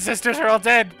brothers and sisters are all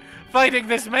dead, fighting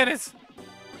this menace.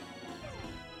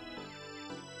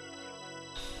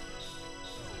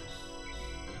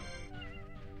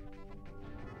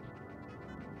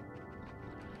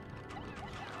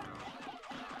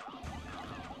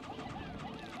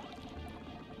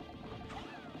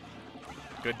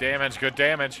 Good damage, good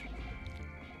damage.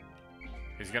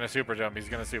 He's gonna super jump, he's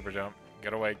gonna super jump.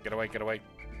 Get away, get away, get away.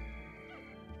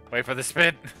 Wait for the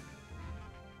spit.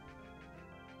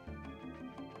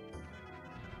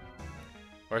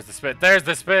 Where's the spit? There's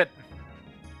the spit!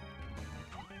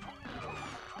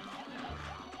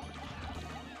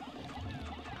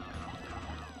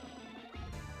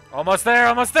 Almost there,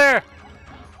 almost there!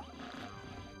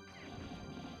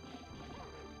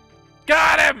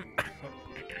 Got him!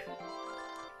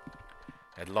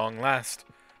 At long last,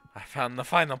 I found the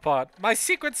final pot. My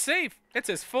secret safe! It's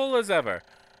as full as ever.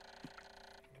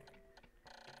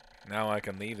 Now I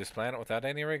can leave this planet without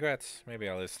any regrets. Maybe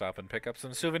I'll just stop and pick up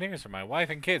some souvenirs for my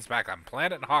wife and kids back on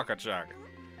planet Hawkachuk.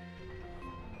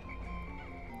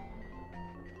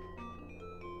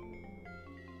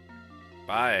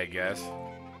 Bye, I guess.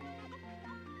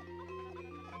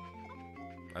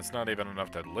 That's not even enough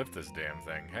to lift this damn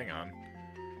thing. Hang on.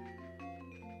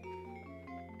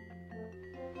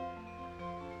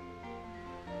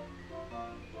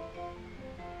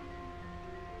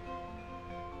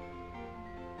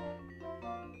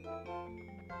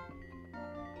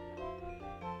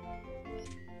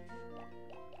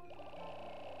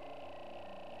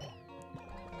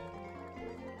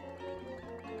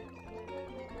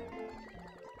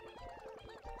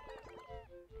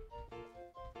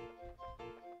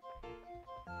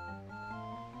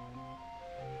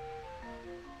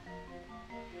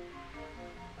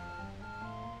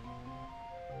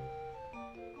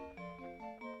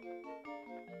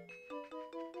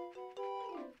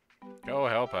 Go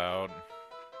help out.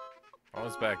 I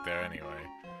was back there anyway.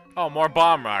 Oh, more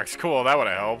bomb rocks. Cool, that would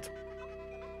have helped.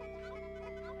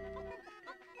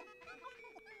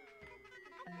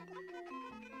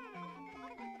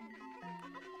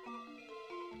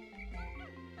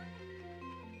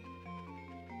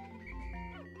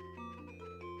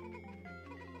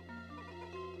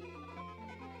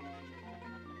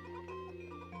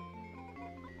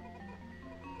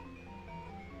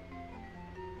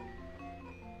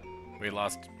 We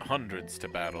lost hundreds to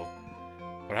battle.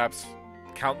 Perhaps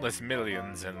countless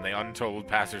millions in the untold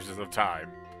passages of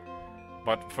time.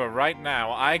 But for right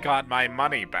now, I got my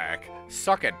money back.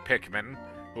 Suck it, Pikmin,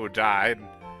 who died.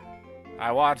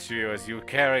 I watch you as you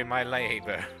carry my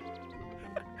labor.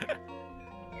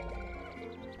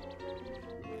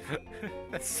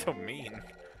 That's so mean.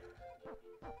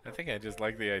 I think I just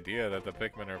like the idea that the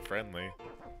Pikmin are friendly.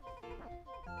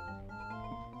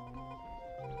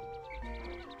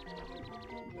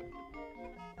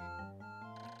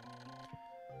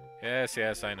 Yes,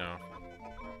 yes, I know.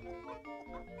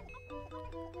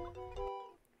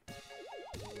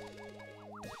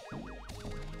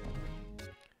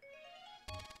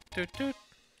 Toot toot.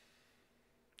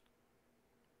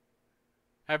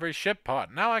 Every ship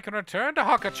pot. Now I can return to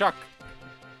Hawkachuk.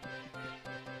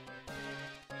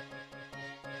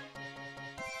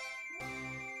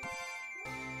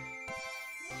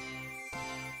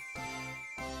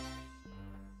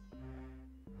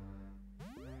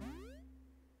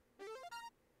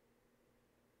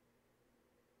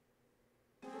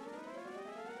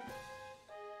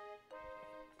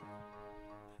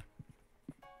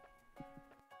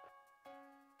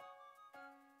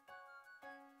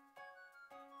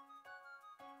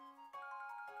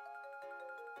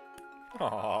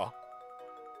 Aww.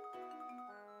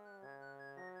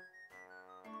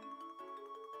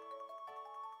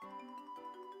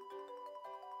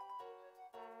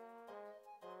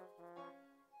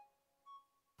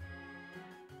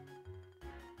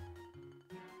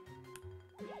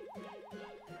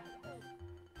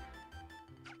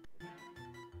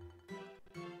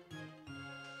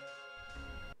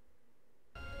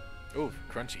 Ooh,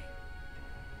 crunchy.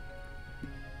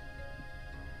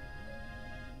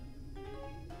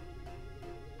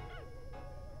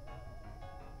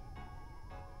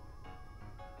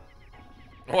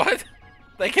 What?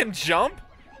 They can jump?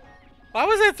 Why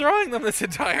was I throwing them this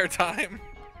entire time?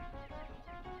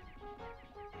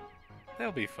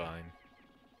 They'll be fine.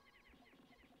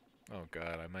 Oh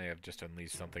god, I may have just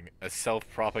unleashed something. A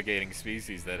self-propagating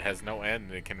species that has no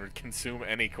end and can consume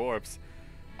any corpse.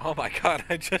 Oh my god,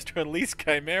 I just released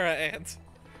chimera ants.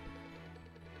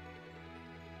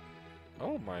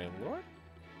 Oh my lord.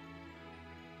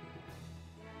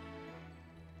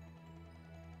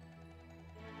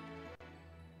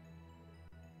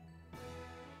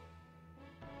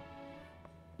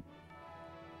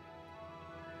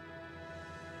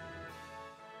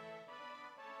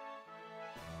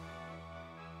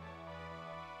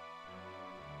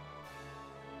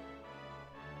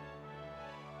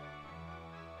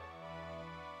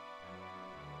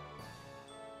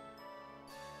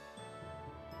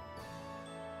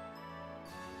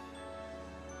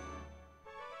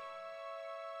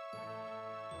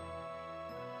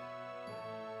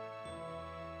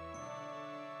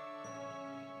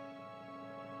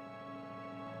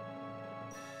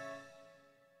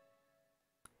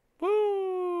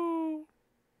 Woo!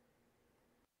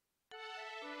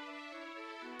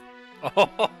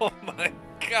 Oh my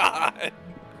god!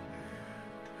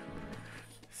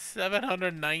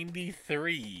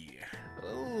 793.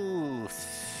 Ooh,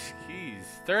 jeez.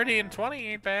 30 and 20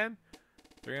 ain't bad.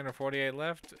 348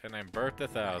 left, and I birthed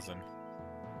 1,000.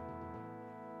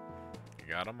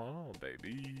 Got them all,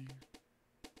 baby.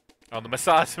 Oh, the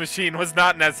massage machine was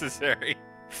not necessary.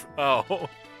 Oh,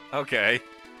 okay.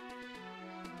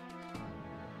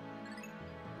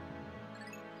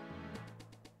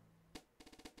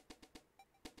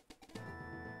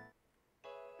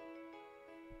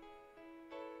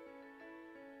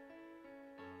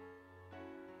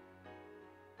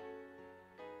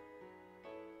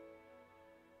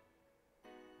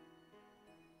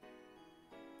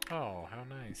 Oh, how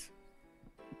nice.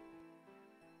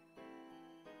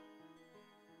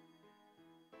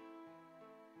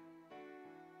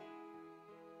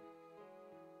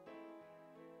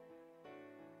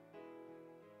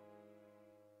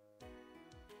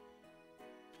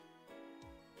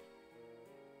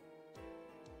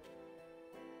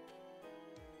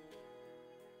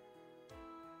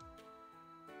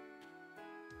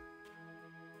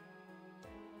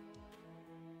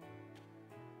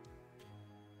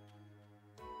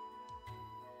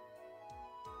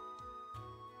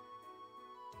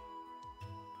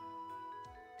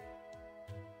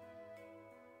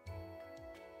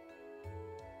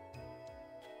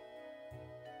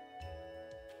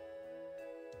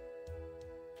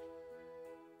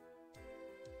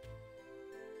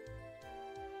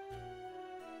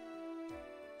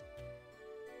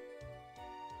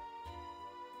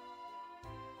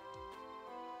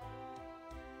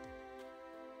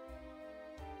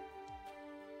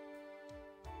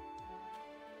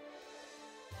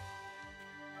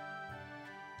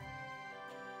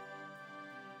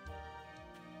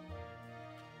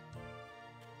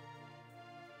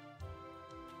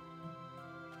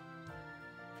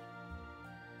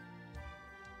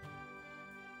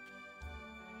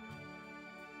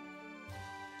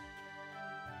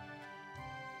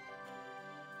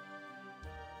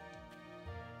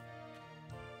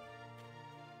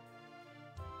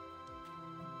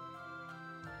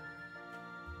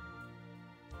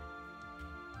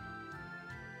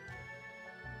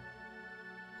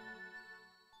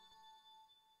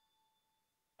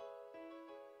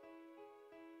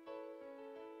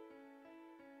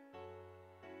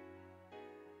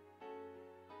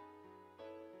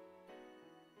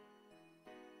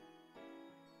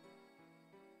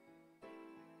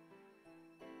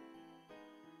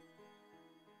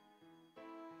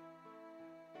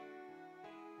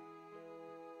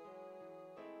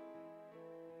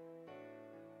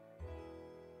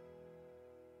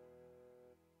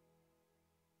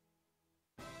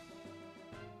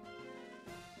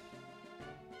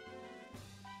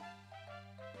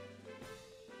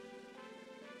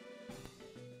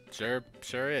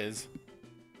 Sure is.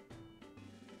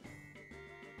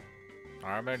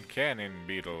 Armored cannon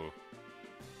beetle.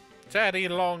 Daddy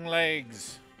long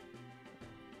legs.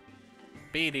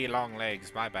 Beady long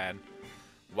legs, my bad.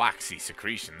 Waxy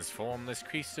secretions form this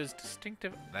creature's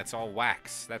distinctive... That's all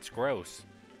wax. That's gross.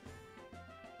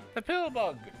 The pill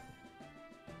bug.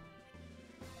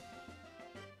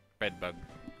 Bedbug.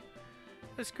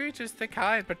 This creature's thick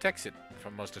hide protects it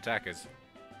from most attackers.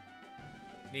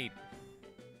 Neat.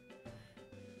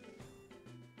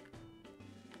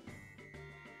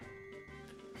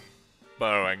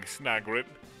 Burrowing snaglet.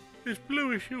 This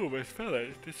bluish humorous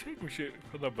feathers distinguish it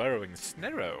from the burrowing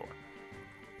snarrow,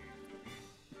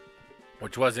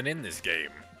 which wasn't in this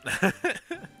game.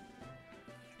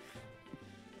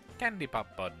 Candy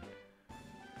Pop Bud.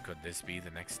 Could this be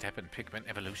the next step in Pikmin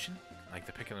evolution? Like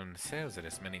the Pikmin themselves, it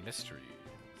has many mysteries.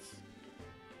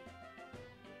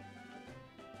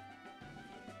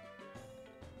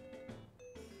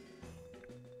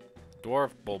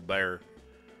 Dwarf Bull Bear.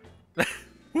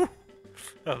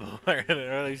 A bull in an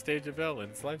early stage of development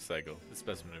in its life cycle. This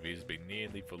specimen appears to be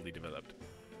nearly fully developed.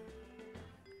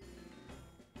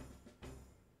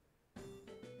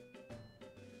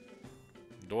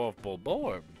 Dwarf Bull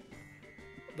Borb.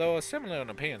 Though similar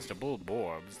in appearance to bull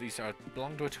borbs, these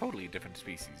belong to a totally different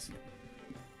species.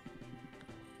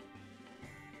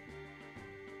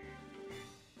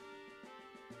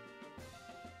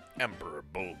 Emperor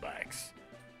Bullbacks.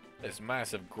 This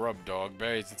massive grub dog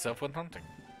buries itself when hunting.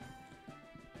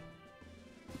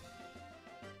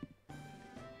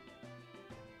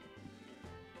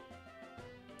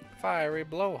 Fiery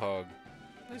Blowhog.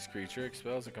 This creature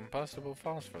expels a combustible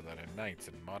phosphor that ignites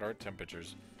at moderate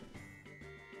temperatures.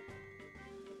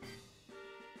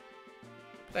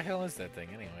 What the hell is that thing,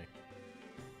 anyway?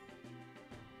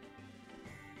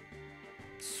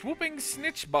 Swooping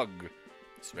Snitch Bug.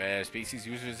 This rare species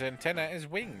uses antenna as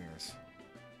wings.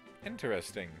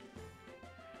 Interesting.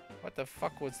 What the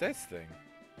fuck was this thing?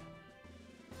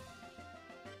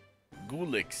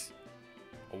 Gulix.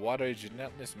 A watery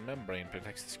gelatinous membrane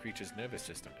protects this creature's nervous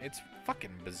system. It's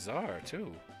fucking bizarre,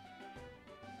 too.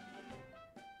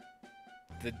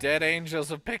 The Dead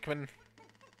Angels of Pikmin.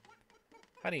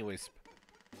 Honeywisp.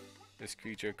 This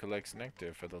creature collects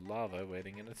nectar for the larva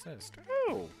waiting in its nest.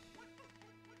 Oh!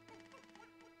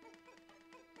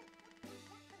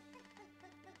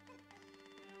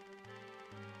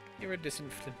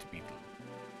 Iridescent flint beetle.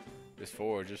 This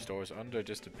forager stores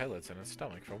undigested pellets in its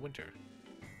stomach for winter.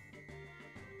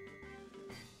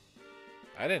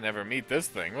 I didn't ever meet this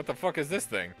thing. What the fuck is this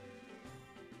thing?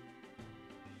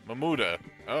 Mamuda.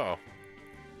 Oh.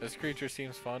 This creature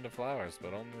seems fond of flowers,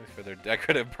 but only for their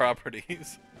decorative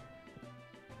properties.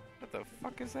 What the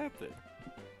fuck is that thing?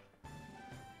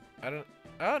 I don't...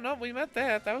 Oh, no, we met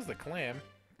that. That was the clam.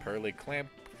 Pearly clam.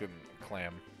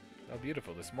 Oh,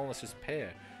 beautiful. The smallest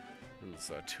pear.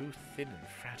 It's too thin and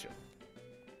fragile.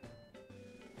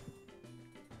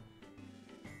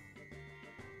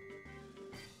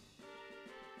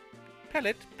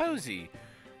 Pellet Posy.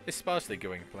 This sparsely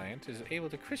growing plant is able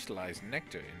to crystallize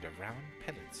nectar into round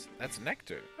pellets. That's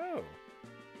nectar. Oh.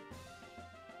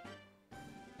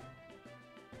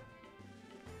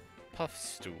 Puff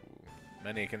stool.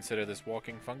 Many consider this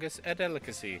walking fungus a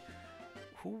delicacy.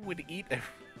 Who would eat a...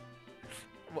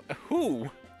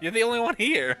 Who? You're the only one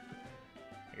here.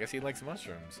 I guess he likes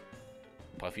mushrooms.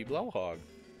 Puffy blowhog.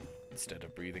 Instead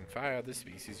of breathing fire, this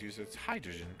species uses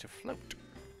hydrogen to float.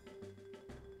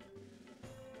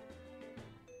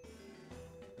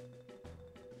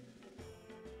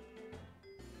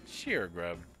 Sheer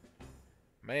grub.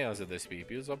 Males of this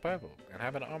species are purple and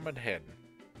have an armored head.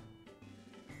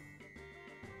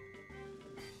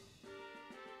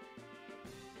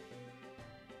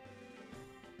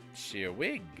 Sheer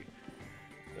wig.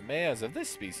 The males of this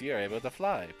species are able to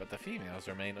fly, but the females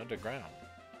remain underground.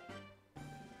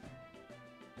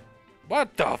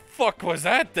 What the fuck was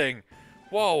that thing?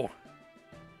 Whoa.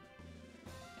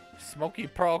 Smoky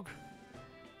prog.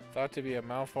 Thought to be a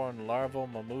malformed larval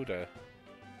mamuda.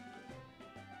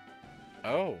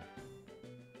 Oh.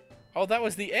 Oh, that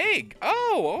was the egg!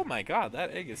 Oh my god, that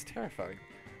egg is terrifying.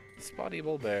 Spotty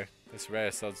bull bear. This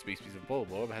rare subspecies of bull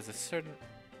boar has a certain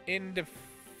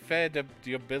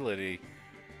indefatigability.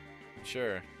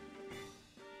 Sure.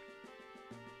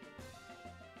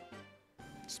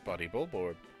 Spotty bull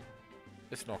boar.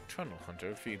 This nocturnal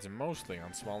hunter feeds mostly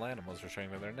on small animals returning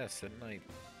to their nests at night.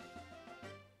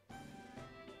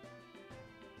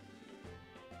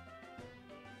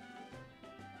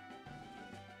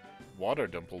 Water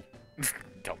dumple.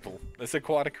 Dumple. This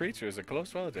aquatic creature is a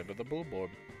close relative of the bull boar.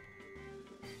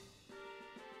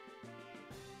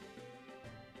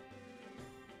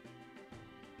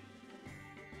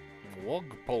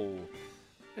 Wogpole.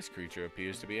 This creature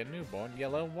appears to be a newborn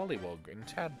yellow wollywog in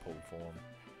tadpole form.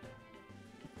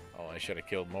 Oh, I should have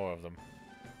killed more of them.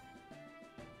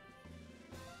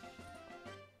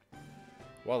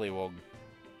 Wollywog.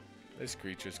 This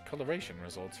creature's coloration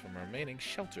results from remaining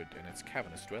sheltered in its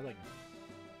cavernous dwelling.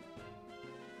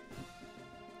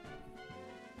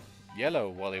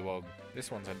 Yellow Wollywog. This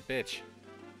one's a bitch.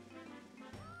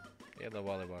 Yellow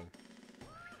Wollywog.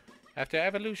 After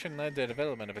evolution led to the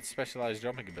development of its specialized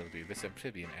jumping ability, this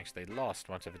amphibian actually lost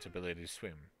much of its ability to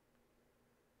swim.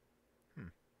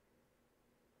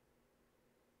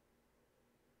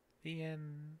 The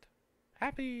end.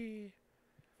 Happy!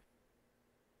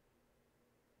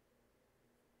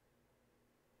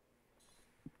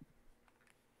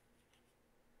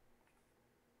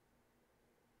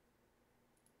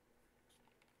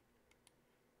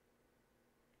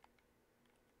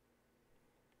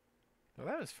 Well,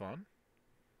 that was fun.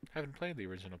 Haven't played the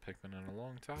original Pikmin in a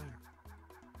long time.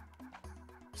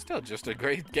 Still just a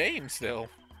great game, still.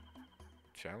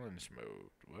 Challenge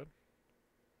mode. What?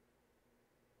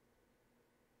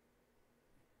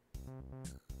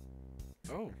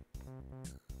 Oh.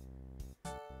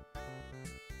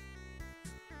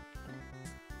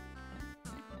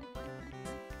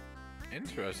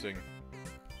 Interesting.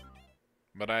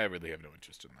 But I really have no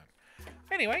interest in that.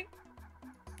 Anyway,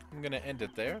 I'm gonna end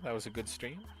it there. That was a good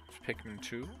stream. Pikmin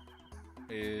 2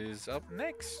 is up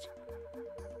next.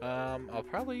 I'll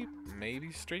probably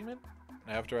maybe stream it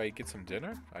after I get some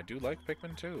dinner. I do like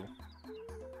Pikmin 2.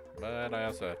 But I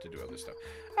also have to do other stuff.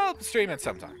 I'll stream it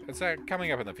sometime. It's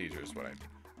coming up in the future is what I mean.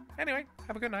 Anyway,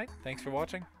 have a good night. Thanks for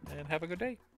watching, and have a good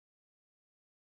day.